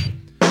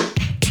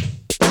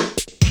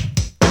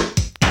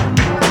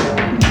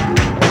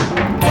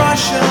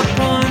 Brush up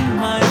on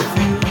my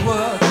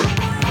fieldwork,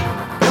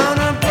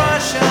 gonna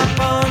brush up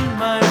on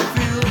my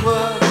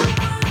fieldwork,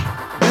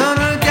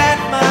 gonna get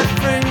my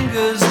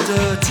fingers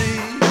dirty,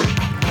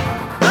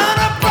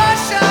 gonna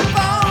brush up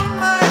on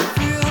my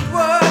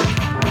fieldwork.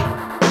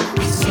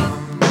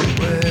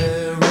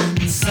 Somewhere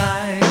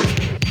inside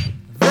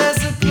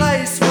there's a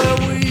place where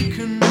we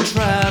can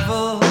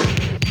travel,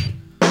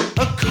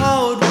 a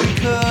code we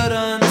could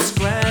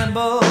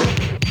unscramble,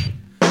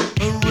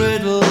 a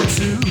riddle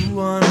to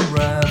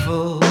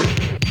unravel.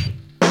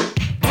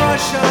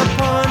 Brush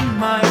up on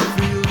my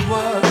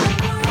fieldwork,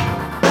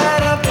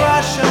 better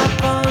brush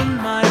up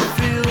on my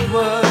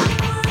fieldwork,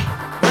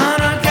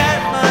 gonna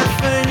get my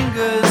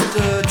fingers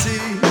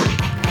dirty,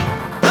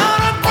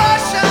 gonna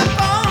brush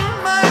up on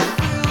my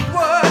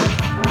fieldwork.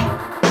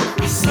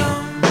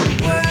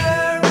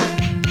 Somewhere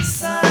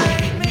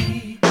inside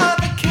me are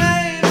the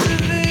caves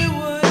of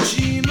Iwo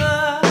Jima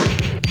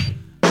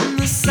and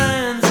the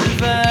sands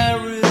of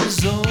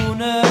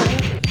Arizona.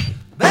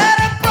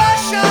 Better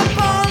brush up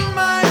on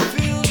my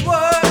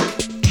fieldwork.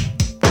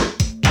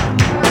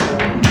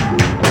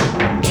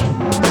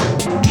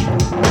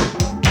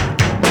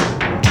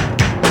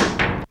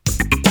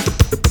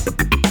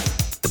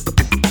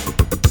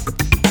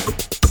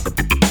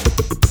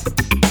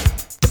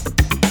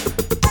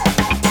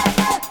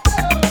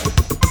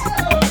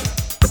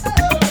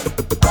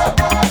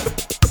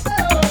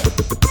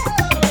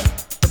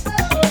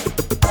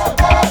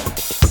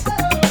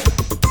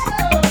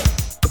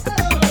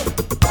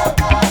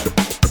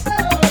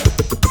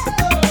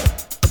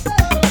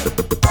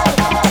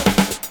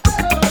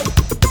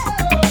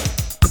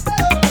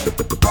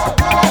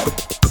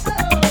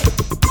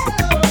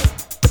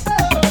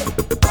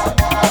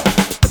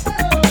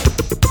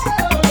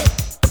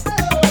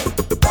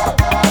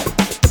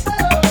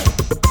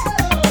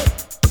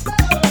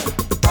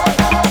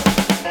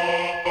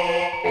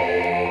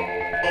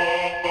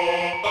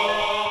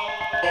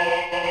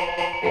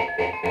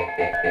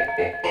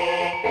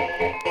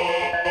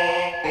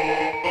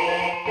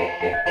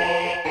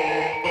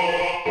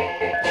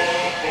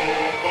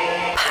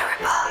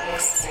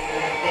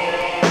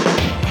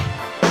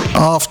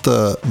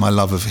 After my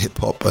love of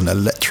hip-hop and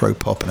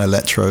electro-pop and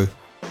electro,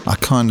 I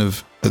kind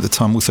of, at the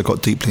time, also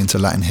got deeply into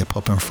Latin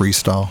hip-hop and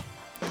freestyle.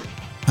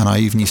 And I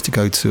even used to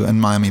go to,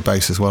 and Miami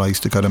bass as well, I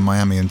used to go to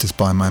Miami and just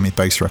buy Miami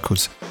bass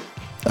records.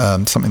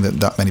 Something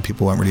that many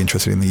people weren't really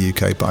interested in the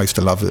UK, but I used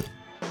to love it.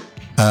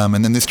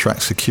 And then this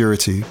track,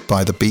 Security,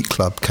 by The Beat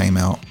Club, came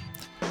out,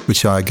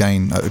 which I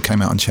again,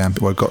 came out on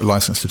Champion, well, got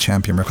licensed to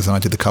Champion Records, and I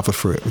did the cover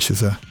for it, which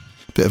is a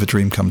bit of a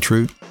dream come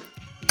true.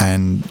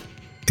 And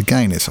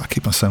again, I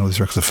keep on saying all these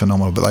records are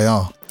phenomenal, but they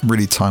are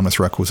really timeless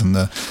records, and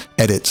the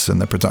edits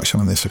and the production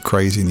on this are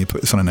crazy, and you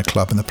put this on in a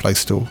club and the place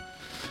still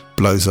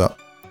blows up.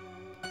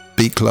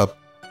 Beat Club,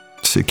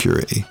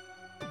 Security.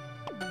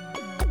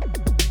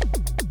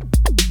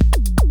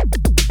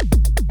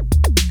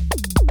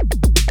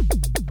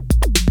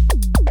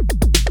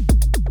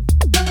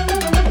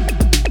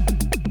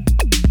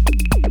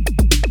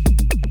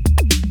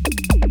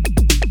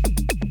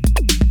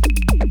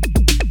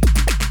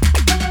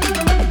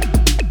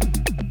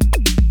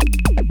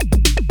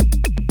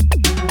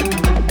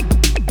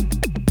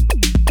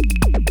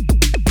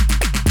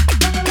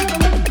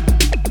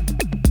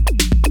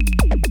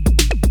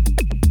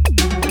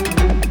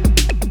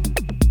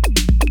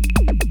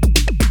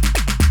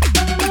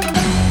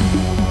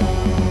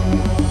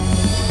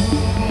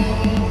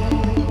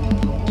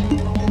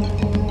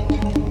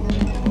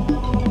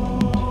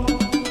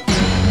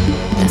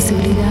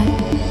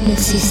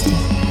 existe.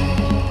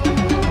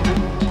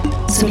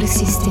 Solo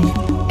existe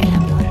el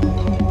amor.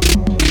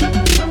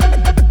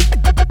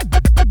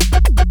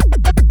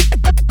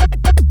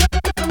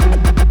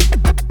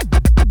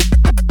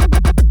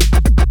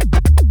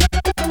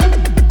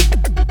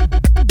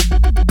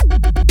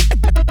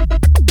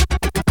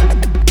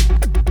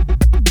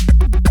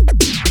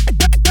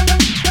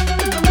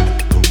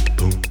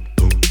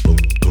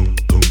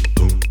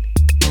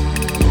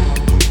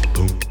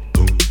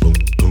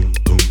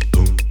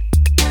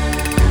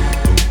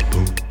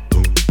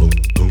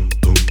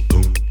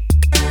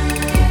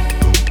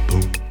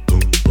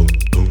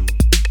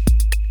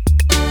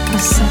 A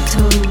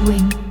subtle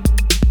wink,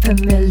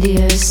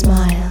 familiar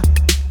smile,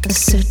 a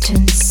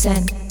certain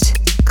scent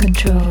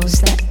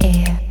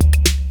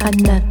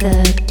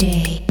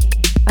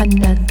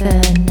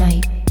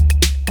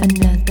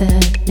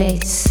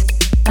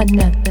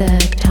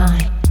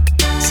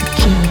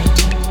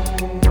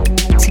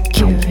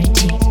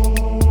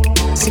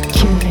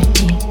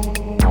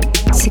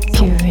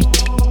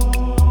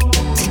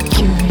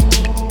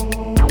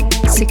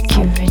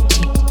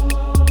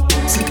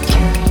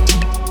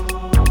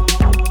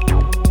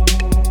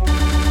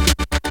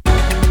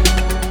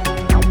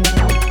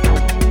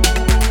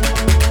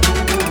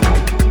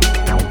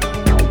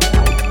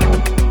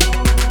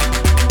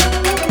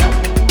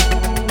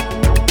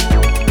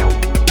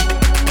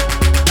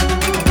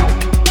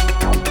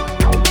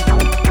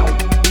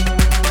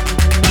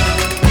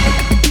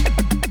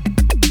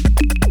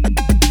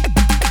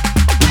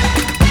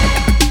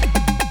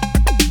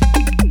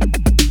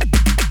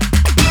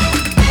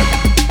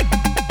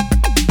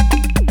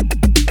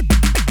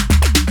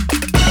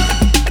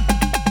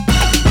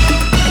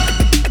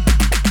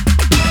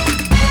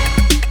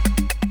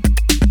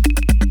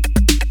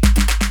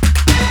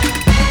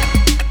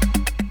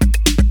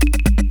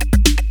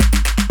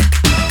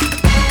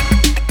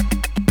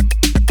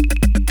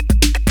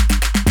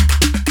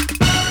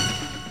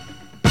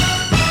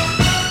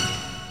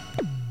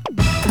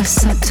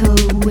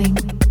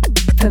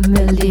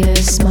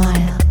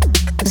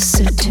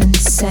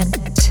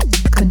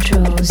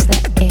controls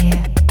the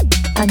air.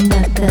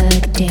 Another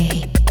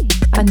day,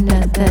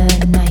 another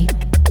night,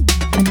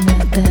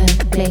 another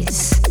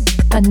place,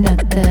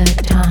 another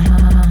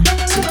time.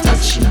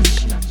 Seduction,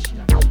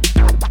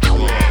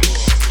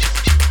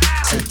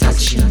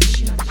 seduction, seduction,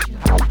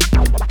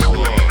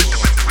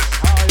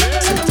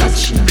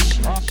 seduction.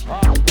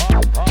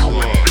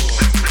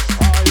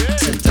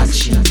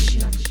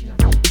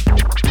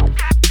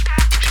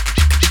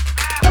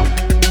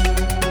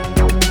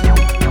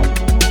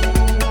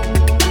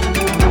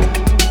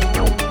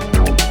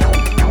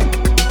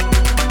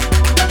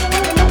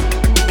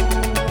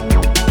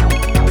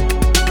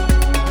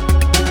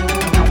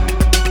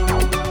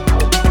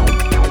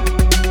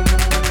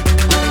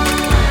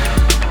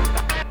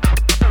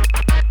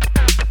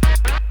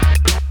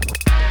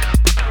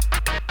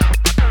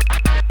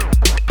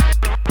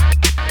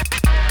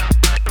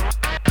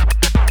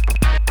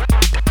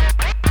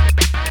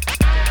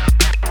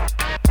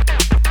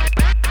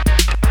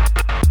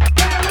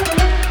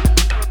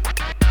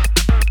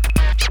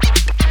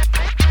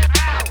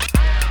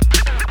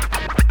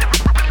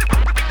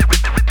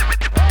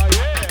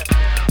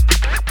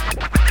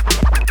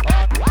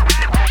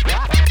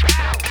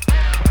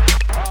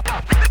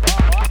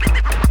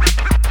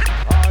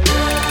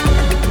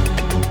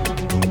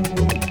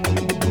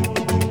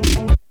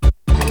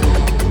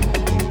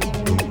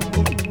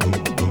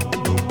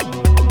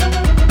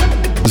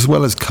 As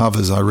well as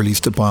covers, I really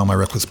used to buy all my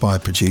records by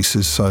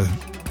producers. So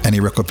any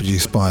record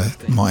produced by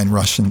Martin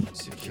Rush, and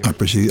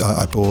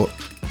I bought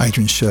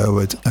Adrian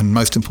Sherwood, and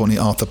most importantly,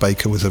 Arthur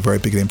Baker was a very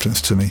big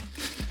influence to me,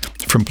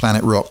 from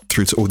Planet Rock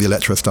through to all the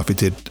electro stuff he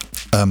did.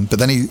 But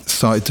then he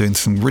started doing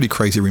some really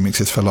crazy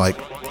remixes for like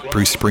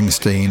Bruce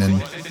Springsteen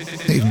and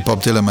even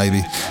Bob Dylan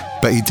maybe.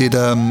 But he did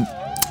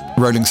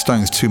Rolling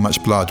Stones' Too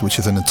Much Blood, which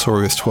is a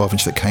notorious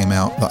 12-inch that came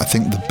out that I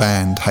think the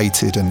band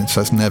hated, and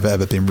so it's never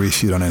ever been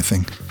reissued on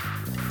anything.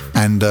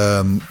 And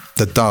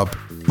the dub,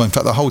 well, in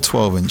fact the whole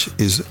 12-inch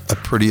is a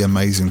pretty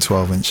amazing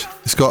 12-inch.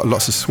 It's got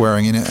lots of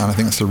swearing in it, and I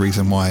think that's the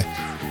reason why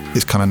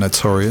it's kind of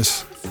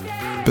notorious.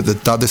 But the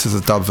dub, this is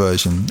a dub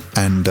version,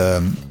 and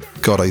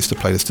God, I used to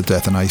play this to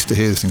death, and I used to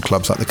hear this in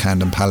clubs like the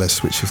Camden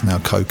Palace, which is now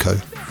Coco,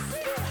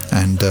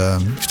 and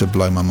used to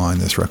blow my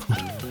mind, this record.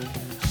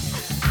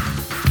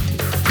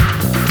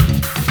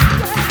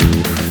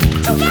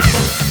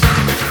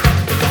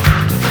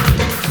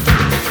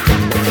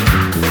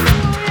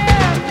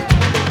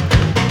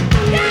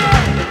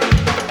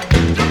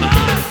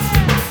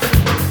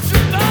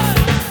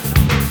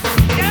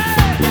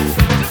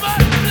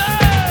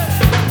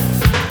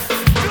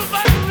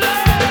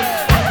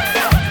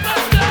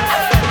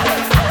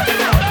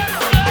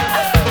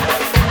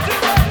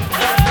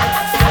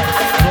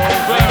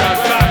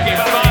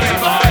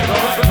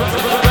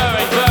 Fucking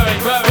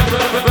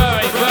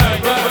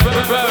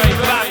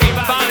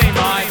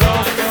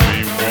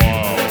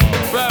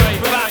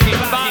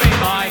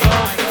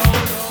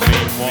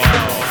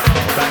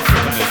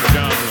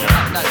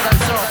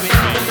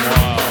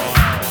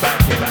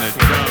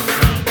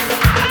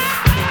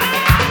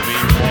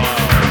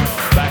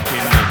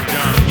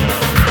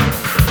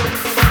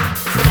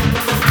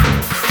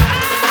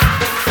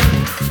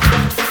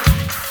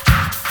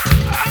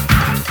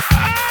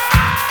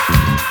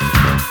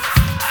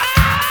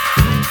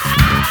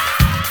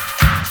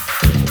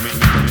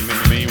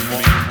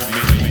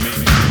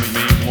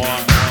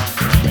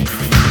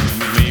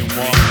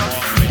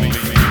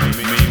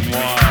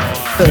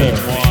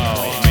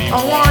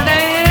I want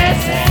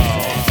dance.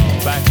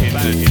 Back in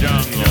the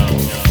jungle.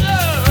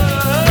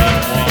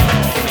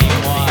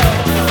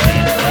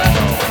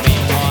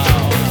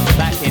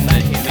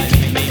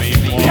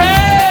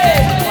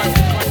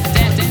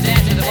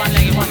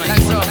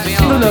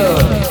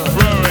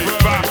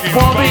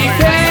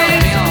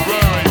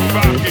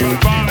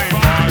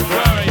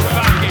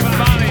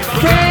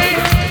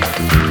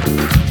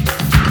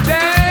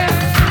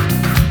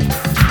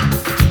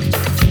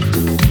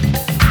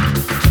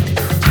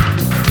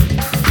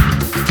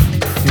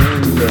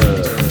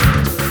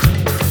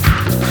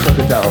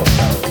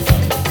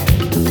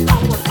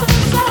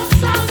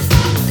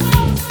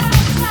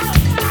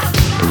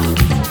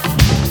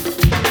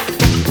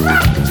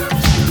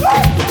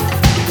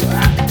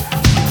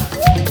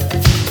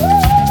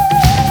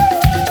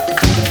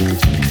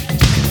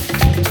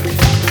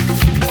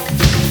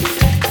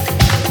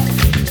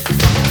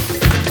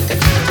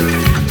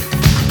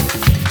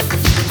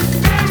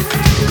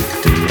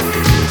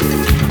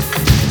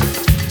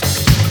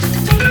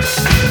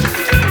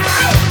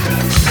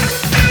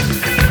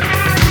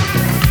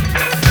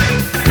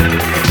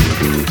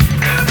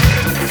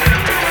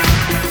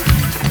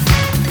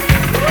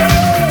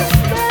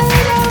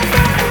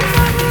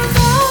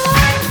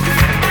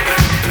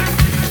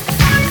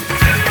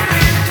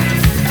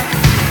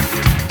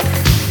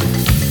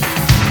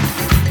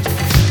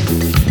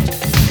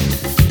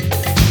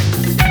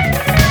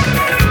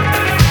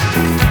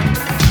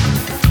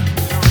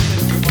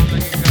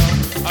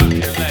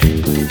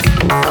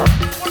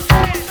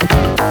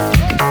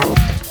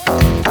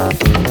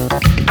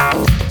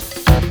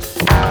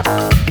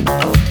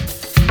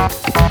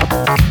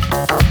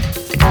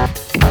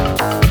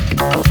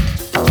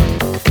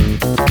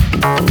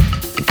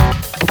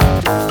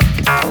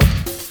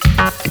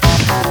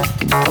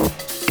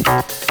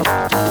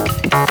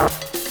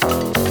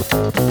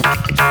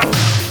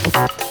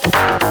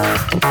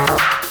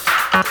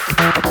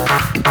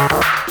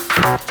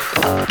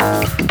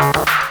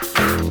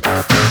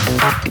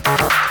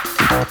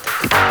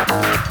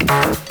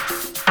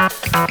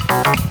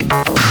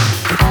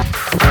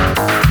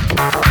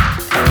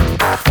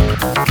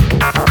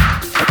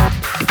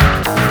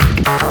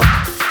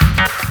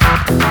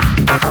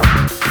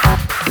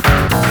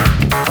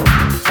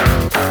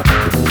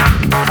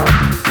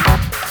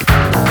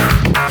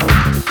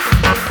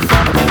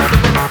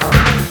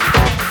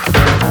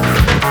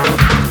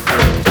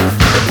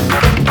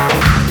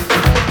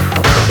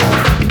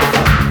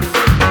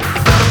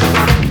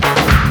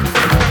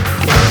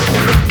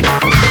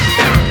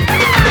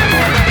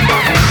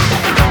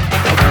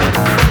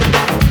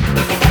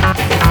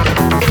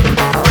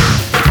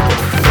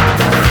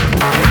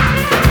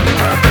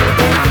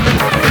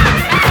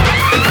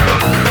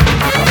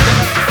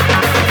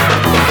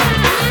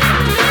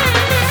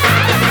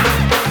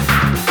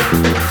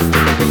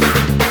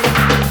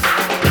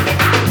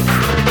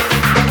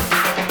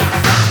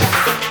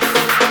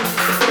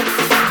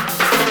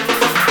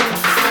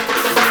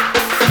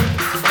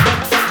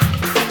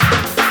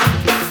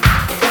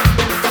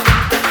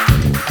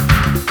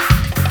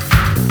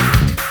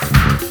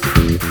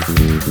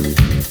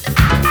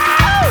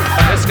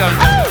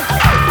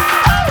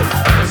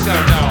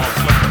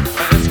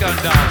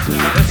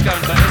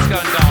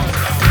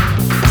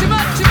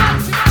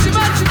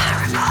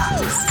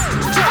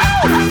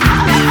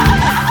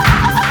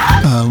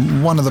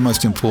 One of the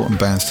most important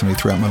bands to me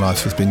throughout my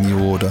life has been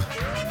New Order.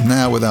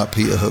 Now, without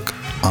Peter Hook,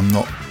 I'm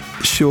not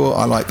sure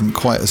I like them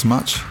quite as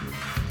much,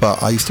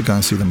 but I used to go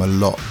and see them a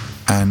lot,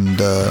 and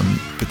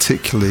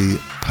particularly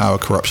Power,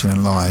 Corruption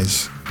and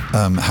Lies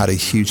had a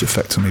huge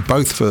effect on me,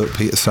 both for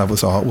Peter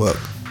Savills' artwork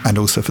and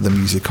also for the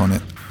music on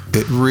it.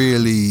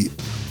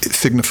 It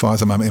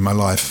signifies a moment in my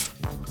life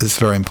that's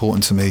very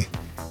important to me,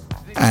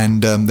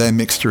 and their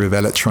mixture of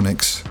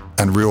electronics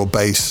and real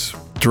bass,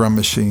 drum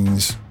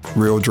machines,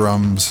 real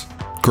drums,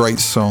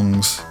 great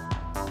songs,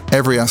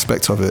 every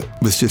aspect of it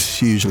was just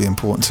hugely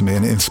important to me,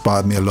 and it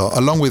inspired me a lot.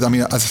 Along with,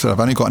 as I said, I've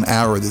only got an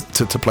hour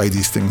to play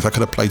these things. I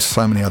could have played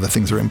so many other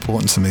things that are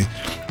important to me.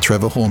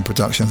 Trevor Horn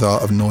Productions,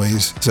 Art of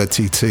Noise,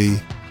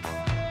 ZTT,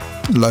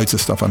 loads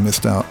of stuff I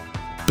missed out.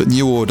 But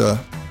New Order,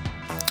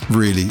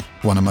 really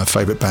one of my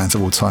favourite bands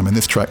of all time, and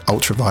this track,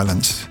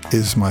 Ultraviolence,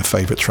 is my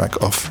favourite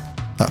track off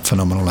that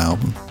phenomenal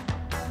album.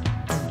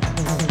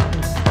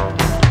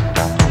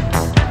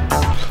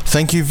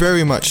 Thank you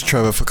very much,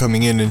 Trevor, for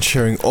coming in and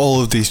sharing all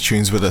of these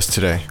tunes with us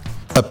today.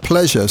 A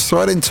pleasure. So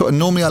I didn't talk.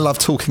 Normally I love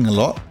talking a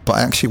lot, but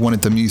I actually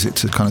wanted the music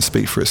to kind of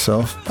speak for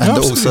itself. And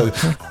also,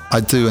 I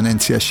do an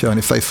NTS show, and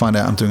if they find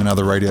out I'm doing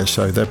another radio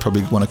show, they'll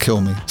probably want to kill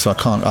me. So I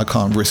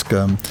can't risk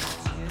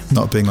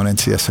not being on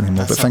NTS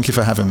anymore. But thank you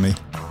for having me.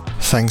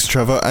 Thanks,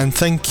 Trevor, and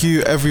thank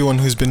you everyone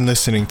who's been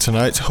listening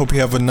tonight. Hope you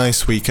have a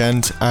nice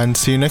weekend, and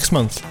see you next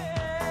month.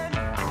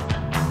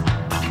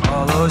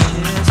 All those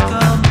years